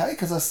this okay?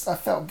 Because I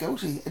felt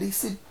guilty, and he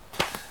said,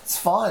 it's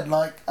fine.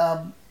 Like,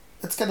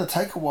 it's going to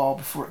take a while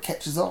before it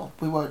catches on.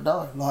 We won't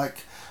know.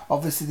 Like,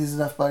 obviously there's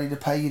enough money to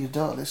pay you to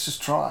do it. Let's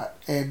just try it,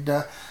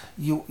 and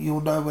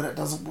you'll know when it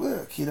doesn't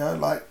work. You know,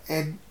 like,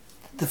 and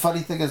the funny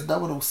thing is, no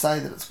one will say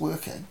that it's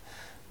working.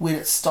 When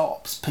it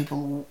stops,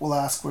 people will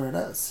ask where it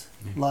is.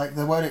 Like,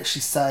 they won't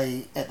actually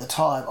say at the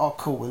time, oh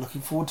cool, we're looking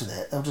forward to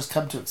that. They'll just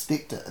come to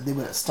expect it, and then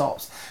when it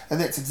stops, and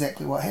that's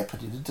exactly what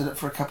happened. You did it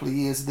for a couple of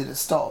years, and then it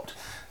stopped,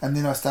 and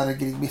then I started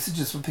getting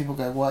messages from people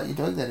going, why aren't you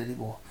doing that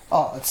anymore?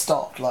 Oh, it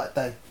stopped. Like,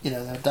 they're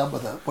done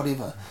with it,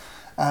 whatever.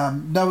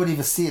 No one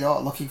ever said, oh,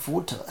 looking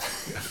forward to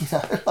it. You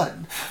know, like,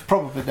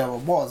 probably no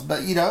one was,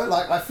 but, you know,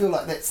 like, I feel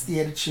like that's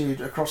the attitude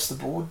across the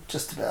board,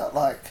 just about,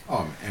 like.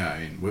 Oh, yeah, I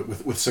mean,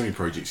 with so many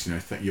projects, you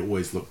know, you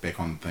always look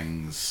back on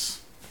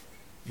things,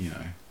 you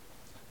know,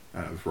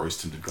 with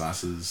rose-tinted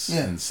glasses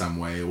in some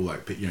way, or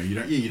like, but, you know,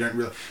 you don't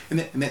really, and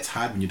that's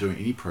hard when you're doing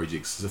any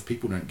projects, is if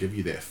people don't give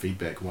you that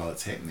feedback while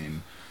it's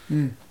happening.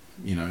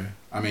 you know,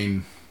 I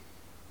mean,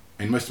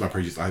 in most of my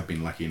projects, I've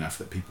been lucky enough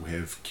that people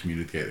have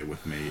communicated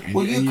with me, and,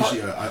 Well, and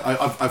usually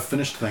I've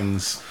finished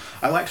things.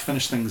 I like to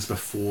finish things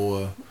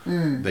before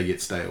they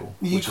get stale.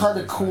 You're kind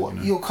of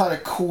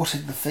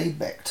courting the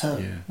feedback too,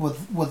 Yeah.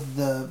 with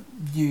the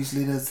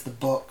newsletters, the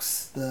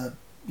books, the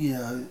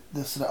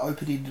sort of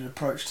open-ended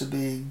approach to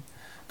being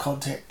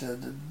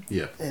contacted,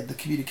 and the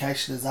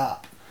communication is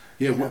up.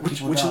 Yeah,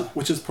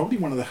 which is probably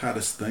one of the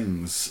hardest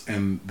things,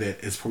 and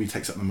that is probably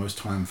takes up the most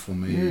time for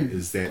me.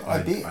 Is that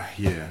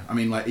I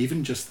mean, like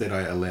even just that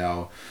I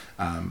allow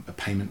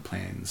payment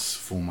plans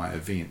for my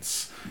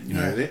events. You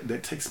know,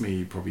 that takes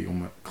me probably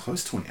almost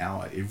close to an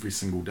hour every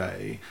single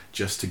day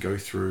just to go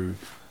through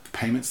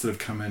payments that have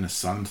come in,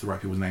 assign them to the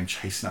right people's name,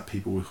 chasing up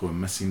people who are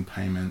missing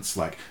payments,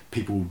 like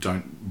people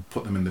don't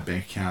put them in the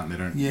bank account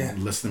and they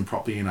don't list them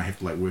properly, and I have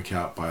to like work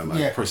out by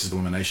like process of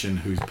elimination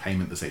whose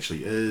payment this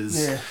actually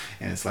is,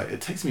 and it's like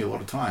it takes me a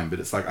lot of time, but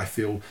it's like I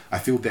feel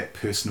that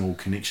personal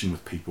connection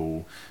with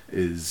people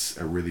is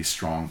a really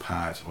strong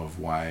part of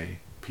why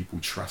people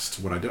trust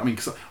what I do. I mean,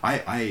 because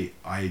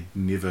I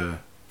never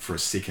for a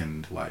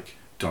second like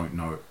don't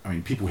know. I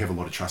mean, people have a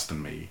lot of trust in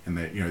me, and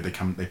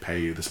they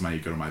pay this money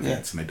to go to my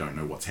events, and they don't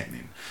know what's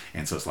happening,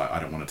 and so it's like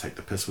I don't want to take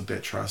the piss with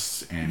that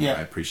trust, and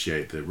I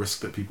appreciate the risk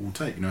that people will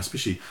take. You know,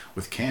 especially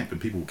with camp and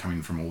people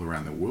coming from all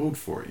around the world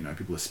for it. You know,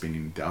 people are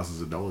spending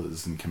thousands of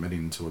dollars and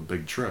committing to a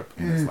big trip,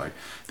 and it's like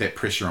that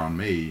pressure on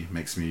me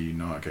makes me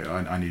know, okay,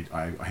 I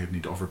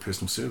need to offer a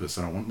personal service.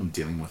 I don't want them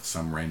dealing with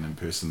some random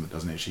person that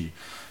doesn't actually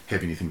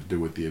have anything to do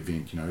with the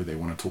event. You know, they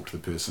want to talk to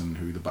the person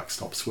who the buck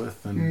stops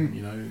with, and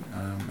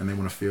and they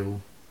want to feel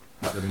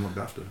like they've been looked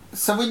after.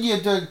 So when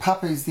you're doing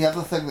Puppies, the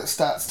other thing that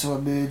starts to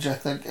emerge, I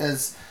think,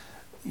 is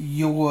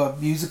your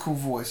musical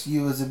voice.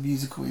 You as a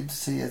musical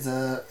entity, as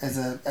a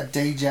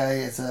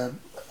DJ, as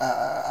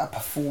a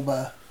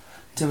performer,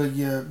 doing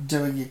your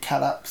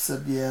cut ups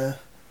and your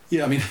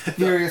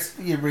various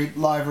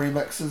live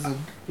remixes. And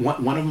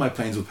one of my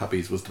plans with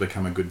Puppies was to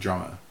become a good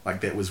drummer.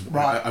 Like that was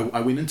right.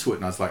 I went into it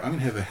and I was like, I'm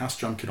going to have a house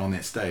drum kit on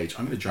that stage.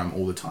 I'm going to drum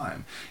all the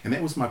time, and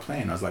that was my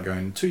plan. I was like,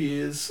 going 2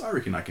 years, I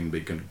reckon I can be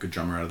a good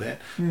drummer out of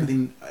that. But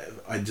then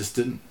I just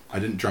didn't. I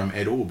didn't drum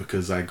at all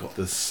because I got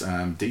this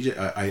DJ.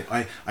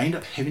 I ended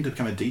up having to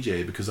become a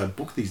DJ because I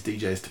booked these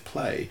DJs to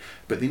play.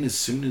 But then as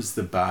soon as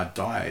the bar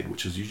died,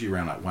 which was usually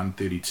around like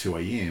 1:30, 2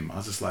 a.m, I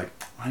was just like,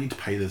 I need to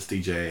pay this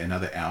DJ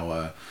another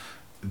hour.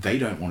 They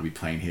don't want to be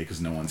playing here because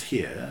no one's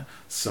here.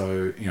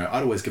 So,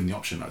 I'd always give them the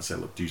option. I'd say,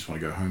 look, do you just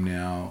want to go home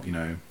now?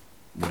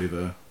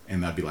 Whatever.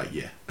 And they'd be like,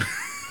 yeah.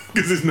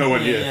 Because there's no one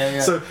here. Yeah.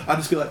 So I'd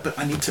just be like, but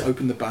I need to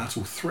open the bar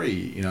till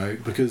 3,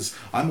 because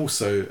I'm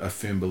also a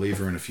firm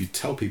believer in if you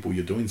tell people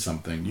you're doing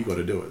something, you got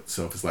to do it.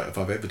 So if it's like, if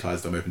I've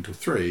advertised I'm open till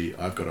 3,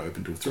 I've got to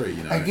open till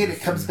 3, Again,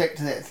 it comes back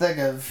to that thing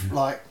of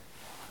like,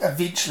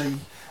 eventually,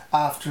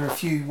 after a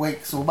few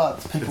weeks or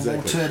months, people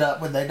will turn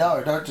up when they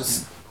know. Don't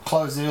just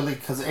close early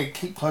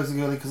keep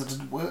closing early because it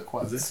didn't work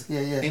once.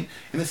 Exactly. And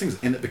the thing is,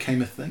 and it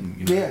became a thing.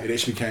 It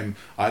actually became.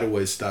 I'd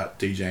always start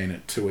DJing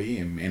at 2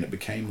 a.m, and it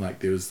became like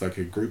there was like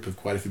a group of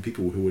quite a few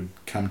people who would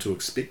come to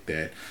expect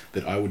that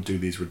I would do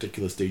these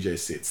ridiculous DJ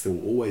sets. They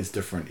were always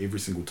different every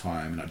single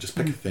time, and I'd just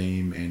pick a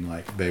theme, and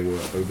like they were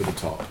over the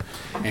top,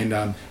 and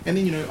then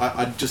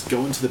I'd just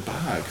go into the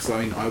bar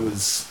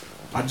because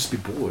I'd just be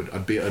bored.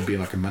 I'd be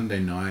like a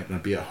Monday night, and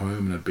I'd be at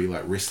home, and I'd be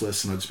like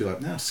restless, and I'd just be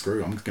like, nah,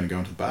 screw, I'm just gonna go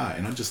into the bar,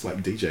 and I'd just like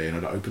DJ, and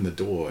I'd open the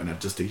door, and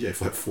I'd just DJ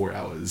for like 4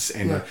 hours,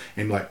 and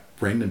like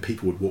random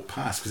people would walk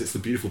past, because it's the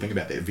beautiful thing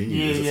about that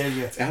venue.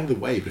 It's out of the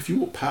way, but if you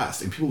walk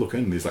past and people look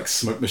in, there's like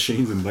smoke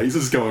machines and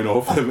lasers going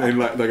off, and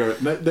like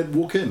they'd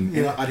walk in,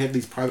 and I'd have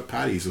these private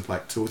parties with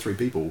like 2 or 3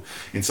 people,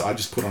 and so I'd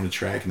just put on a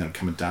track, and then I'd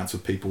come and dance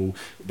with people,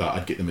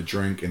 I'd get them a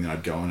drink, and then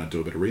I'd go and I'd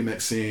do a bit of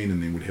remixing,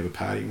 and then we'd have a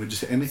party,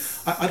 and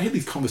I'd have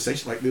these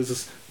conversations, like there was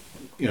this,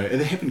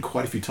 it happened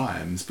quite a few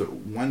times, but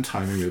one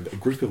time a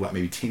group of like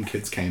maybe 10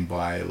 kids came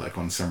by like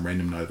on some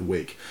random night of the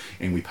week,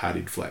 and we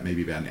partied for like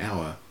maybe about an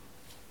hour,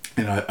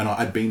 and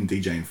I'd been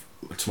DJing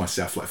to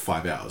myself for like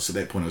 5 hours. So at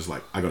that point I was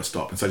like, I gotta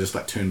stop, and so I just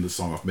like turned the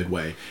song off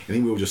midway, and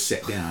then we all just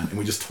sat down and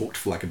we just talked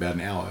for like about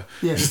an hour,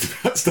 just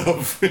about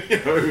stuff.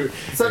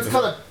 So it's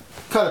kind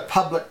of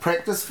public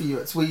practice for you.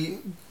 It's where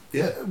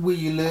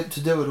you learnt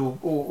to do it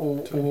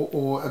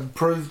or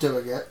improve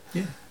doing it,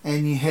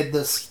 and you had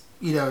this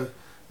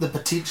the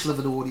potential of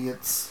an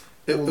audience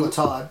all the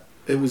time.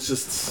 It was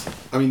just,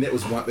 that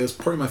was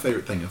probably my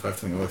favourite thing. If I have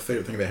to think, my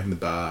favourite thing about having the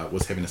bar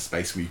was having a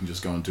space where you can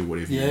just go and do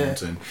whatever you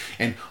want,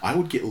 and I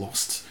would get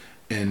lost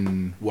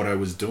in what I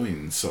was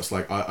doing. So it's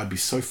like I'd be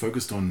so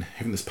focused on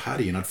having this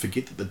party, and I'd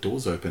forget that the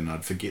door's open.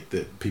 I'd forget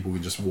that people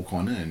would just walk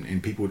on in,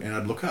 and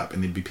I'd look up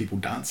and there'd be people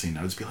dancing.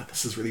 I'd just be like,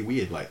 this is really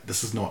weird. Like,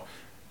 this is not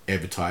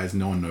advertised.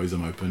 No one knows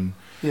I'm open.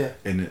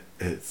 And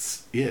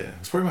it's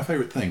probably my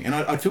favourite thing. And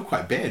I'd feel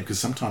quite bad because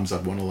sometimes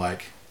I'd want to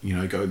like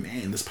go,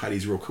 man, this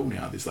party's real cool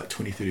now. There's like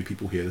 20, 30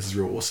 people here. This is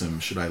real awesome.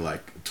 Should I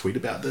like tweet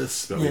about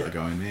this? But like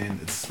going, man,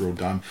 it's real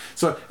dumb.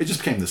 So it just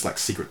became this like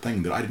secret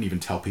thing that I didn't even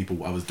tell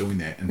people I was doing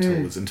that until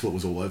it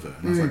was all over.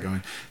 And I was like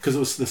going, because it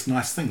was this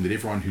nice thing that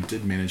everyone who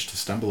did manage to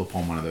stumble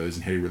upon one of those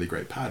and had a really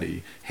great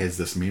party has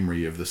this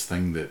memory of this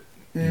thing that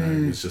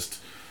was just.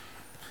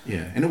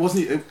 Yeah, and it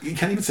wasn't. You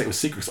can't even say it was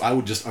secret. 'Cause I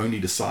would just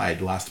only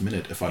decide last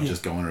minute if I'd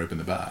just go on and open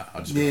the bar.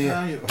 I'd just be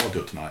like, I'll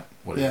do it tonight.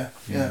 Whatever.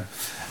 Yeah.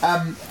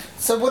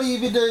 So what have you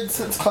been doing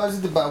since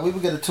closing the bar? We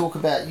were going to talk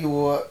about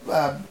your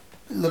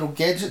little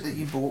gadget that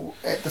you bought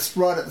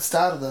right at the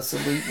start of this,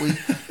 and we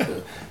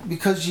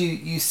because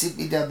you sent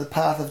me down the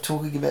path of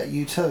talking about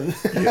you too.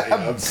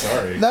 I'm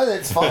sorry. No,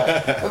 that's fine.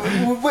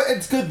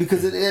 It's good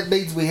because it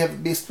means we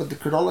haven't messed with the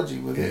chronology.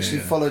 We've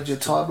actually followed your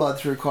timeline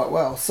through quite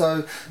well.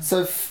 So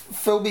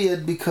fill me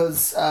in,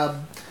 because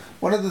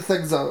one of the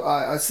things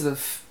I sort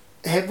of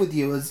have with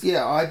you is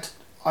I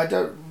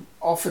don't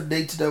often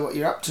need to know what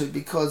you're up to,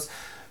 because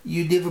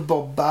you never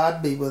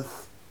bombard me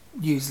with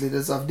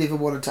newsletters. I've never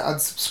wanted to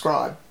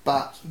unsubscribe,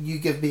 but you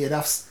give me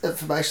enough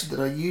information that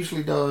I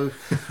usually know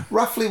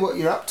roughly what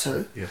you're up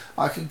to.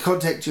 I can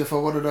contact you if I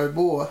want to know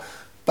more,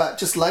 but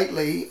just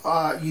lately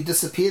you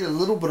disappeared a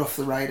little bit off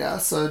the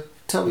radar, so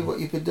tell me what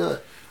you've been doing.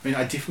 I mean,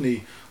 I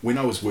definitely, when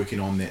I was working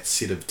on that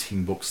set of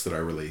 10 books that I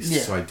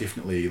released, so I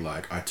definitely,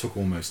 I took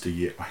almost a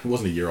year. It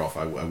wasn't a year off,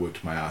 I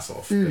worked my ass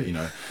off, but,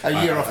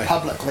 a year off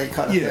publicly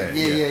kind of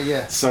thing.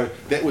 Yeah. So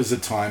that was a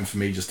time for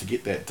me just to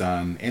get that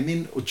done. And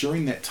then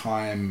during that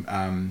time,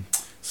 Andre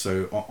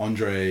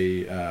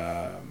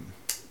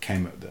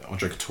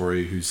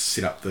Katori, who's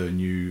set up the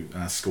new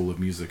School of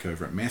Music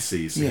over at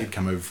Massey's, so he'd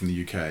come over from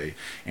the UK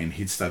and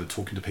he'd started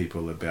talking to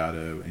people about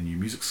a new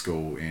music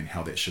school and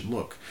how that should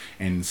look.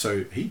 And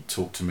so he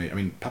talked to me. I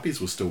mean, Puppies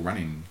was still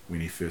running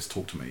when he first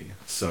talked to me.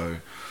 So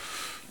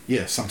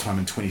sometime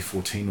in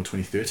 2014 or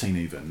 2013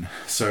 even.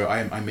 So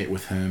I met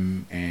with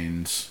him,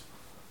 and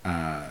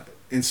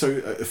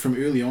so from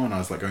early on, I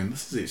was like going,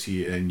 this is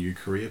actually a new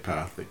career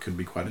path that could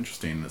be quite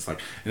interesting. And it's like,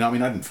 I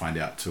didn't find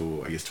out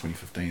till, I guess,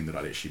 2015 that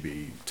I'd actually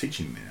be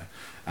teaching there.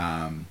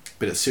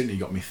 But it certainly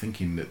got me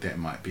thinking that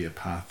might be a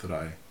path that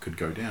I could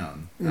go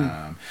down.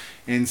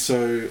 And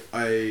so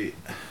I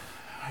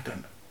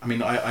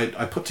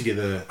put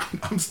together,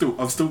 I've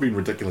still been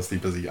ridiculously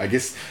busy. I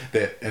guess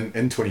that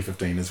in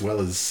 2015 as well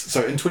as,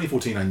 so in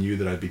 2014 I knew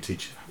that I'd be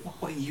teaching.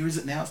 What year is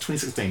it now? It's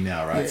 2016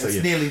 now, right? Yeah,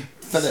 it's nearly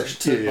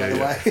finished too, by the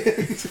way.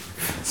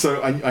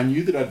 So I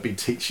knew that I'd be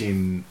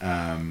teaching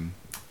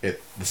at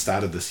the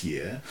start of this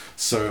year.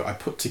 So I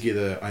put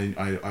together,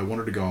 I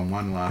wanted to go on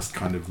one last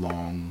kind of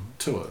long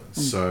tour.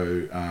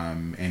 So,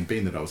 and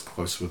being that I was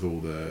close with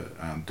all the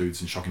dudes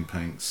in Shocking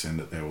Pinks, and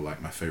that they were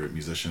like my favourite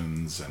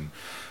musicians, and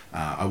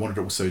I wanted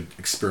to also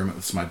experiment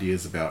with some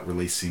ideas about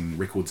releasing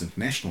records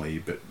internationally,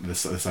 but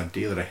this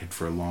idea that I had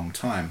for a long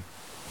time.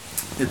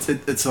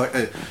 It's like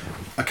a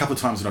couple of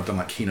times when I've done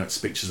like keynote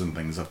speeches and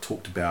things, I've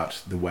talked about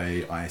the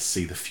way I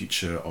see the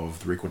future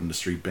of the record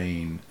industry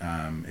being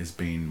as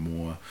being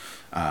more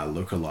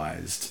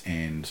localized,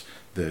 and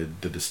the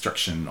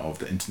destruction of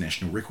the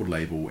international record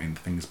label and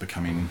things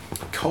becoming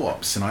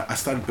co-ops. And I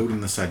started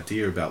building this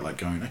idea about like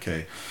going,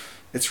 okay,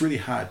 it's really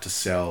hard to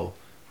sell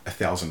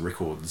 1,000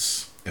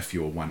 records if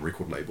you're one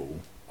record label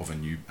of a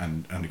new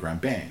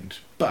underground band,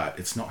 but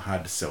it's not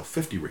hard to sell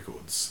 50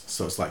 records.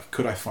 So it's like,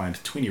 could I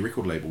find 20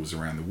 record labels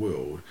around the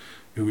world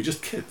who were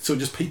just kids, so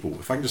just people?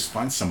 If I can just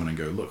find someone and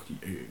go, look,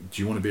 do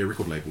you want to be a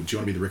record label? Do you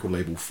want to be the record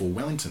label for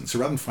Wellington? So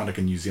rather than find like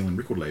a New Zealand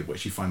record label,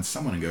 actually find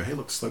someone and go, hey,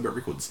 look, Slowboat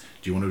Records,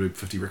 do you want to do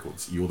 50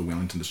 records? You're the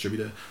Wellington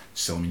distributor,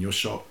 sell them in your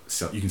shop,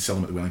 you can sell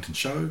them at the Wellington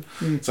show.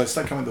 So I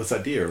started coming up with this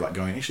idea of like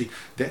going, actually,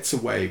 that's a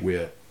way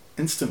where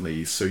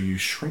instantly, so you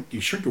shrink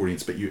your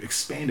audience, but you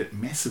expand it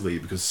massively,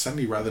 because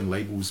suddenly rather than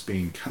labels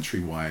being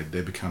countrywide, they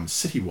become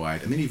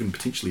citywide, and then even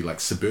potentially like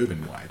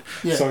suburban wide.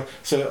 So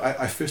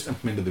I first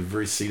implemented the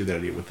very seed of that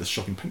idea with the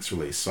Shocking Pinks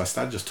release. So I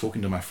started just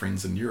talking to my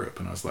friends in Europe,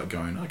 and I was like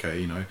going,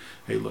 okay,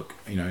 hey look,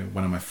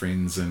 one of my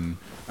friends in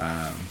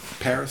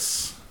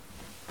Paris,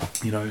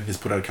 has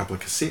put out a couple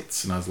of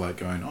cassettes, and I was like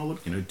going, oh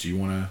look, do you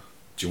want to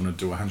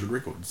do 100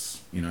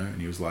 records? And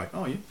he was like,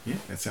 oh yeah,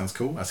 that sounds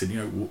cool. I said,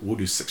 we'll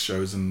do 6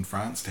 shows in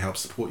France to help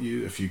support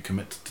you if you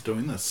commit to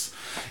doing this.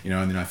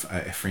 And then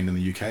a friend in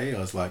the UK, I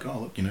was like, oh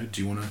look,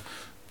 do you want to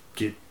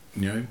get,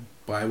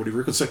 buy whatever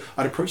records? So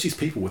I'd approach these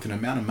people with an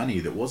amount of money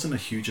that wasn't a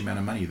huge amount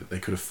of money that they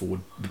could afford,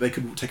 that they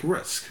could take a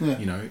risk, and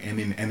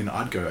then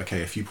I'd go,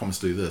 okay, if you promise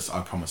to do this, I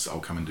promise I'll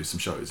come and do some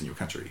shows in your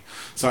country.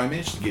 So I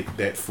managed to get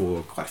that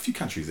for quite a few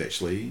countries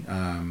actually.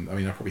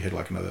 I probably had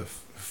like another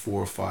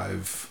 4 or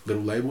 5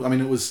 little labels.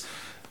 It was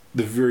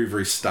the very,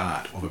 very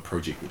start of a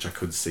project which I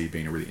could see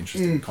being a really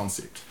interesting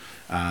concept.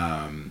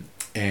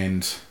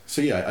 And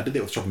so I did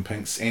that with Shocking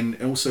Pinks, and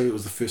also it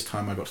was the first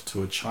time I got to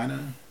tour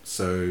China,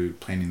 so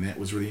planning that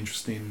was really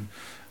interesting.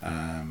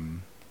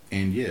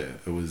 yeah,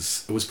 it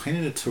was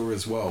planning a tour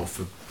as well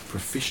for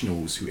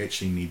professionals who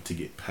actually need to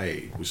get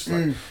paid, which is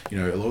like, you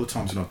know, a lot of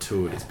times when I've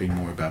toured, it's been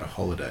more about a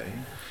holiday.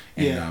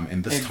 And,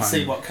 and this time,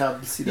 see what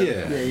comes. You know?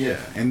 Yeah.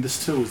 And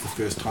this tour was the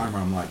first time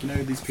where I'm like, you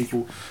know, these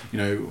people, you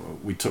know,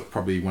 we took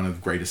probably one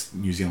of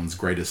New Zealand's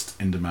greatest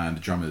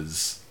in-demand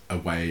drummers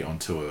away on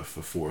tour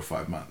for 4 or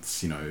 5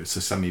 months, you know, so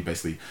suddenly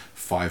basically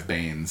 5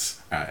 bands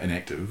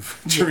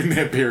inactive during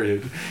that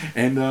period,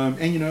 and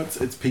you know,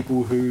 it's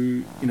people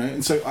who, you know,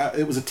 and so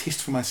it was a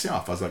test for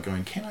myself. I was like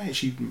going, can I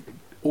actually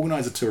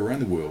organise a tour around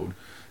the world,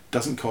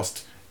 doesn't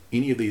cost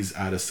any of these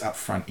artists up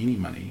front any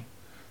money,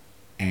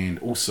 and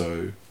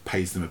also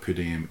pays them a per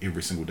diem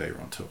every single day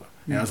we're on tour.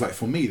 And I was like,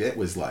 for me, that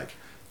was like,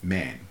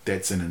 man,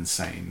 that's an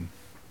insane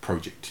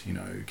project, you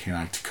know, can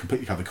I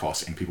completely cover the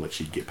costs and people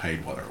actually get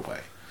paid while they're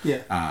away?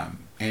 Yeah.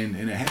 And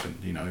it happened,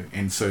 you know,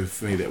 and so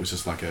for me that was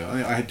just like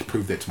I had to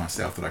prove that to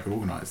myself, that I could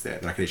organise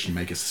that I could actually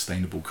make a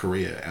sustainable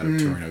career out of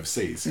touring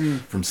overseas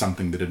from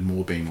something that had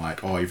more been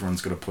like, oh,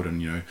 everyone's got to put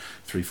in, you know,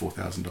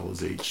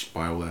 $3,000-$4,000 each,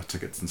 buy all our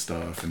tickets and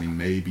stuff, and then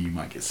maybe you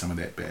might get some of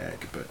that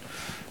back. But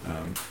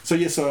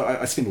so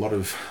I spent a lot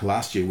of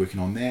last year working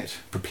on that,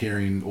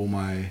 preparing all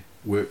my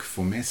work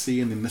for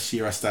Massey, and then this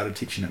year I started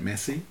teaching at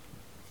Massey.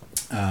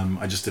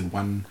 I just did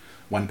one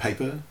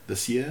paper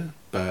this year,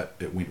 but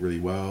it went really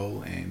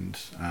well, and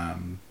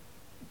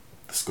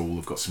the school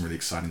have got some really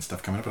exciting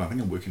stuff coming up, and I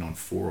think I'm working on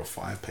 4 or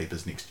 5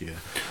 papers next year.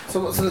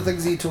 So what sort of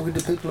things are you talking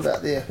to people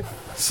about there?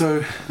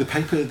 So the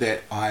paper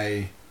that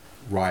I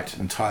write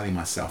entirely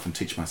myself and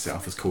teach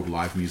myself is called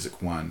Live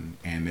Music 1,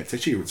 and it's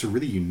a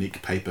really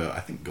unique paper,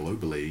 I think,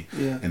 globally,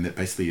 and that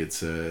basically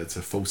it's a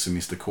full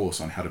semester course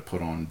on how to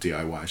put on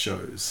DIY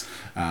shows,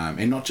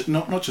 and not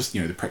just,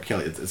 you know, the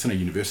practicality. It's in a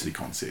university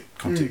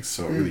context,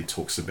 so it really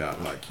talks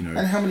about, like, you know.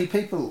 And how many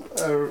people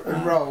are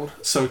enrolled?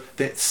 So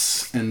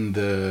that's in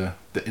the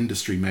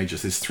industry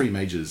majors. There's 3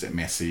 majors at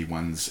Massey.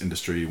 One's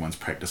industry, one's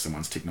practice, and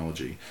one's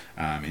technology.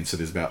 And so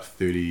there's about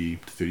 30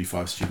 to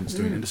 35 students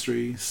doing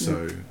industry.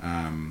 So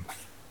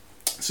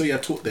yeah, I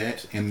taught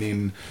that, and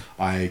then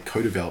I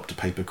co-developed a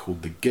paper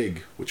called The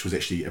Gig, which was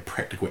actually a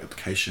practical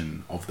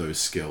application of those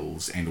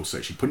skills, and also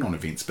actually putting on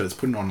events, but it's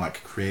putting on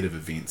like creative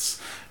events,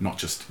 not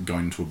just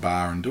going to a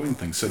bar and doing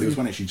things. So there was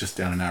one actually just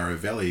down in Arrow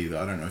Valley that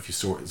I don't know if you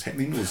saw it was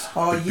happening. It was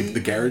the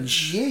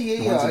garage.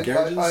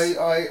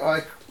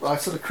 I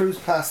sort of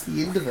cruised past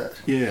the end of it.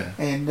 Yeah.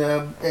 And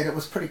it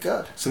was pretty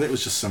good. So that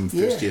was just some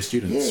first year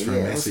students from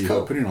Massey who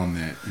were putting on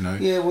that, you know.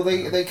 Yeah, well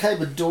they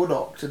came and door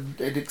knocked and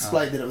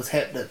explained that it was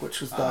happening, which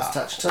was nice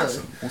touch too.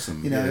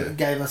 Awesome. You know, it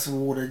gave us a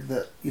warning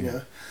that, you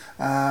know,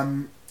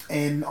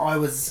 and I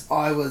was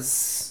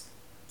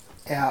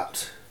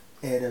out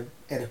at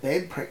a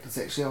band practice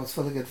actually. I was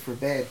filling in for a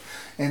band,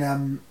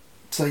 and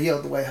so yeah,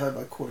 on the way home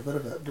I caught a bit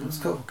of it. It was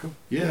cool.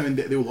 Yeah, I mean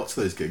there were lots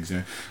of those gigs. You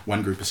know,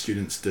 one group of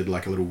students did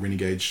like a little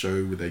Renegade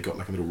show where they got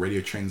like a little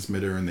radio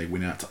transmitter and they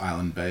went out to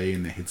Island Bay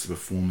and they had some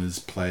performers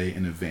play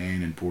in a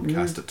van and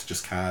broadcast it to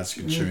just cars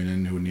who could tune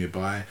in who were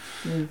nearby.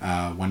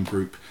 One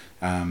group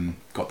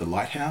got the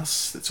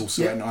Lighthouse that's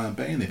also out in Island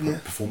Bay, and they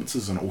put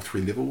performances on all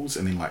 3 levels,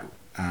 and then like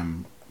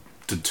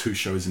did 2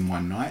 shows in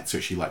one night. So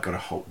actually like got a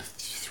whole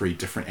 3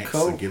 different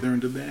acts together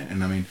and did that.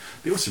 And I mean,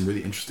 there were some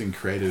really interesting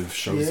creative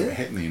shows that were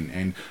happening,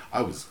 and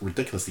I was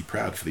ridiculously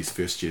proud for these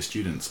first year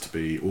students to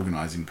be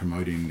organising,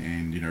 promoting,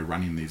 and, you know,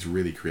 running these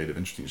really creative,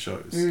 interesting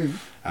shows.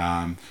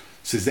 So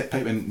there's that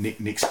paper, and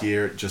next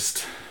year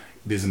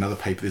there's another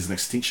paper, there's an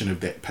extension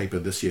of that paper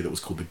this year that was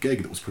called The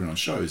Gig that was put on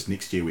shows.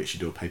 Next year we actually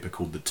do a paper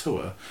called The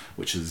Tour,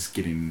 which is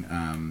getting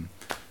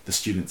the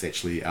students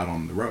actually out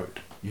on the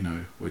road, you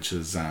know, which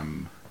is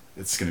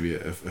it's going to be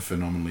a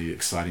phenomenally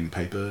exciting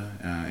paper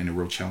and a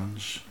real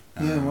challenge.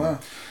 Wow.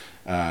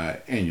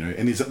 And, you know,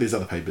 and there's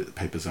other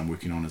papers I'm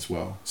working on as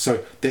well.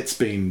 So that's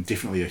been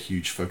definitely a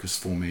huge focus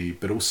for me.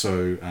 But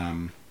also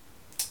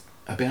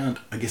about,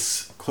 I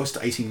guess, close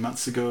to 18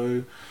 months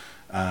ago,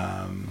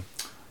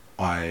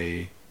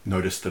 I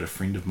noticed that a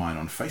friend of mine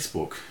on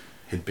Facebook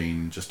had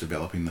been just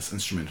developing this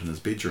instrument in his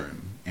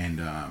bedroom,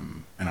 and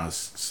I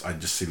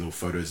just see little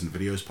photos and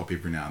videos pop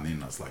every now and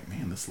then. I was like,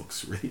 man, this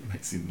looks really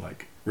amazing,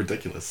 like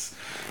ridiculous.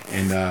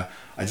 And I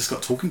just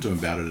got talking to him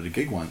about it at a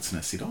gig once, and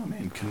I said, oh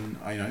man,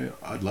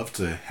 I'd love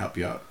to help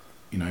you out.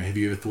 You know, have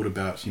you ever thought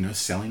about, you know,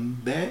 selling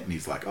that? And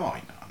he's like, oh,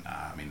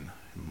 nah, I mean,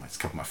 a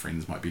couple of my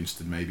friends might be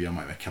interested. Maybe I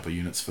might make a couple of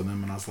units for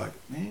them. And I was like,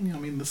 man, you know,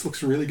 I mean, this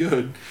looks really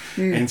good.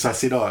 And so I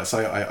said,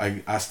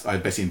 I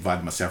basically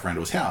invited myself around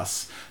to his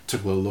house,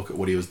 took a little look at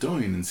what he was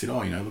doing, and said,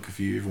 oh, you know, look, if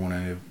you ever want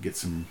to get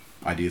some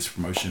ideas for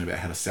promotion about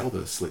how to sell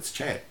this, let's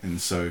chat. And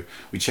so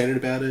we chatted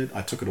about it.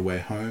 I took it away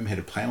home, had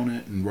a play on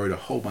it, and wrote a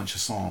whole bunch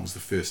of songs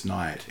the first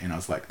night. And I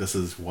was like, this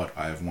is what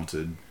I've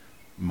wanted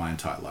my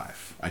entire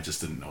life. I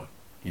just didn't know it.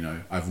 You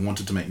know, I've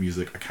wanted to make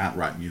music. I can't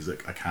write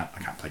music. I can't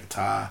play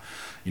guitar.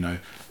 You know,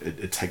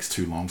 it takes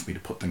too long for me to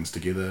put things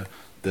together.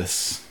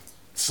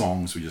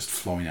 Songs were just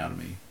flowing out of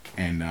me.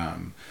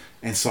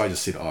 And so I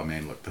just said, oh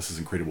man, look, this is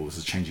incredible. This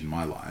is changing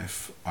my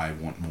life. I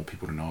want more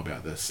people to know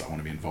about this. I want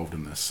to be involved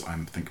in this. I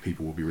think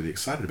people will be really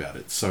excited about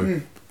it.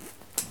 So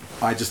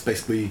I just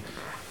basically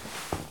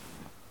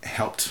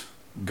helped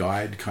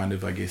guide kind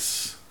of, I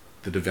guess,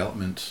 the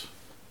development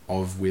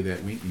of where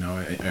that went.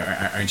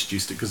 I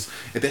introduced it because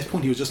at that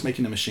point he was just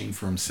making a machine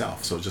for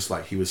himself, so it was just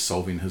like he was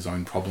solving his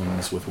own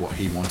problems with what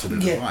he wanted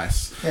in a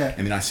device.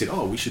 And then I said,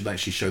 we should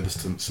actually show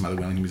this to some other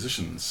Wellington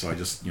musicians. So I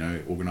just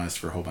organised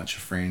for a whole bunch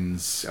of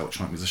friends,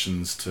 electronic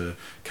musicians, to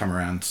come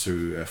around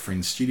to a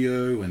friend's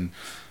studio, and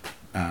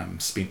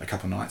spent a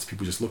couple of nights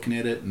people just looking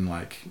at it and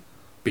like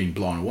being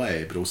blown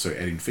away, but also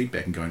adding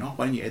feedback and going,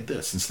 why don't you add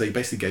this? And so they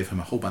basically gave him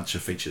a whole bunch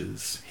of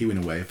features. He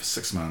went away for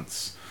 6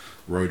 months,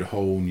 wrote a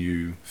whole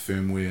new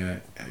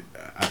firmware,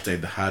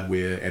 updated the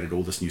hardware, added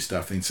all this new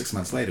stuff. And then 6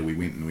 months later, we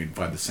went and we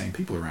invited the same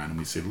people around and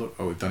we said, look,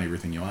 we've done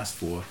everything you asked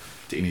for.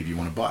 Do any of you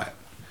want to buy it?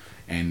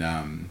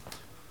 And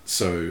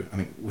so I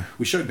think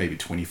we showed maybe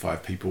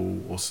 25 people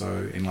or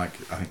so, and like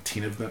I think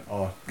 10 of them,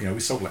 we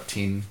sold like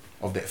 10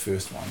 of that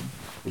first one,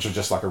 which was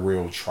just like a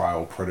real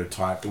trial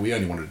prototype. But we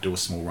only wanted to do a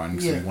small run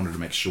because we wanted to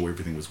make sure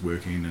everything was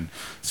working. And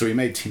so we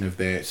made 10 of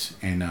that,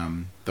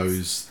 and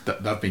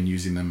they've been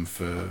using them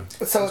for...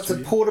 So it's a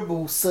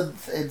portable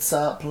synth and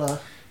sampler.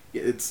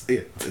 It's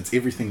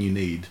everything you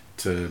need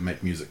to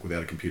make music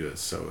without a computer.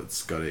 So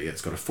it's got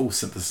a full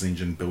synthesis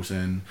engine built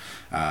in,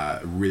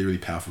 a really, really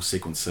powerful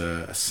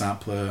sequencer, a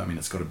sampler. I mean,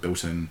 it's got a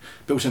built-in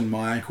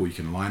mic, or you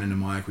can line in a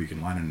mic, or you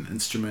can line in an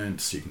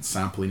instrument, so you can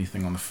sample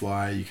anything on the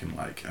fly. You can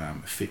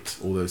affect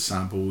all those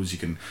samples. You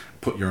can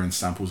put your own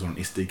samples on an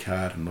SD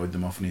card and load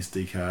them off an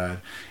SD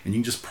card, and you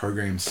can just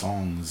program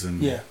songs and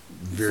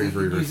very,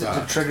 very, very use it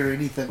to trigger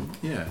anything.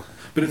 Yeah.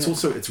 But it's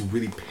also, it's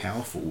really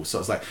powerful. So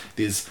it's like,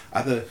 there's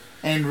other...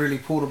 And really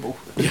portable.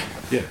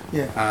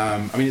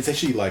 Yeah. I mean, it's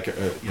actually like,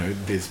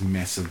 there's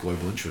massive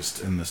global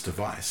interest in this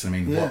device. I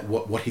mean,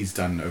 what he's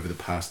done over the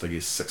past, I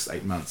guess, 6 to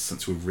 8 months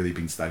since we've really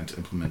been starting to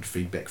implement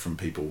feedback from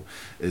people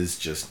is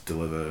just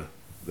deliver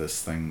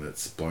this thing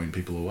that's blowing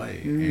people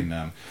away.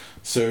 And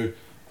so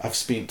I've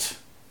spent...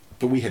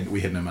 But we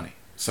had no money.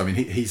 So I mean,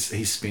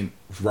 he's spent,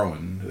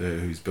 Rowan,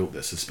 who's built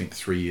this, has spent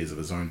 3 years of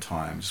his own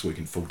time just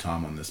working full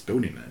time on this,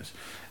 building it,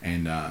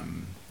 and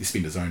he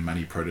spent his own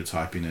money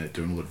prototyping it,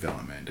 doing all the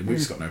development, and we've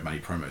just got no money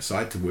promo. So I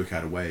had to work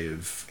out a way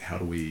of how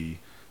do we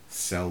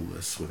sell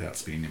this without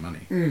spending any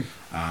money.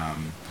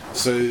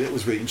 So that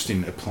was really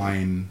interesting,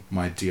 applying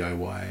my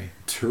DIY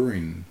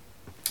touring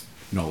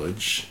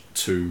knowledge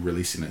to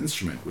releasing an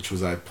instrument, which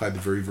was I applied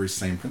the very, very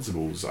same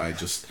principles.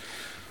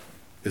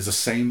 It's the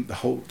same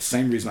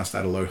reason I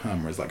started Low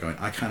Hum, was like going,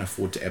 I can't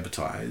afford to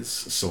advertise,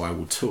 so I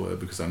will tour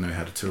because I know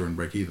how to tour and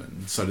break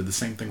even. So I did the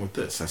same thing with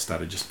this. I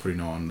started just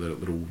putting on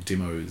little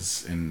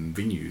demos in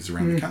venues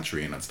around the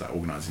country, and I'd start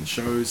organising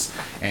shows.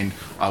 And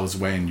I was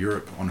away in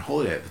Europe on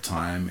holiday at the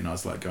time, and I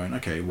was like going,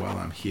 okay, while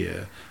I'm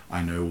here,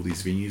 I know all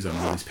these venues, I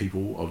know all these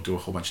people, I'll do a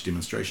whole bunch of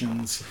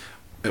demonstrations.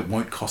 It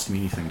won't cost me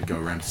anything to go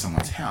around to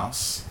someone's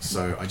house,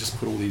 so I just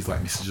put all these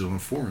like messages on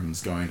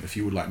forums going, if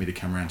you would like me to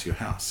come around to your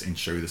house and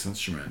show you this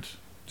instrument,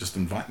 just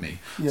invite me.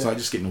 So I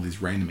just getting all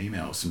these random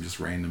emails from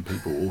just random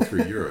people all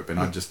through Europe, and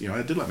I just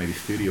I did like maybe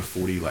 30 or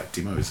 40 like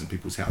demos in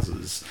people's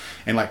houses,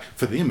 and like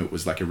for them it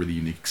was like a really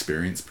unique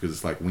experience, because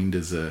it's like, when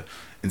does a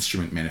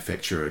instrument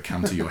manufacturer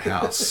come to your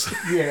house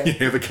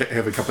have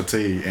a cup of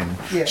tea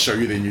and show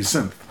you their new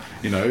synth,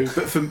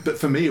 but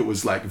for me it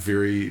was like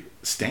very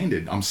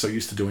standard. I'm so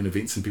used to doing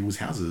events in people's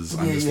houses.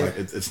 I'm like,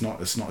 it's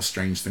not a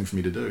strange thing for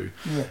me to do.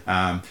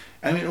 I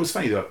mean, it was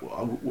funny that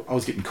I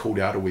was getting called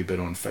out a wee bit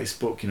on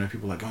Facebook.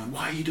 People were like going,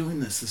 why are you doing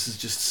this? This is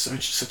just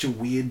such a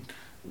weird,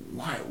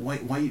 why?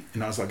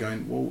 And I was like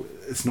going, well,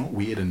 it's not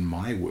weird in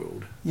my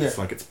world. It's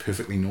like, it's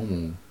perfectly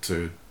normal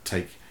to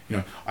take,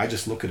 I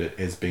just look at it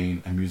as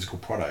being a musical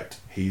product.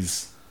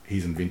 He's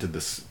invented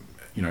this,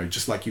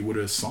 just like you would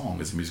a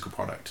song as a musical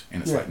product.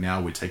 And it's like, now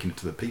we're taking it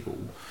to the people,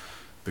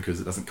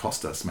 because it doesn't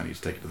cost us money to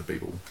take it to the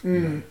people.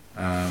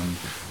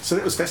 So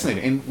that was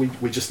fascinating, and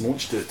we just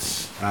launched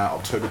it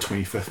October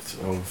 25th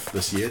of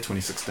this year,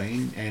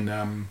 2016,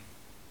 and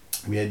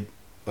we had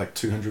like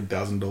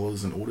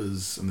 $200,000 in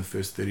orders in the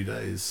first 30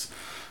 days.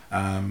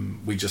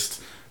 We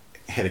just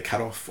had a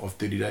cutoff of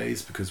 30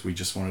 days because we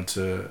just wanted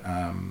to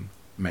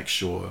make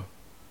sure,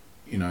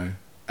 we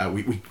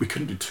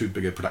couldn't do too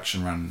big a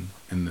production run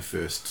in the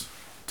first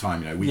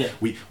time.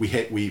 We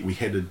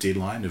had a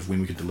deadline of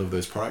when we could deliver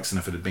those products, and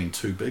if it had been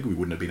too big, we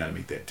wouldn't have been able to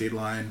meet that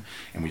deadline,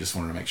 and we just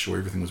wanted to make sure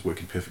everything was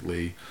working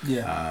perfectly.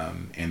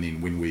 And then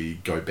when we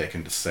go back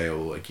into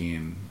sale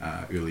again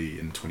early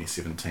in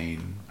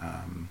 2017,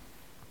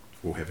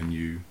 we'll have a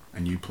new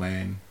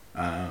plan.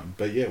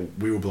 But yeah,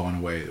 we were blown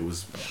away. It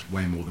was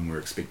way more than we were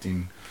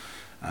expecting,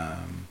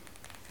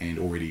 and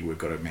already we've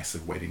got a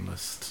massive waiting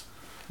list.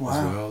 As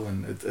well,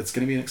 and it's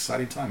going to be an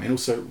exciting time. And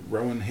also,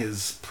 Rowan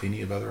has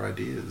plenty of other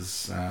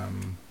ideas,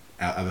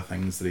 other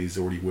things that he's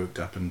already worked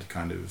up into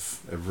kind of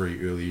a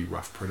very early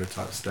rough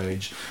prototype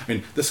stage. I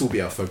mean, this will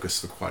be our focus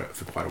for quite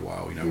a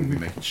while. We'll be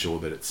making sure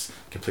that it's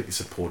completely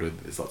supported.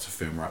 There's lots of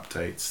firmware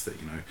updates that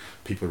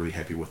people are really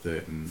happy with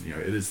it, and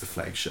it is the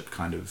flagship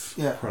kind of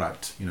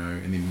product.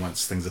 And then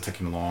once things are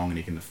ticking along, and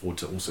you can afford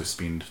to also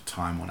spend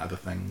time on other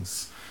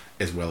things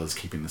as well as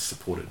keeping this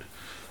supported.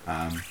 So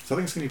I think it's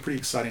going to be a pretty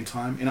exciting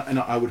time, and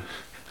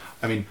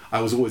I mean,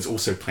 I was always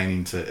also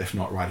planning to, if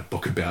not write a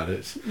book about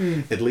it,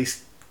 at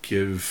least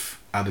give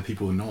other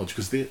people the knowledge,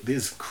 because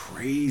there's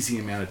crazy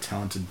amount of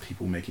talented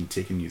people making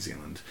tech in New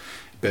Zealand,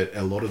 but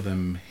a lot of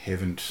them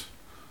haven't,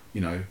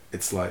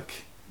 it's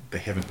like they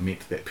haven't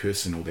met that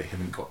person, or they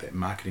haven't got that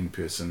marketing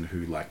person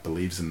who like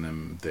believes in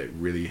them, that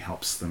really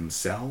helps them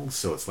sell.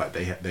 So it's like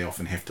they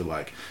often have to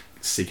like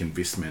seek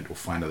investment or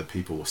find other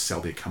people or sell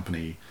their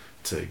company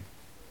to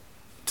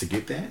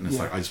get that. And it's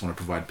like, I just want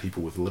to provide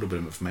people with a little bit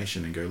of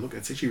information and go, look,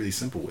 it's actually really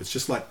simple. It's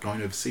just like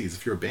going overseas.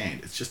 If you're a band,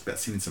 it's just about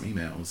sending some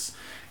emails,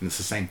 and it's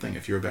the same thing.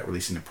 If you're about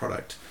releasing a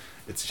product,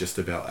 it's just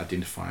about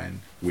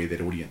identifying where that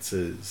audience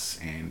is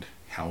and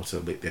how to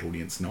let that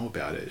audience know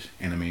about it.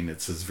 And I mean,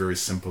 it's as very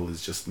simple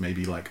as just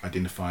maybe like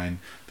identifying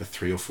the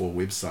 3 or 4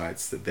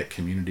 websites that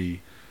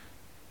community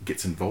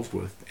gets involved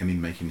with, and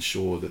then making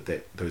sure that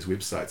those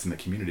websites in the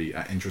community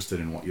are interested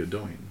in what you're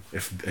doing.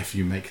 If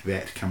you make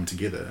that come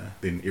together,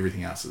 then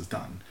everything else is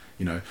done.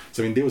 So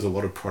I mean, there was a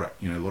lot of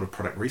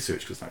product research,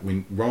 because like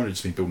when Rowan had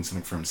just been building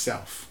something for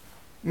himself,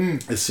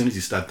 as soon as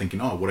you start thinking,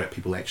 what do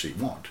people actually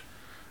want,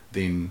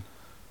 then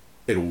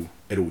it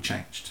all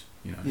changed.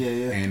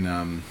 And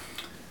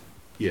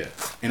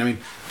and I mean,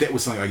 that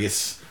was something, I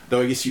guess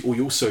you've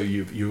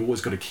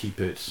always got to keep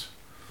it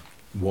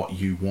what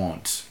you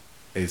want.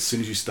 As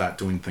soon as you start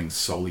doing things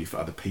solely for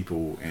other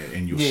people,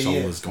 and your soul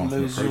has gone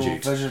from the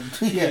project.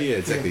 Exactly.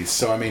 Yeah.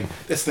 So I mean,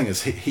 that's the thing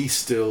is, he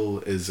still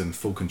is in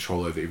full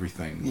control over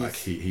everything. Yes. Like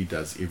he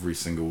does every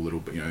single little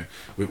bit.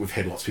 We've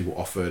had lots of people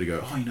offer to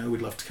go,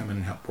 we'd love to come in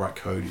and help write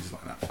code. He's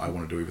like, no, I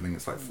want to do everything.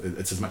 It's like,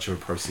 it's as much of a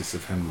process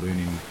of him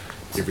learning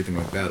everything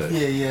about it.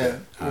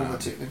 All the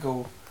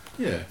technical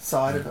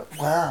side of it.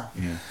 Wow.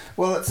 Yeah.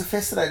 Well, it's a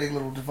fascinating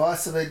little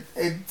device. I mean,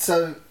 and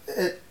so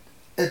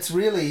it's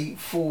really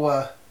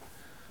for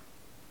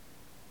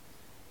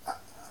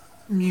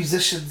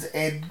musicians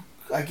and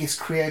I guess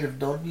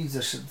creative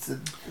non-musicians,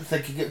 and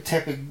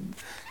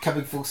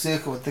coming full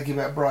circle and thinking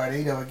about Brian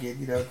Eno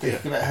again,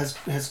 thinking about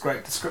his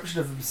great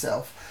description of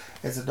himself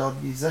as a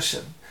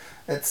non-musician.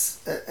 It's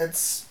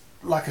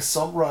like a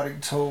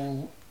songwriting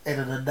tool and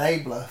an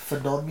enabler for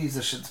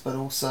non-musicians, but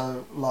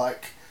also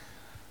like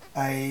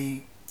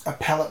a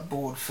palette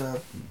board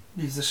for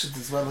musicians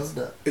as well, isn't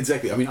it?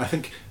 Exactly. I mean, I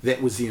think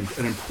that was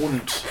an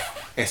important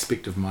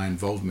aspect of my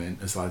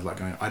involvement, is I was like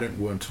going, I don't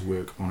want to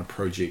work on a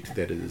project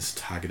that is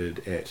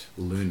targeted at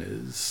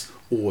learners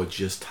or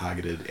just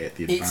targeted at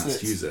the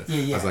advanced user.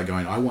 I was like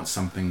going, I want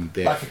something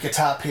that... like a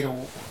guitar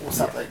pedal or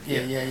something.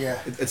 Yeah.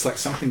 It's like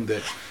something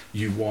that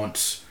you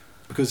want...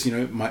 Because,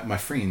 my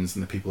friends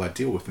and the people I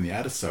deal with and the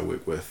artists I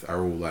work with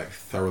are all like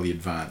thoroughly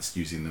advanced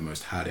using the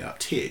most hard out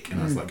tech.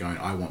 And I was like going,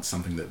 I want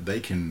something that they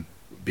can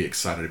be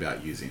excited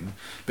about using.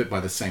 But by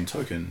the same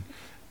token,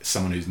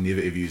 someone who's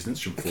never ever used an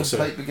instrument before.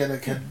 A complete beginner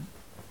can...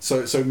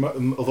 So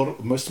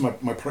most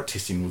of my product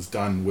testing was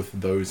done with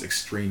those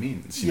extreme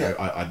ends.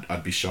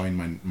 I'd be showing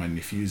my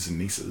nephews and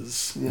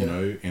nieces,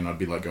 and I'd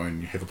be like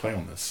going, have a play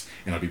on this.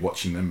 And I'd be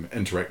watching them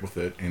interact with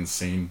it and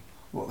seeing...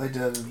 what they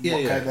did and what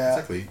came out.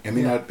 Exactly. And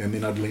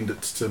then I'd lend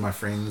it to my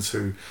friends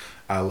who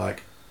are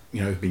like,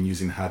 have been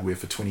using hardware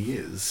for 20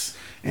 years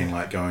and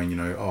like going,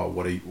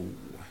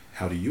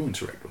 how do you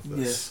interact with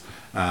this?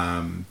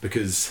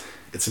 Because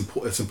it's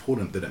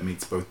important that it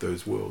meets both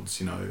those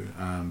worlds,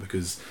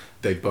 because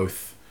they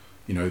both,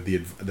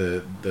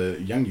 the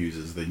young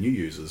users, the new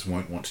users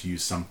won't want to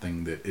use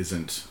something that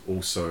isn't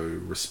also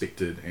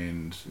respected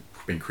and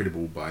being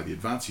credible by the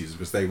advanced users,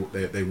 because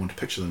they want to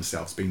picture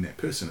themselves being that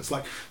person. It's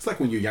like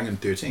when you're young and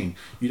 13,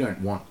 you don't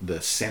want the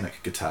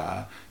Samick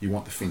guitar, you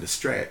want the Fender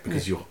Strat,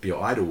 because your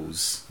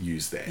idols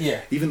use that.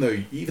 Yeah. Even though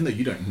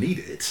you don't need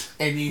it,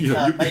 and you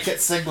can't make it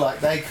sing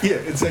like they could. Yeah,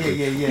 exactly.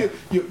 Yeah.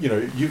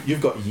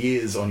 You've got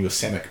years on your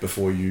Samick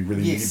before you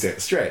really need that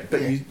Strat,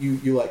 but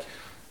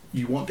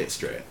you want that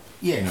Strat.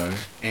 Yeah.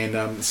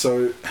 And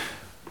so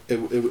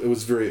it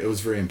was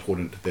very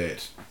important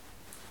that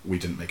we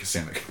didn't make a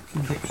Samick.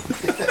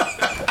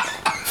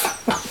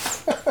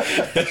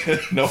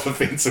 No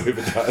offence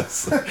whoever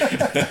does.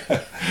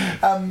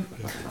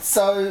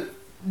 So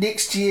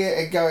next year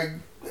and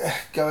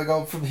going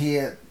on from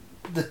here,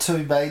 the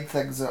two main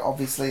things are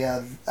obviously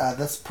are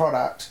this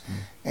product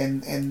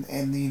and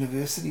the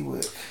university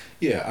work.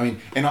 Yeah, I mean,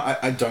 and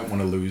I don't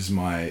want to lose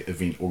my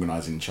event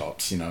organising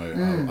chops. I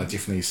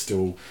definitely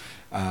still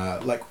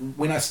like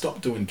when I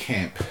stopped doing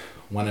camp,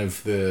 one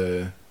of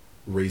the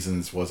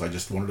reasons was I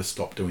just wanted to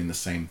stop doing the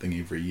same thing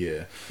every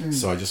year.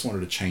 So I just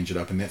wanted to change it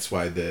up, and that's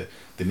why the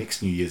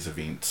next New Year's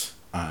event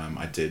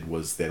I did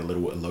was that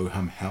little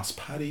Aloha house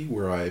party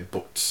where I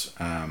booked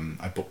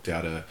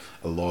out a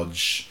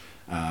lodge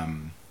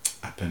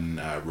up in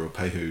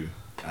Ruapehu.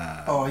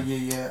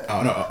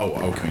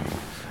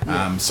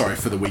 Sorry,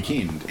 for the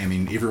weekend, and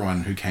then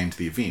everyone who came to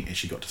the event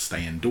actually got to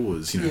stay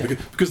indoors,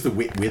 because the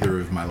wet weather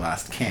of my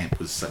last camp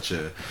has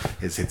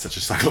had such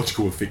a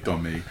psychological effect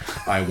on me.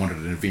 I wanted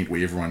an event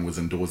where everyone was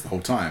indoors the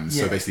whole time.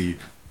 So basically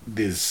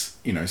there's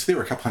so there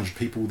were a couple hundred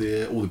people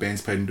there, all the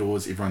bands played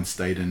indoors, everyone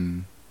stayed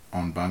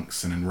on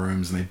bunks and in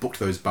rooms, and they booked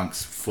those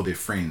bunks for their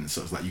friends.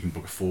 So it was like you can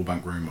book a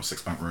 4-bunk room or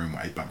 6-bunk room or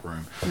 8-bunk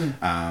room.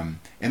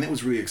 And that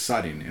was really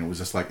exciting. And it was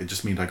just like, it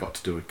just meant I got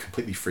to do a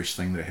completely fresh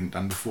thing that I hadn't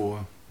done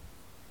before.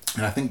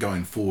 And I think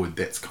going forward,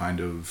 that's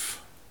kind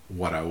of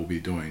what I will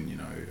be doing. You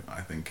know, I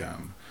think,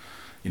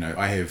 you know,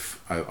 I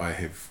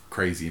have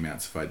crazy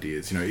amounts of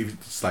ideas. You know, even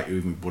it's like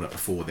even we brought up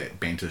before that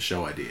banter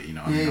show idea. You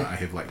know, I mean, I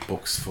have like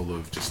books full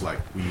of just like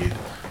weird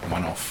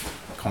one-off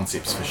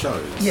concepts for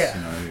shows. Yeah.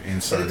 You know,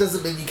 and so it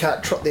doesn't mean you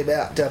can't trot them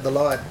out down the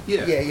line.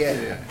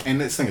 Yeah. And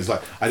this thing is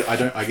like,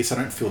 I guess I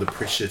don't feel the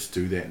pressure to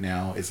do that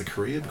now as a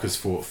career, because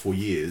for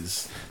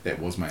years that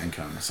was my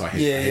income. So I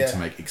had to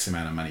make X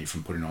amount of money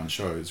from putting on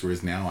shows.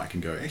 Whereas now I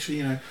can go, actually,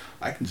 you know,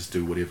 I can just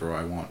do whatever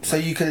I want. So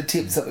you could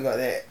attempt something like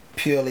that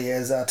purely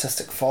as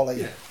artistic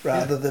folly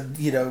rather than,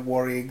 you know,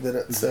 worrying that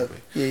it's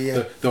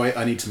Though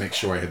I need to make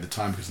sure I have the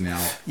time, because now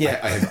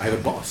I have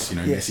a boss. You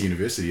know, Massey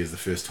University is the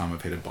first time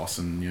I've had a boss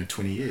in, you know,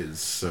 20 years.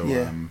 So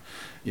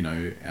you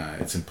know,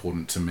 it's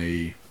important to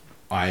me.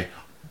 I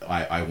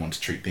want to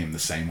treat them the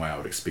same way I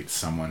would expect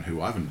someone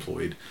who I've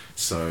employed.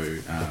 So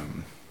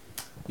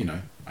you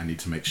know, I need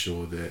to make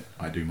sure that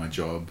I do my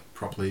job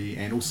properly,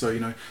 and also, you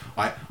know,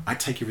 I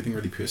take everything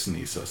really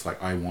personally. So it's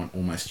like I want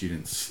all my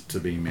students to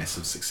be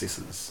massive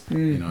successes,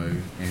 you know,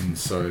 and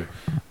so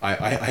I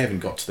haven't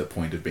got to that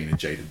point of being a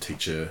jaded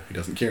teacher who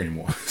doesn't care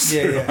anymore.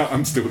 So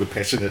I'm still the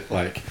passionate,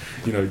 like,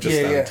 you know,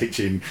 just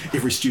teaching.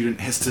 Every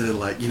student has to,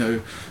 like, you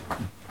know,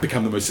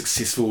 become the most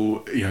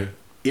successful, you know.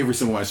 Every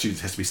single one of my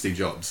students has to be Steve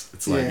Jobs.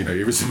 It's like, you know,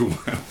 every single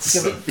one.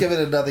 Give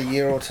it another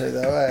year or two,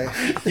 though, eh?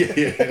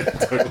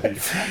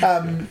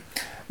 Totally.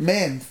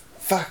 Man,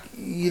 fuck,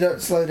 you don't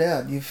slow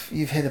down.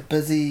 You've had a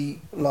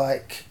busy,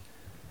 like,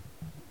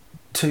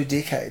 2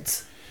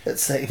 decades, it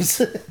seems.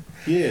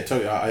 Yeah,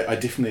 totally. I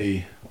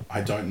definitely,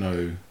 I don't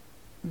know.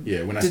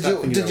 Yeah, when I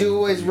did you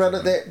always run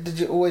at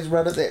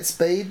that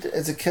speed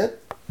as a kid?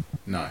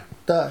 No.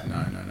 No.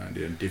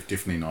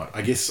 Definitely not.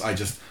 I guess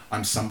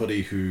I'm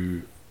somebody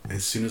who,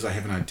 as soon as I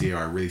have an idea,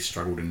 I really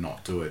struggle to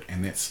not do it,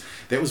 and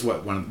that was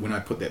what when I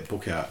put that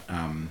book out,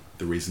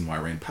 The Reason Why I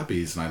Ran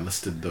Puppies, and I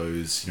listed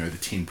those, you know, the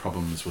 10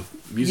 problems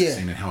with music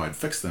scene and how I'd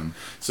fix them.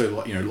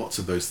 So, you know, lots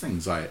of those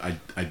things I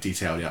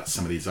detailed out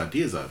some of these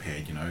ideas I've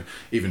had. You know,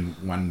 even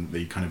one that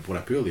you kind of brought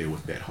up earlier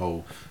with that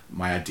whole,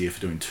 my idea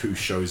for doing 2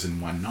 shows in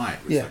one night,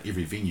 which like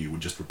every venue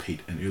would just repeat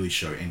an early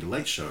show and a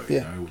late show.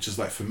 You know, which is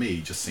like, for me,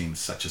 just seems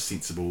such a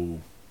sensible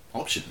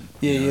option.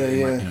 You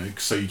know,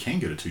 so you can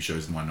go to 2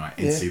 shows in one night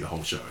and see the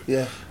whole show.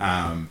 You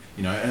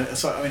know, and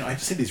so I mean, I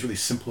just had these really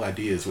simple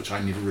ideas which I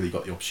never really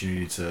got the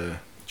opportunity to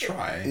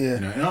try. You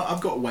know, and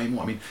I've got way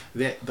more. I mean,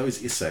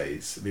 those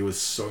essays, there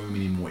was so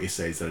many more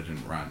essays that I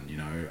didn't run. You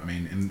know, I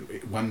mean,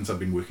 and ones I've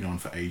been working on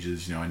for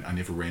ages. You know, I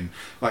never ran.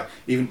 Like,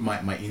 even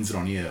my Ends It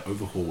On Air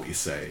overhaul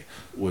essay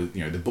was,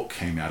 you know, the book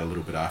came out a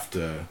little bit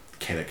after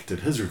Caddick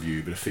did his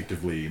review, but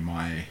effectively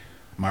my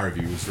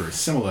review was very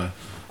similar.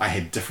 I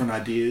had different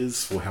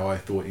ideas for how I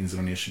thought Ends It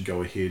On Air should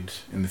go ahead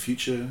in the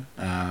future,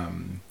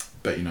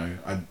 but you know,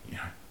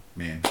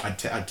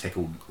 I'd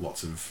tackled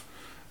lots of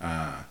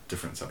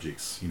different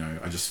subjects. You know,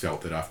 I just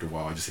felt that after a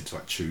while I just had to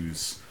like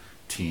choose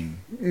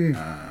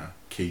 10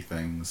 key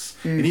things,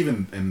 and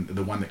even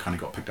the one that kind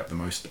of got picked up the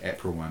most, the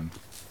APRA one,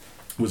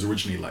 was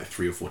originally like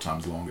 3 or 4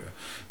 times longer,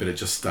 but it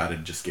just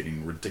started just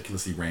getting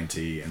ridiculously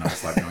ranty, and I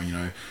was like going, you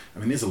know, I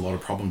mean, there's a lot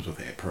of problems with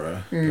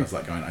APRA. I was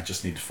like going, I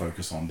just need to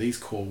focus on these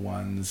core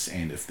ones,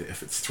 and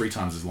if it's 3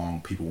 times as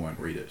long, people won't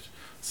read it.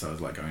 So I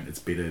was like going, it's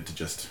better to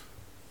just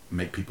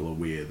make people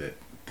aware that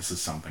this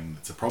is something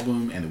that's a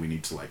problem and that we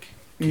need to like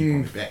keep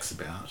on their backs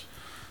about.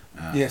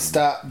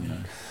 Start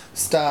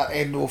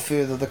and or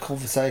further the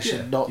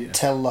conversation, not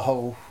tell the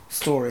whole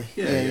story.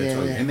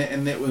 Totally.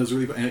 And that was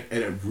really, and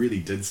it really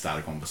did start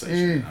a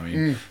conversation. I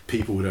mean,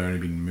 people had only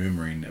been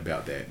murmuring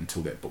about that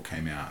until that book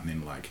came out, and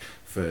then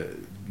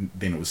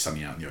then it was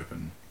suddenly out in the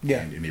open.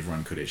 And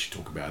everyone could actually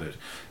talk about it.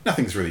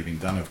 Nothing's really been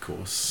done, of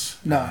course.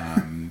 No.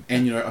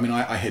 And you know, I mean,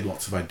 I had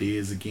lots of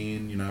ideas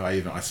again. You know,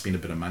 I spent a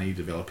bit of money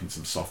developing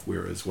some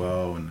software as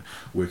well and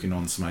working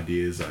on some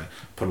ideas. I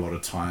put a lot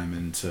of time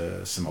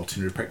into some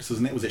alternative practices,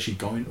 and that was actually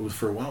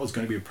for a while, it was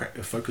going to be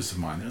a focus of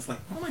mine. And I was like,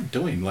 what am I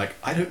doing? Like,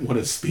 I don't want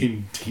to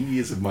spend 10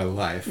 years of my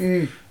life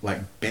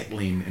like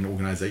battling an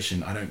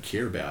organisation I don't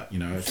care about. You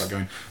know, it's like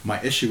going,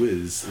 my issue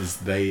is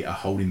they are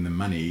holding the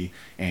money,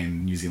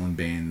 and New Zealand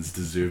bands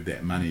deserve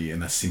that money,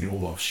 and they're sending it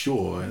all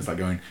offshore. And it's like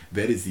going,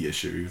 that is the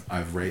issue.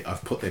 I've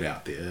put that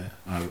out there.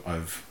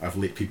 I've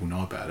let people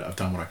know about it. I've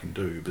done what I can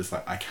do, but it's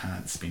like, I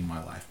can't spend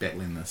my life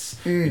battling this.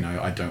 You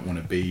know, I don't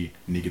want to be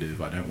negative.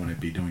 I don't want to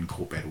be doing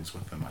court battles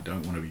with them. I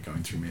don't want to be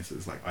going through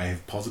messes. Like, I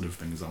have positive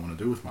things I want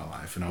to do with my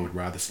life, and I would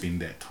rather spend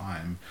that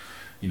time,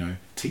 you know,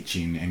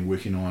 teaching and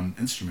working on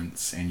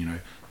instruments, and, you know,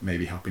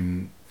 maybe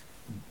helping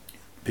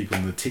people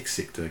in the tech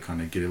sector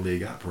kind of get a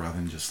leg up, rather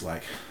than just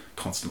like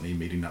constantly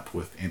meeting up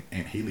with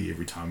Ant Healy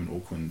every time in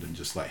Auckland and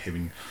just like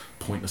having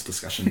pointless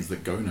discussions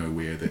that go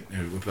nowhere, that, you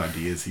know, with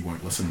ideas he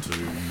won't listen to.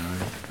 You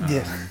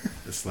know,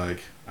 it's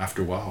like,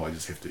 after a while I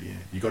just have to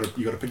you got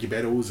to pick your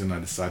battles, and I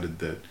decided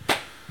that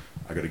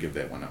I got to give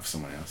that one up for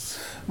someone else.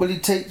 Will you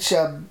teach?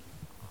 Have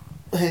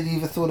you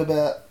ever thought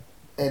about?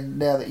 And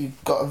now that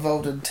you've got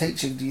involved in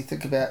teaching, do you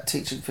think about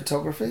teaching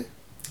photography?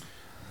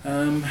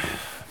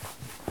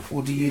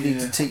 Or do you need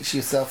to teach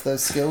yourself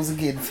those skills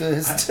again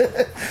first?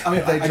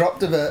 They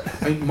dropped a bit.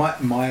 I mean,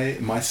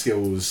 my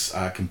skills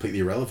are completely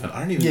irrelevant. I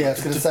don't even. Yeah, I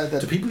was going to say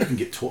that. Do people even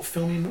get taught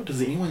filming? What,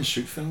 does anyone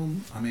shoot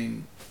film? I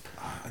mean,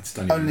 I just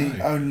don't even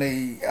know.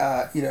 Only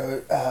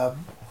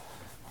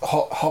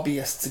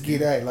hobbyists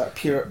again, like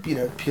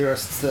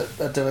purists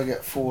that are doing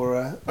it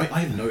for. I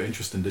have no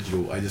interest in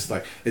digital. I just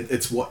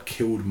it's what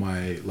killed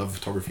my love of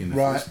photography in the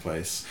first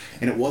place,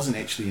 and it wasn't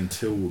actually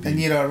until. And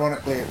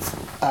ironically, it's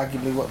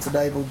arguably what's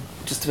enabled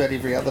just about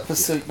every other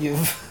pursuit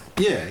you've.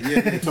 Yeah,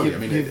 totally. I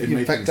mean, it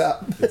made picked things,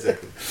 up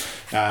exactly.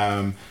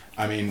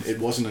 I mean, it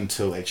wasn't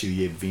until actually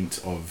the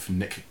advent of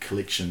Nik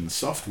Collection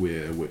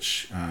software,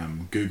 which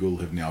Google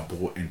have now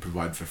bought and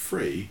provide for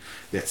free,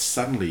 that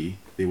suddenly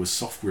there was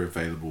software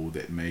available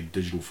that made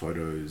digital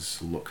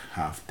photos look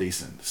half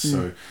decent.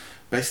 So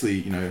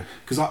basically,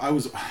 because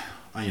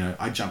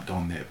I jumped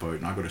on that boat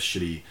and I got a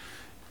shitty.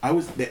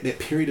 That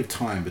period of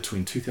time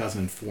between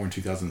 2004 and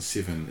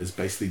 2007 is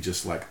basically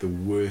just like the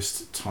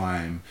worst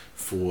time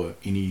for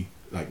any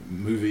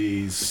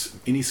movies,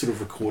 any sort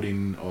of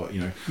recording, or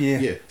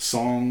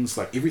songs.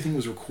 Like everything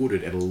was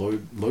recorded at a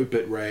low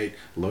bit rate,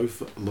 low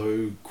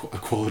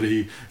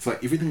quality. It's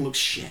like everything looks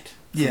shit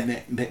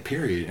from that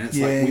period, and it's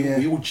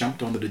we all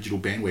jumped on the digital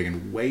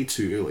bandwagon way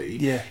too early.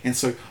 Yeah. And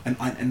so and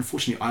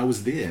unfortunately I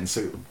was there, and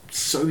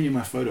so many of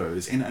my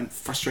photos, and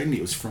frustratingly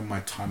it was from my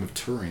time of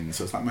touring.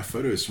 So it's like my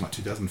photos from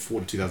 2004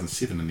 to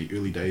 2007 in the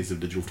early days of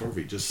digital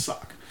photography just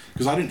suck.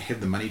 Because I didn't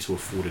have the money to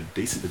afford a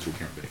decent digital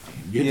camera back then.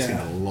 You had to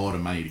spend a lot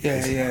of money to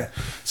get this one.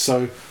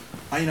 So,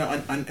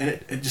 and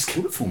it just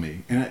killed it for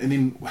me. And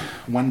then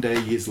one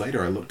day, years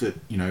later, I looked at,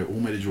 all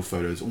my digital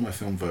photos, all my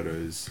film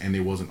photos, and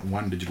there wasn't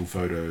one digital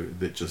photo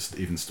that just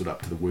even stood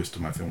up to the worst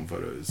of my film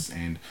photos.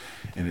 And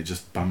it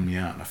just bummed me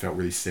out, and I felt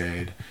really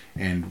sad.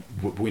 And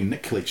when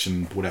Nik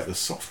Collection brought out this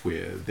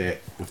software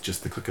that, with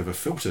just the click of a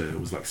filter, it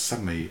was like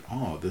suddenly,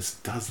 this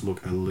does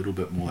look a little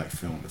bit more like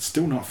film. It's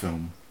still not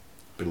film,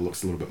 but it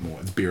looks a little bit more.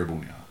 It's bearable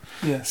now.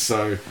 Yeah.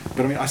 So, but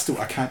I mean, I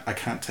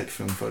can't take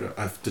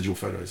digital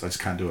photos. I just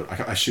can't do it.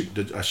 I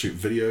shoot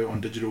video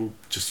on digital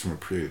just from a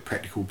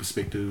practical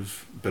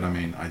perspective. But I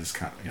mean, I just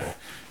can't.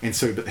 And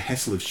so, but the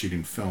hassle of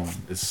shooting film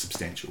is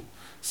substantial.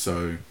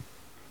 So,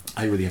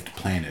 I really have to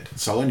plan it.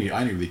 So I only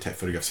really take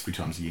photographs 3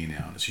 times a year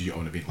now, and it's usually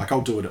on an event. Like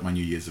I'll do it at my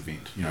New Year's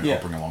event. I'll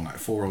bring along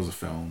 4 rolls of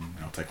film,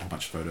 and I'll take a whole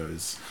bunch of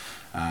photos.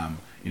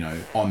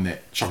 On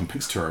that Shocking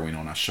Pinks tour I went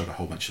on, I shot a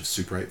whole bunch of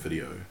Super 8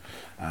 video.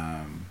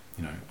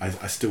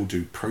 I still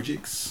do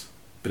projects,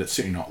 but it's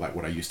certainly not like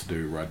what I used to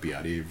do, where I'd be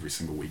out every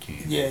single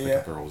weekend, pick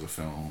up rolls of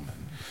film,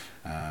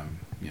 and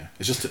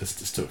it's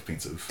just too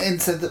expensive.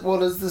 And so,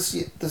 what is this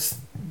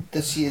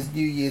year's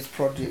New Year's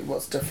project?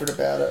 What's different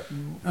about it?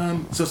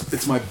 So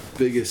it's my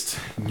biggest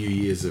New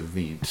Year's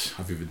event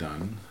I've ever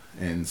done.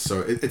 And so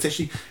it's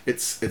actually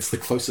it's the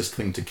closest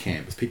thing to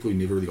camp. It's people who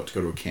never really got to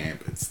go to a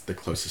camp. It's the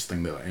closest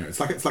thing that it's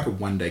like a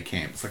 1-day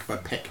camp. It's like if I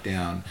pack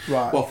down.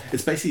 Right. Well,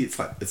 it's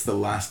the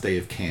last day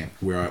of camp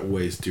where I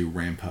always do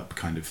ramp up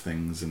kind of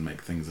things and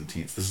make things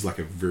intense. This is like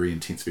a very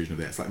intense version of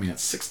that. It's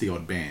it's 60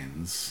 odd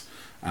bands.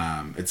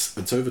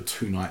 It's over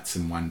 2 nights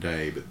in 1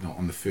 day, but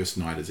on the first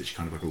night it's actually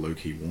kind of like a low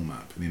key warm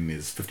up, and then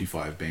there's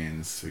 55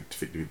 bands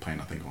effectively playing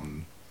I think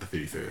on the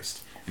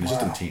 31st. And it's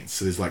just intense.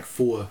 So there's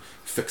 4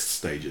 fixed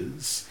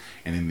stages,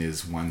 and then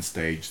there's one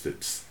stage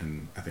that's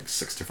in I think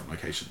 6 different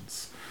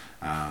locations.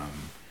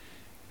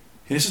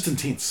 And it's just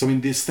intense. So I mean,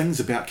 there's things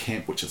about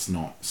camp which it's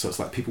not. So it's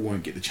like people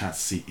won't get the chance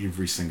to see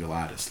every single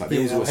artist. Like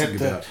there was always something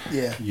about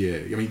I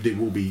mean, there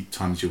will be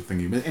times you'll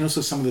think, and also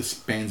some of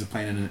the bands are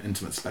playing in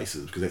intimate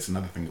spaces, because that's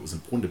another thing that was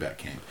important about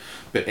camp.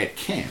 But at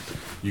camp,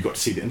 you got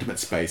to see the intimate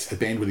space. A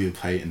band would either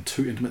play in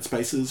 2 intimate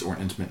spaces or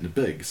an intimate and a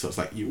big. So it's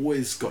like you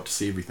always got to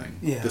see everything.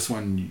 Yeah. This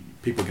one,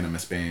 people are going to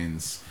miss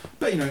bands,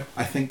 but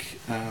I think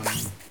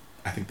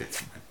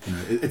that's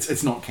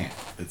it's not camp.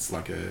 It's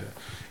like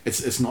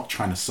it's not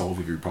trying to solve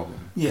every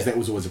problem. Because that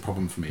was always a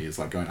problem for me. Is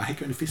like I hate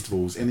going to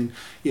festivals, and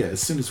then as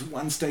soon as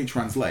one stage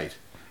runs late,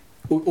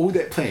 all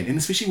that plan, and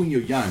especially when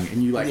you're young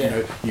and you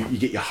you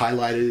get your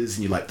highlighters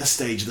and you're like this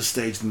stage,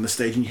 then this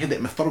stage, and you have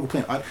that methodical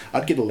plan.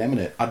 I'd get a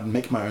laminate. I'd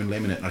make my own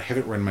laminate, and I'd have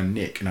it around my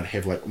neck, and I'd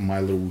have my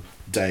little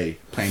day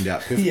planned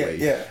out perfectly.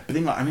 But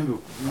then I remember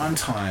one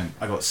time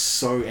I got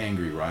so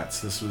angry. Right,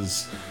 so this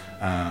was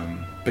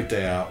big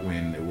day out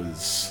when it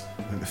was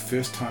I think the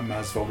first time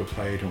Mars Volta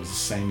played, and it was the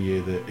same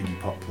year that Iggy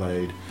Pop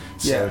played.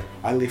 So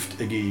I left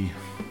Iggy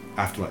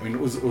after it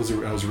was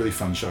a really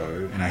fun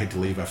show, and I had to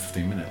leave after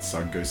 15 minutes, so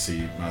I'd go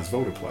see Mars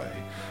Volta play.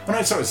 Oh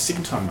no, sorry, it was the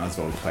second time Mars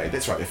Volta played.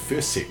 That's right, the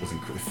first time was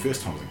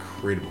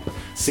incredible.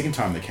 Second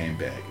time they came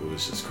back, it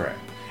was just crap.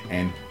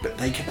 But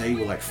they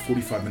were like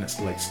 45 minutes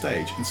to late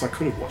stage, and so I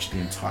could have watched the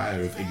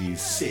entire of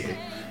Iggy's set.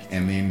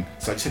 And then,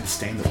 so I just had to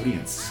stand the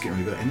audience, get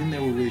ready with it. And then they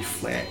were really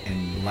flat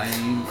and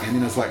lame. And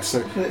then I was like,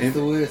 That's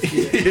the worst,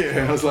 yeah. yeah.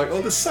 And I was like,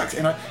 oh, this sucks.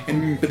 But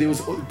there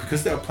was,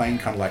 because they were playing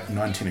kind of like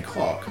 9, 10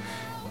 o'clock,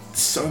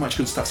 so much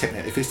good stuff's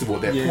happening at the festival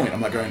at that point.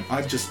 I'm like going,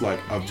 I've missed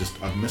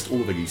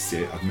all of Iggy's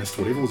set. I've missed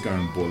whatever was going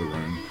on in the Boiler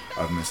Room.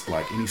 I've missed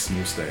like any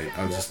small stage.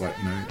 I was just like,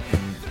 I'm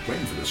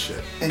waiting for this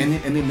shit. And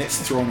then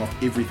that's thrown off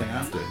everything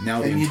after.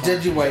 Now and you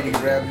did your waiting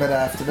around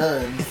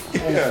mid-afternoon all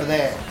for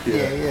that.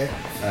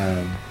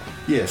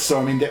 Yeah, so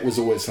I mean that was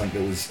always something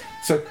that was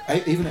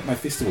even at my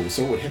festival.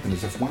 So what would happen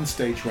is if one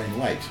stage ran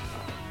late,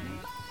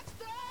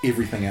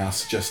 everything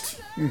else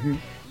just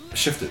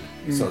shifted.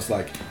 So it's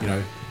like,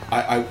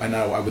 I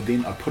know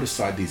I'd put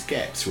aside these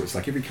gaps where it's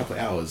like every couple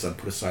of hours I'd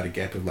put aside a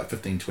gap of like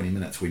 15-20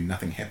 minutes where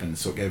nothing happened,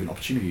 so it gave an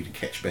opportunity to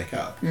catch back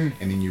up, and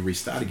then you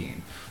restart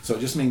again. So it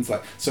just means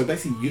like, so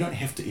basically you don't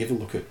have to ever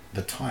look at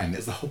the time.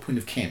 That's the whole point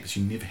of camp, is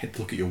you never had to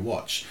look at your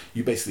watch.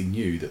 You basically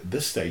knew that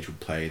this stage would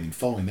play, and then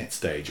following that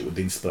stage it would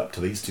then split up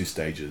to these 2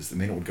 stages,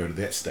 and then it would go to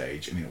that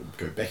stage, and then it would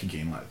go back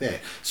again like that.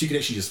 So you could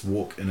actually just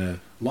walk in a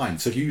line.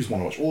 So if you just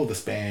want to watch all of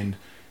this band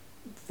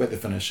at the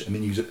finish, and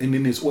then and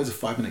then there's always a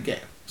 5-minute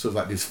gap. So it's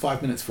like there's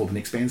 5 minutes before the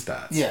next band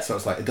starts. Yeah. So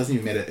it's like it doesn't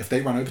even matter if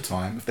they run over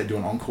time, if they do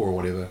an encore or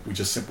whatever. We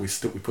just simply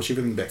we push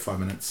everything back 5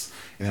 minutes,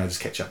 and then I just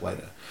catch up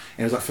later. And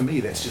it was like, for me,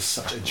 that's just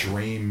such a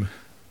dream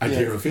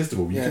idea of a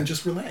festival. You can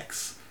just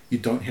relax. You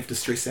don't have to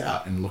stress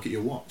out and look at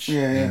your watch.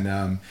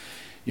 And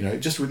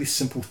just really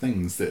simple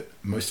things that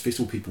most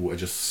festival people are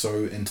just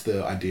so into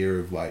the idea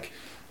of, like,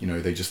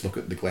 they just look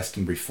at the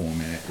Glastonbury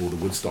format or the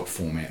Woodstock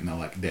format, and they're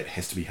like, that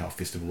has to be how a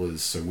festival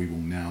is, so we will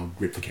now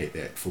replicate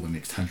that for the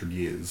next 100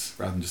 years,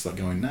 rather than just like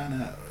going, no,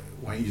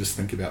 why don't you just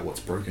think about what's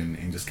broken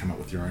and just come up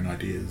with your own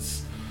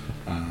ideas.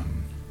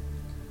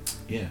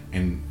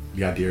 And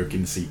the idea of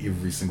getting to see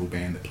every single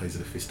band that plays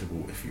at a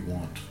festival if you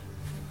want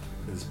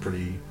is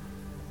pretty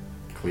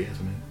clear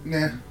to me.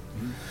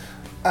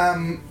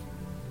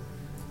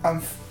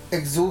 I'm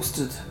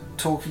exhausted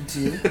talking to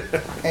you,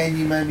 and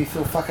you made me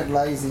feel fucking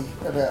lazy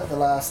about the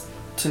last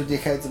 2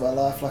 decades of my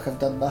life, like I've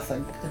done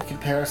nothing in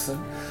comparison.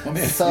 Oh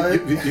man, so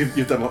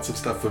you've done lots of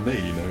stuff for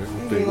me,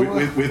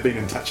 we've been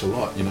in touch a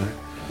lot,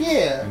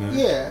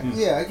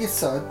 Yeah, I guess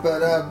so.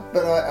 But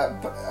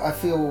I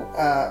feel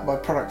my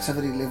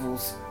productivity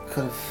levels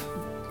could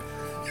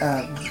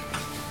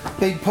have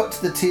been put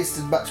to the test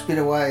in much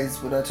better ways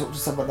when I talk to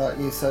someone like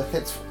you. So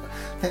thanks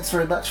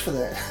very much for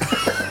that.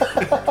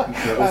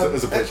 It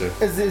was a pleasure.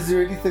 Is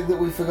there anything that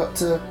we forgot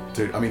to?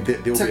 Dude, I mean,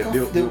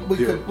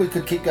 we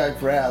could keep going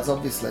for hours,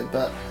 obviously,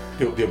 but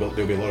there'll be a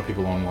lot of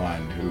people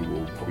online who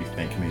will probably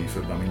thank me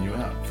for bumming you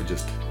out for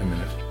just a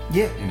minute.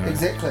 Yeah,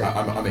 exactly.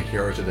 I'm a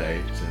hero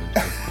today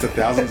to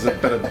thousands of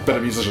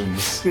better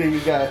musicians. There you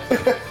go.